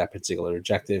go for that particular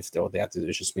objective, all they have to do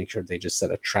is just make sure they just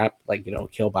set a trap, like,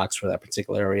 kill box for that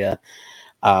particular area,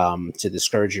 to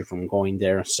discourage you from going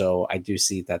there. So I do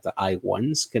see that the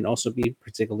I1s can also be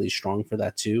particularly strong for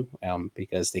that too,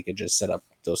 because they could just set up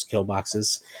those kill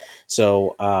boxes.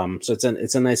 So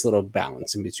it's a nice little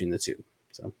balance in between the two.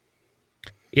 So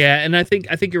yeah, and I think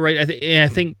you're right. I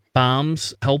think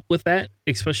bombs help with that,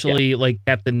 especially like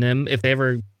Captain Nim. If they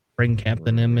ever bring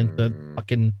Captain Nim into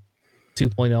fucking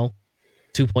 2.0,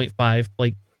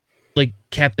 2.5, like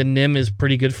Captain Nim is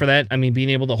pretty good for that. I mean, being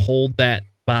able to hold that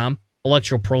bomb.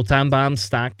 Electroproton bombs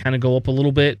stock kind of go up a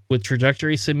little bit with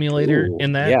trajectory simulator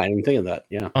in that. Yeah, I didn't think of that.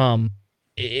 Yeah.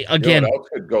 Again, what else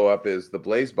could go up is the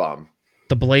blaze bomb.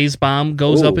 The blaze bomb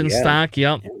goes up in stock.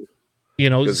 Yep.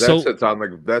 So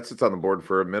that sits on the board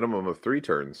for a minimum of 3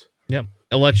 turns. Yep.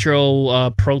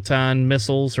 Proton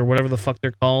missiles, or whatever the fuck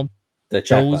they're called.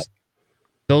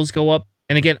 Those go up.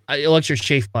 And again, electro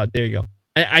chafe pod. There you go.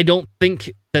 I don't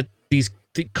think that these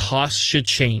costs should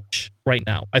change right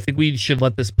now. I think we should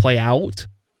let this play out,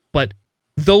 but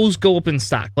those go up in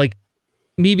stock. Like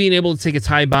me being able to take a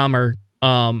TIE bomber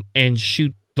and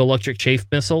shoot the electric chafe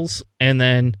missiles, and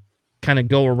then kind of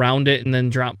go around it and then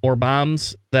drop more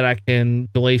bombs that I can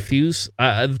delay fuse.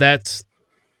 That's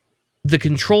the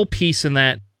control piece in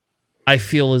that I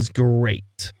feel is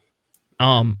great.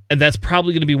 And that's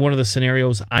probably going to be one of the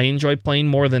scenarios I enjoy playing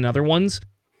more than other ones,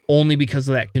 only because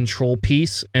of that control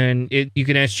piece. And you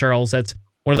can ask Charles, that's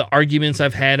one of the arguments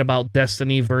I've had about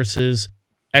Destiny versus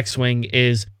X-Wing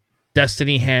is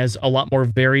Destiny has a lot more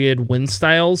varied win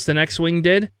styles than X-Wing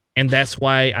did. And that's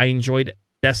why I enjoyed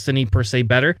Destiny per se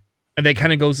better. And that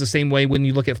kind of goes the same way when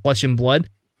you look at Flesh and Blood.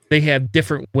 They have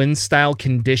different win style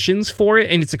conditions for it.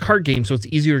 And it's a card game, so it's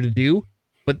easier to do.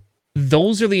 But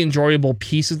those are the enjoyable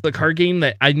pieces of the card game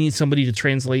that I need somebody to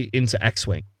translate into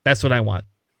X-Wing. That's what I want.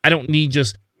 I don't need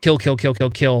just kill.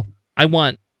 I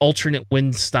want alternate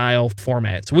win style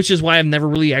formats, which is why I've never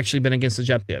really actually been against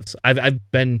objectives.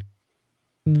 I've been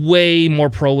way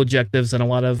more pro objectives than a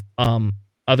lot of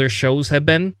other shows have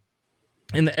been.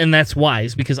 And that's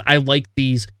wise, because I like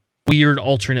these weird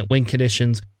alternate win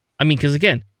conditions. I mean, because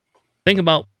again, think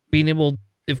about being able,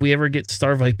 if we ever get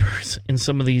Star Vipers in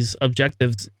some of these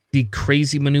objectives, the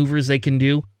crazy maneuvers they can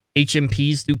do.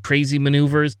 HMPs do crazy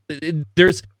maneuvers.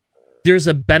 There's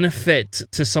a benefit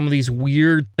to some of these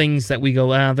weird things that we go,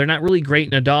 they're not really great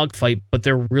in a dogfight, but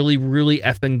they're really, really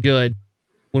effing good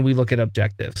when we look at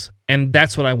objectives. And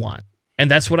that's what I want.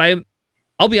 And that's what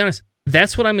I'll be honest,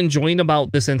 that's what I'm enjoying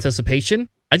about this anticipation.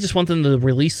 I just want them to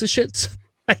release the shits.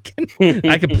 I can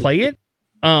play it.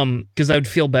 Because I would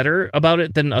feel better about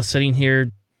it than us sitting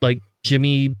here like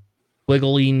Jimmy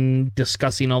wiggling,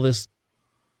 discussing all this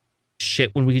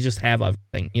shit when we could just have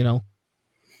everything,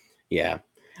 Yeah.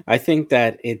 I think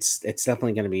that it's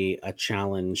definitely going to be a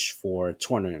challenge for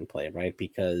tournament play, right?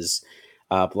 Because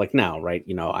like now, right,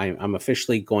 I'm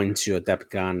officially going to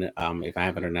Adepticon. If I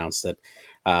haven't announced it,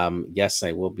 yes,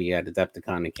 I will be at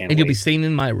Adepticon. And you'll be staying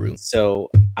in my room.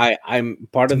 So I'm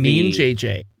part of me and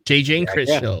JJ and Chris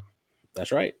show.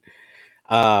 That's right.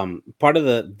 Part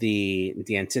of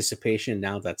the anticipation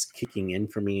now that's kicking in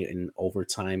for me in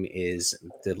overtime is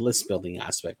the list building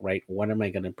aspect, right? What am I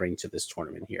going to bring to this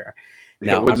tournament here?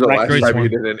 Now, when's the last time you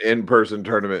did an in-person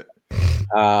tournament?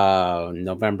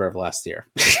 November of last year.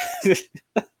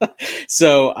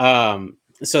 So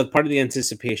part of the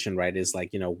anticipation, right, is like,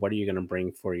 what are you going to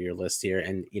bring for your list here?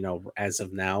 And, as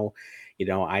of now,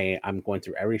 I'm going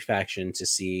through every faction to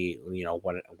see,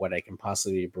 what I can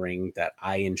possibly bring that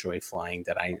I enjoy flying,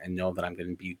 that I know that I'm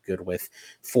going to be good with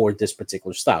for this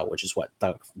particular style, which is what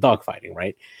dogfighting,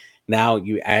 right? Now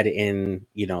you add in,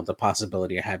 the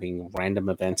possibility of having random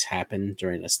events happen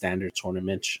during a standard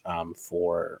tournament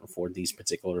for these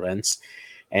particular events,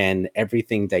 and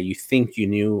everything that you think you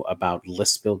knew about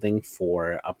list building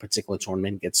for a particular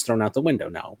tournament gets thrown out the window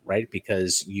now, right?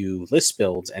 Because you list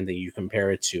build and then you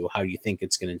compare it to how you think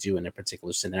it's going to do in a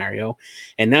particular scenario,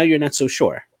 and now you're not so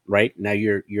sure. Right now,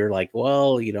 you're like,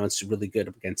 well, it's really good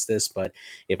against this, but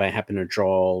if I happen to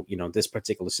draw, this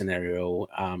particular scenario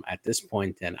at this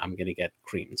point, then I'm gonna get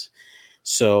creamed.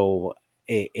 So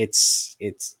it's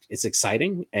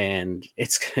exciting, and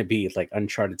it's gonna be like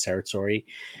uncharted territory.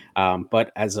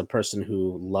 But as a person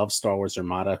who loves Star Wars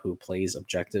Armada, who plays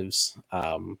objectives,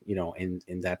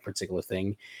 in that particular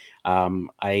thing,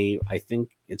 I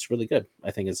think it's really good.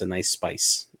 I think it's a nice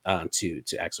spice to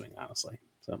X-Wing, honestly.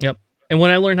 So. Yep. And when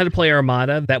I learned how to play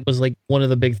Armada, that was like one of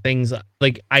the big things.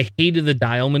 Like, I hated the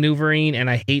dial maneuvering, and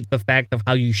I hate the fact of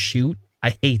how you shoot.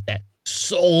 I hate that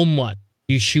so much.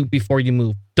 You shoot before you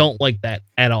move. Don't like that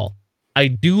at all. I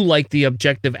do like the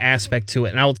objective aspect to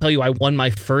it. And I will tell you, I won my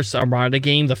first Armada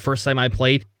game the first time I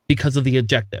played because of the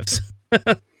objectives.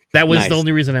 That was the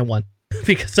only reason I won.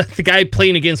 Because the guy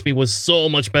playing against me was so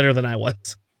much better than I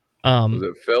was. Was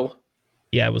it Phil?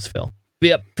 Yeah, it was Phil.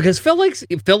 Yeah, because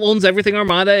Phil owns everything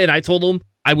Armada, and I told him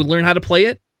I would learn how to play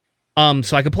it,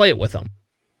 so I could play it with him.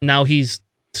 Now he's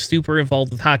super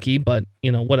involved with hockey, but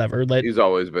whatever. He's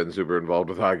always been super involved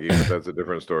with hockey, but that's a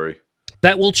different story.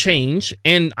 That will change,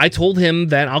 and I told him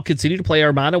that I'll continue to play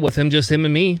Armada with him, just him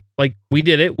and me. Like, we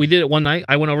did it. We did it one night.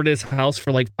 I went over to his house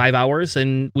for like 5 hours,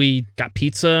 and we got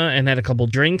pizza and had a couple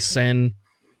drinks and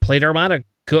played Armada,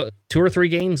 2 or 3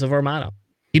 games of Armada.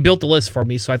 He built the list for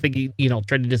me, so I think he,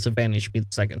 tried to disadvantage me the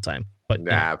second time. But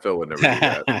nah, Phil would never do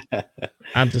that.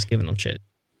 I'm just giving him shit.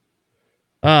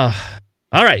 All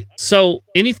right. So,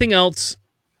 anything else?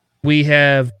 We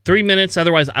have 3 minutes.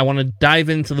 Otherwise, I want to dive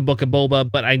into the Book of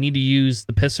Boba, but I need to use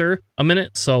the pisser a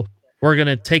minute. So, we're going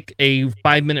to take a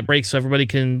 5-minute break so everybody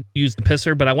can use the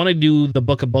pisser. But I want to do the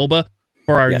Book of Boba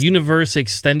for our Universe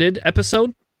Extended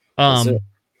episode.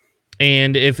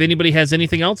 And if anybody has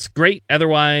anything else, great.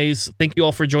 Otherwise, thank you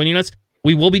all for joining us.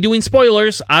 We will be doing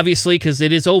spoilers, obviously, because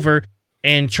it is over.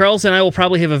 And Charles and I will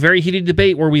probably have a very heated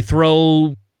debate where we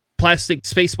throw plastic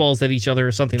space balls at each other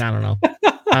or something. I don't know.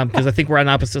 Because I think we're on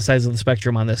opposite sides of the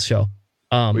spectrum on this show.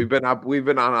 We've been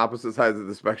on opposite sides of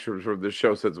the spectrum from this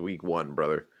show since week 1,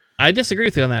 brother. I disagree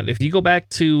with you on that. If you go back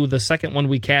to the second one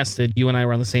we casted, you and I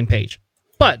were on the same page.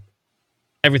 But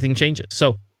everything changes.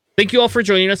 So thank you all for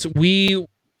joining us. We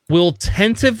will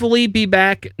tentatively be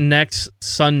back next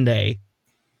Sunday.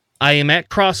 I am at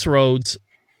Crossroads.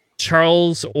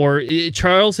 Charles and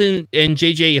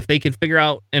JJ, if they can figure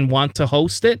out and want to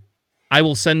host it, I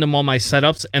will send them all my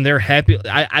setups, and they're happy.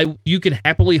 You can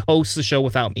happily host the show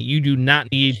without me. You do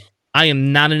not need. I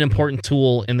am not an important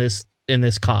tool in this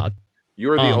cog.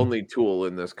 You're the only tool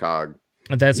in this cog.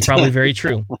 That's probably very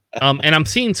true. And I'm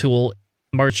seeing Tool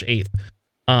March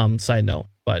 8th. Side note,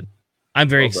 but I'm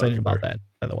very excited about that,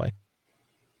 by the way.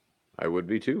 I would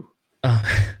be too.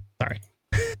 Sorry.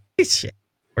 Shit.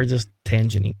 We're just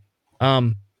tangenting.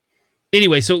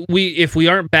 Anyway, so if we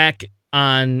aren't back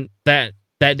on that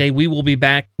day, we will be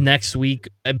back next week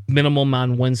at minimum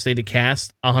on Wednesday to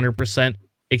cast 100%,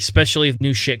 especially if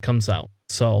new shit comes out.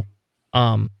 So,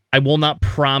 I will not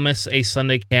promise a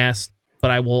Sunday cast,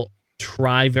 but I will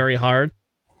try very hard.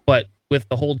 But with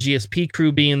the whole GSP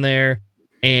crew being there,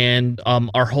 and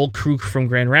our whole crew from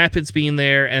Grand Rapids being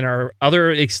there, and our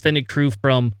other extended crew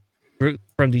from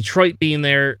Detroit being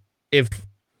there, if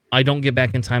I don't get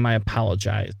back in time, I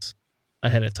apologize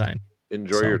ahead of time.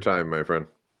 Enjoy your time, my friend.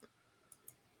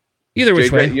 Either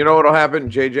which way. You know what'll happen?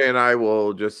 JJ and I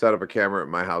will just set up a camera at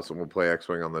my house and we'll play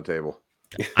X-Wing on the table.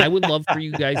 I would love for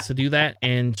you guys to do that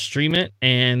and stream it,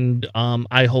 and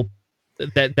I hope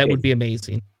that would be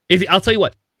amazing. I'll tell you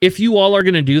what, if you all are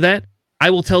going to do that, I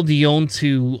will tell Dion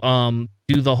to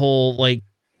do the whole like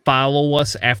follow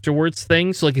us afterwards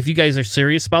thing. So like if you guys are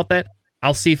serious about that,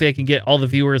 I'll see if I can get all the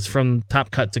viewers from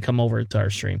Top Cut to come over to our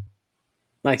stream.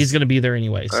 Nice. He's going to be there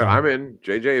anyway. So. I'm in.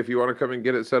 JJ, if you want to come and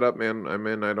get it set up, man, I'm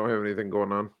in. I don't have anything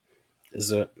going on.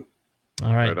 Is it?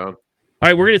 All right. Right on. All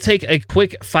right, we're going to take a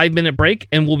quick 5-minute break,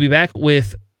 and we'll be back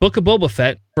with Book of Boba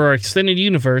Fett for our extended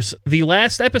universe, the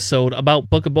last episode about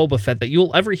Book of Boba Fett that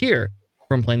you'll ever hear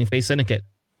from Planning Phase Syndicate.